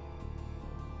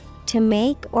 To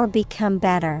make or become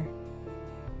better.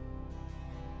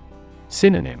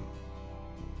 Synonym.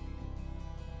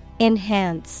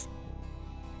 Enhance,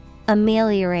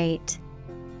 ameliorate,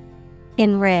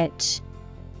 enrich.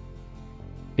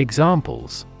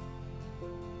 Examples.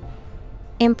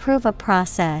 Improve a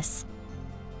process.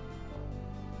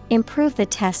 Improve the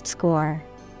test score.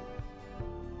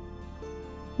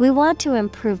 We want to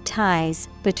improve ties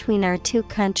between our two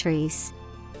countries.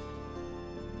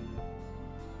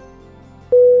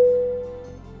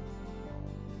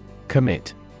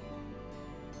 Commit.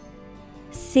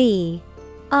 COMMIT.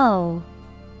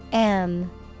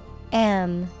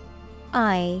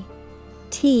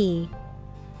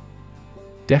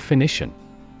 Definition.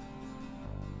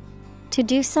 To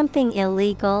do something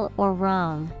illegal or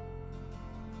wrong.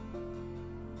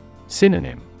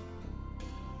 Synonym.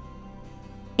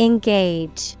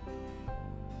 Engage,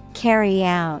 carry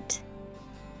out,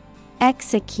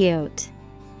 execute.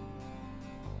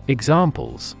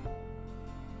 Examples.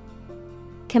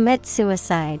 Commit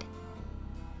suicide.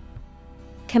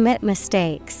 Commit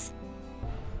mistakes.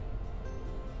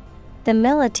 The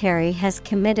military has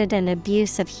committed an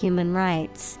abuse of human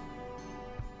rights.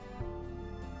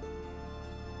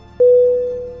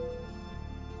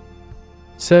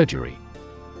 Surgery.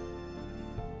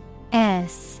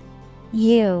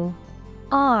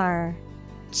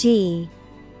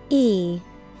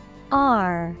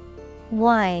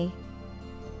 SURGERY.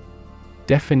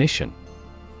 Definition.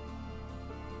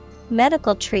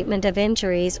 medical treatment of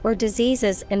injuries or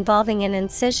diseases involving an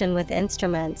incision with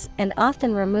instruments and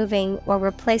often removing or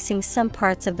replacing some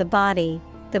parts of the body,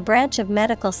 the branch of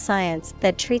medical science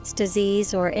that treats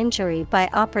disease or injury by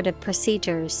operative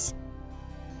procedures.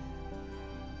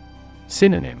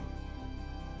 Synonym: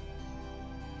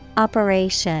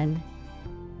 Operation,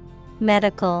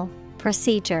 medical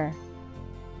procedure.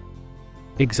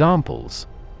 Examples: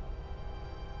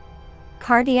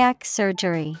 Cardiac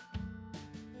surgery.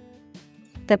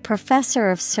 The professor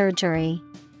of surgery.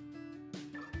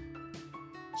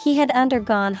 He had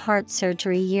undergone heart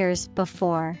surgery years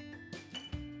before.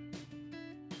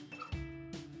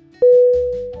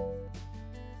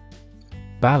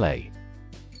 Ballet.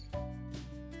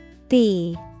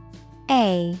 B-A-L-L-E-T.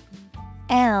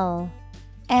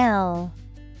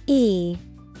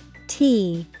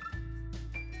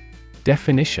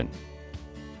 Definition: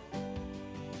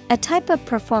 A type of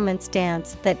performance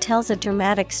dance that tells a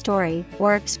dramatic story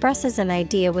or expresses an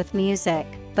idea with music,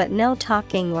 but no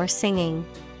talking or singing.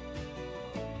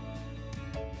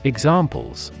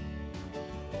 Examples: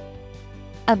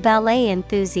 A ballet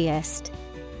enthusiast.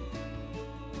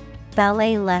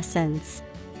 Ballet lessons.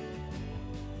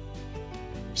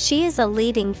 She is a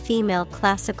leading female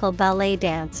classical ballet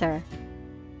dancer.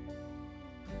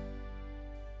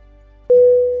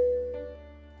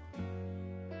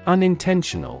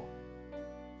 Unintentional.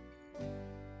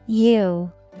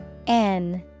 Unintentional.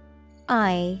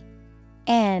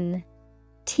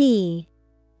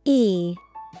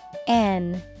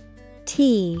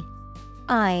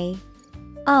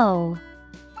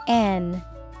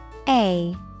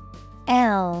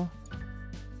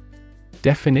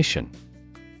 Definition: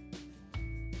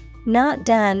 Not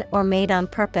done or made on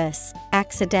purpose,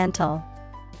 accidental.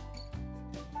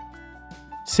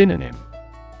 Synonym: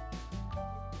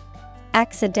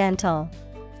 Accidental,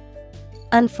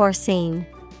 unforeseen,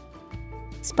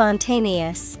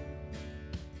 spontaneous.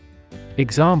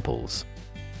 Examples: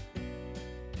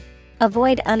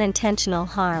 Avoid unintentional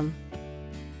harm.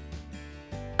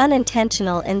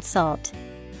 Unintentional insult.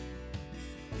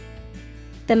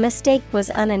 The mistake was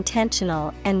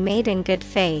unintentional and made in good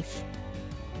faith.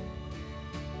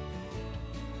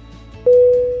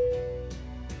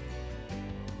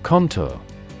 Contour.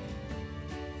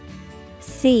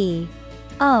 C-O-N-T-O-U-R.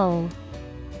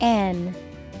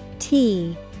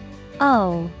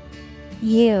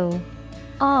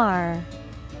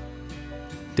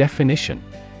 Definition: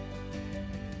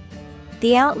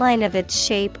 The outline of its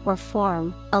shape or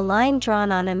form, a line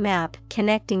drawn on a map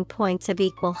connecting points of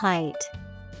equal height.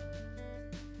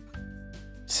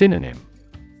 Synonym: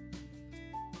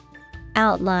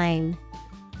 Outline,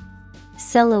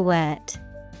 silhouette,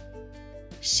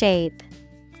 shape.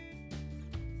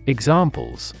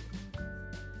 Examples: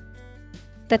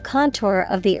 The contour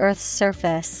of the Earth's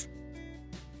surface.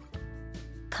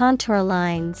 Contour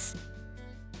lines.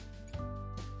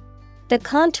 The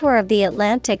contour of the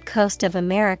Atlantic coast of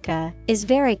America is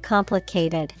very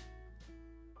complicated.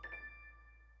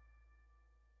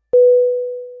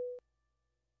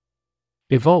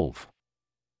 Evolve.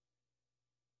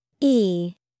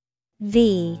 E-V-O-L-V-E.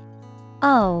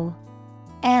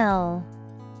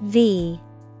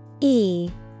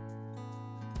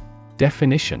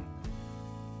 Definition: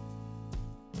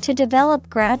 To develop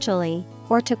gradually,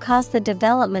 or to cause the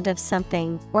development of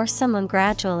something or someone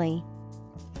gradually.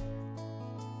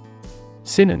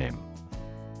 Synonym: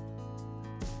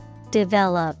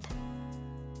 Develop,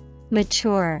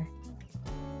 mature,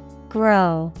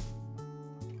 grow.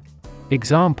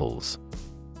 Examples: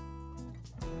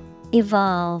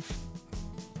 Evolve.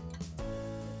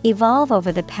 Evolve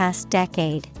over the past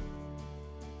decade.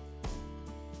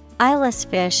 Eyeless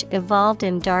fish evolved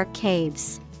in dark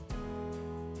caves.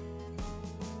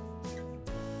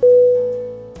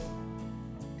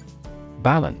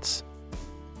 Balance.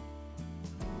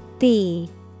 B-A-L-A-N-C-E.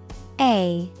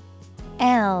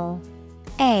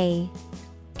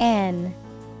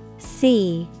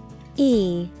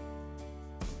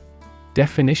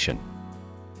 Definition: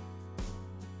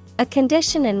 A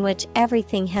condition in which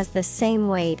everything has the same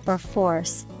weight or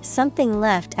force, something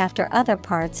left after other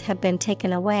parts have been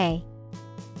taken away.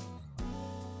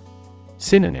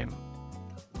 Synonym: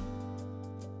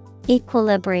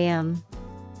 Equilibrium,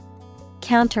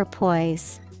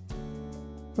 counterpoise,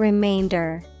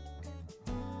 remainder.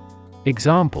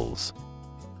 Examples: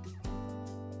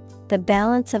 The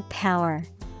balance of power.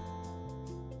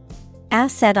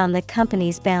 Asset on the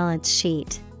company's balance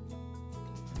sheet.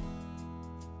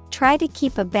 Try to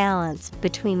keep a balance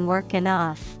between work and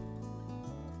off.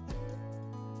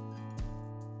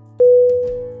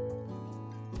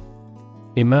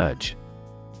 Emerge.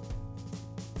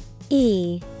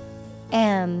 E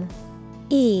M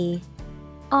E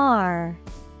R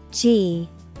G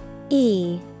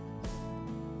E.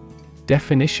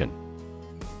 Definition: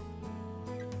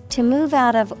 To move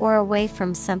out of or away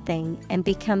from something and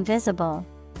become visible.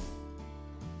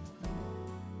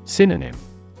 Synonym: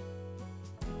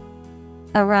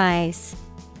 Arise,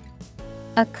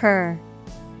 occur,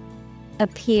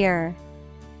 appear.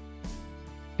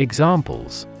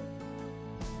 Examples: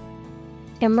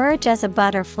 Emerge as a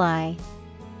butterfly.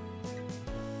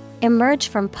 Emerge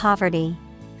from poverty.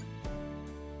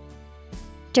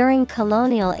 During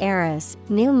colonial eras,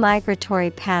 new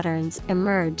migratory patterns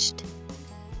emerged.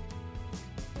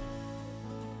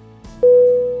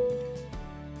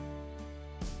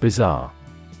 Bizarre.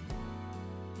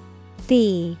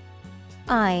 B-I-Z-A-R-R-E.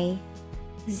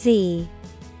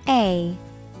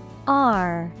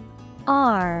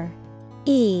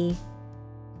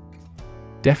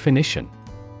 Definition: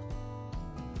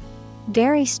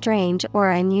 Very strange or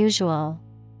unusual.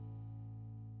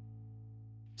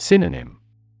 Synonym: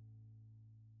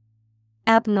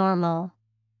 Abnormal,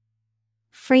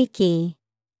 freaky,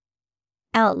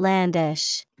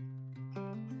 outlandish.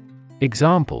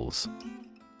 Examples: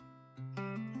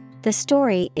 The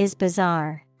story is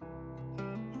bizarre.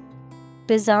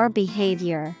 Bizarre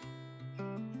behavior.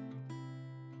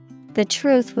 The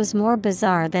truth was more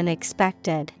bizarre than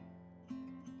expected.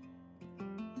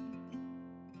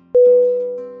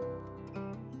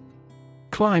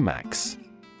 Climax.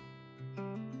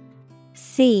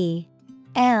 C-L-I-M-A-X.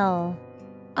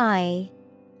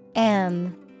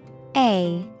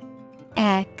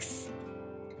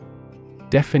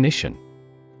 Definition: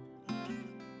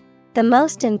 The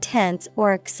most intense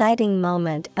or exciting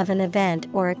moment of an event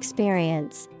or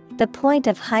experience. The point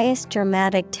of highest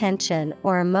dramatic tension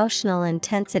or emotional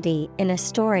intensity in a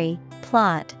story,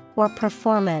 plot, or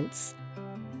performance.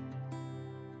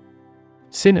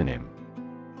 Synonym: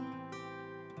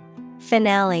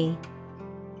 Finale,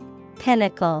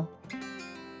 pinnacle,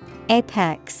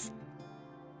 apex.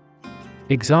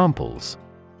 Examples: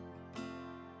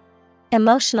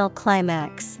 Emotional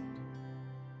climax.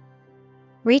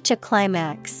 Reach a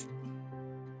climax.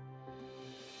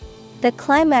 The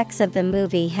climax of the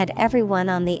movie had everyone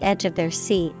on the edge of their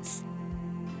seats.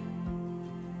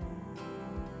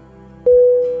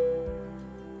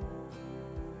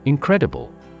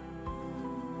 Incredible.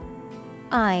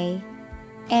 I-N-C-R-E-D-I-B-L-E.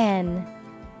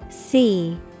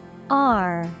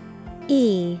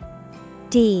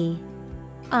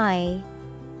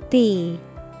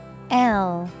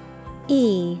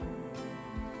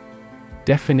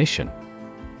 Definition: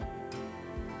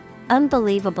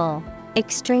 Unbelievable,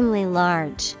 extremely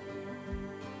large.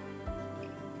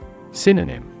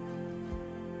 Synonym: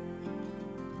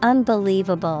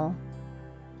 Unbelievable,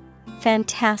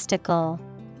 fantastical,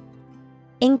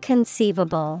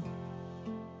 inconceivable.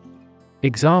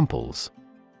 Examples: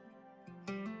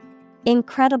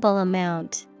 Incredible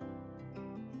amount.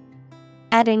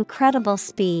 At incredible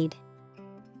speed.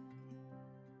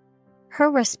 Her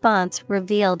response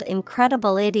revealed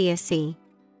incredible idiocy.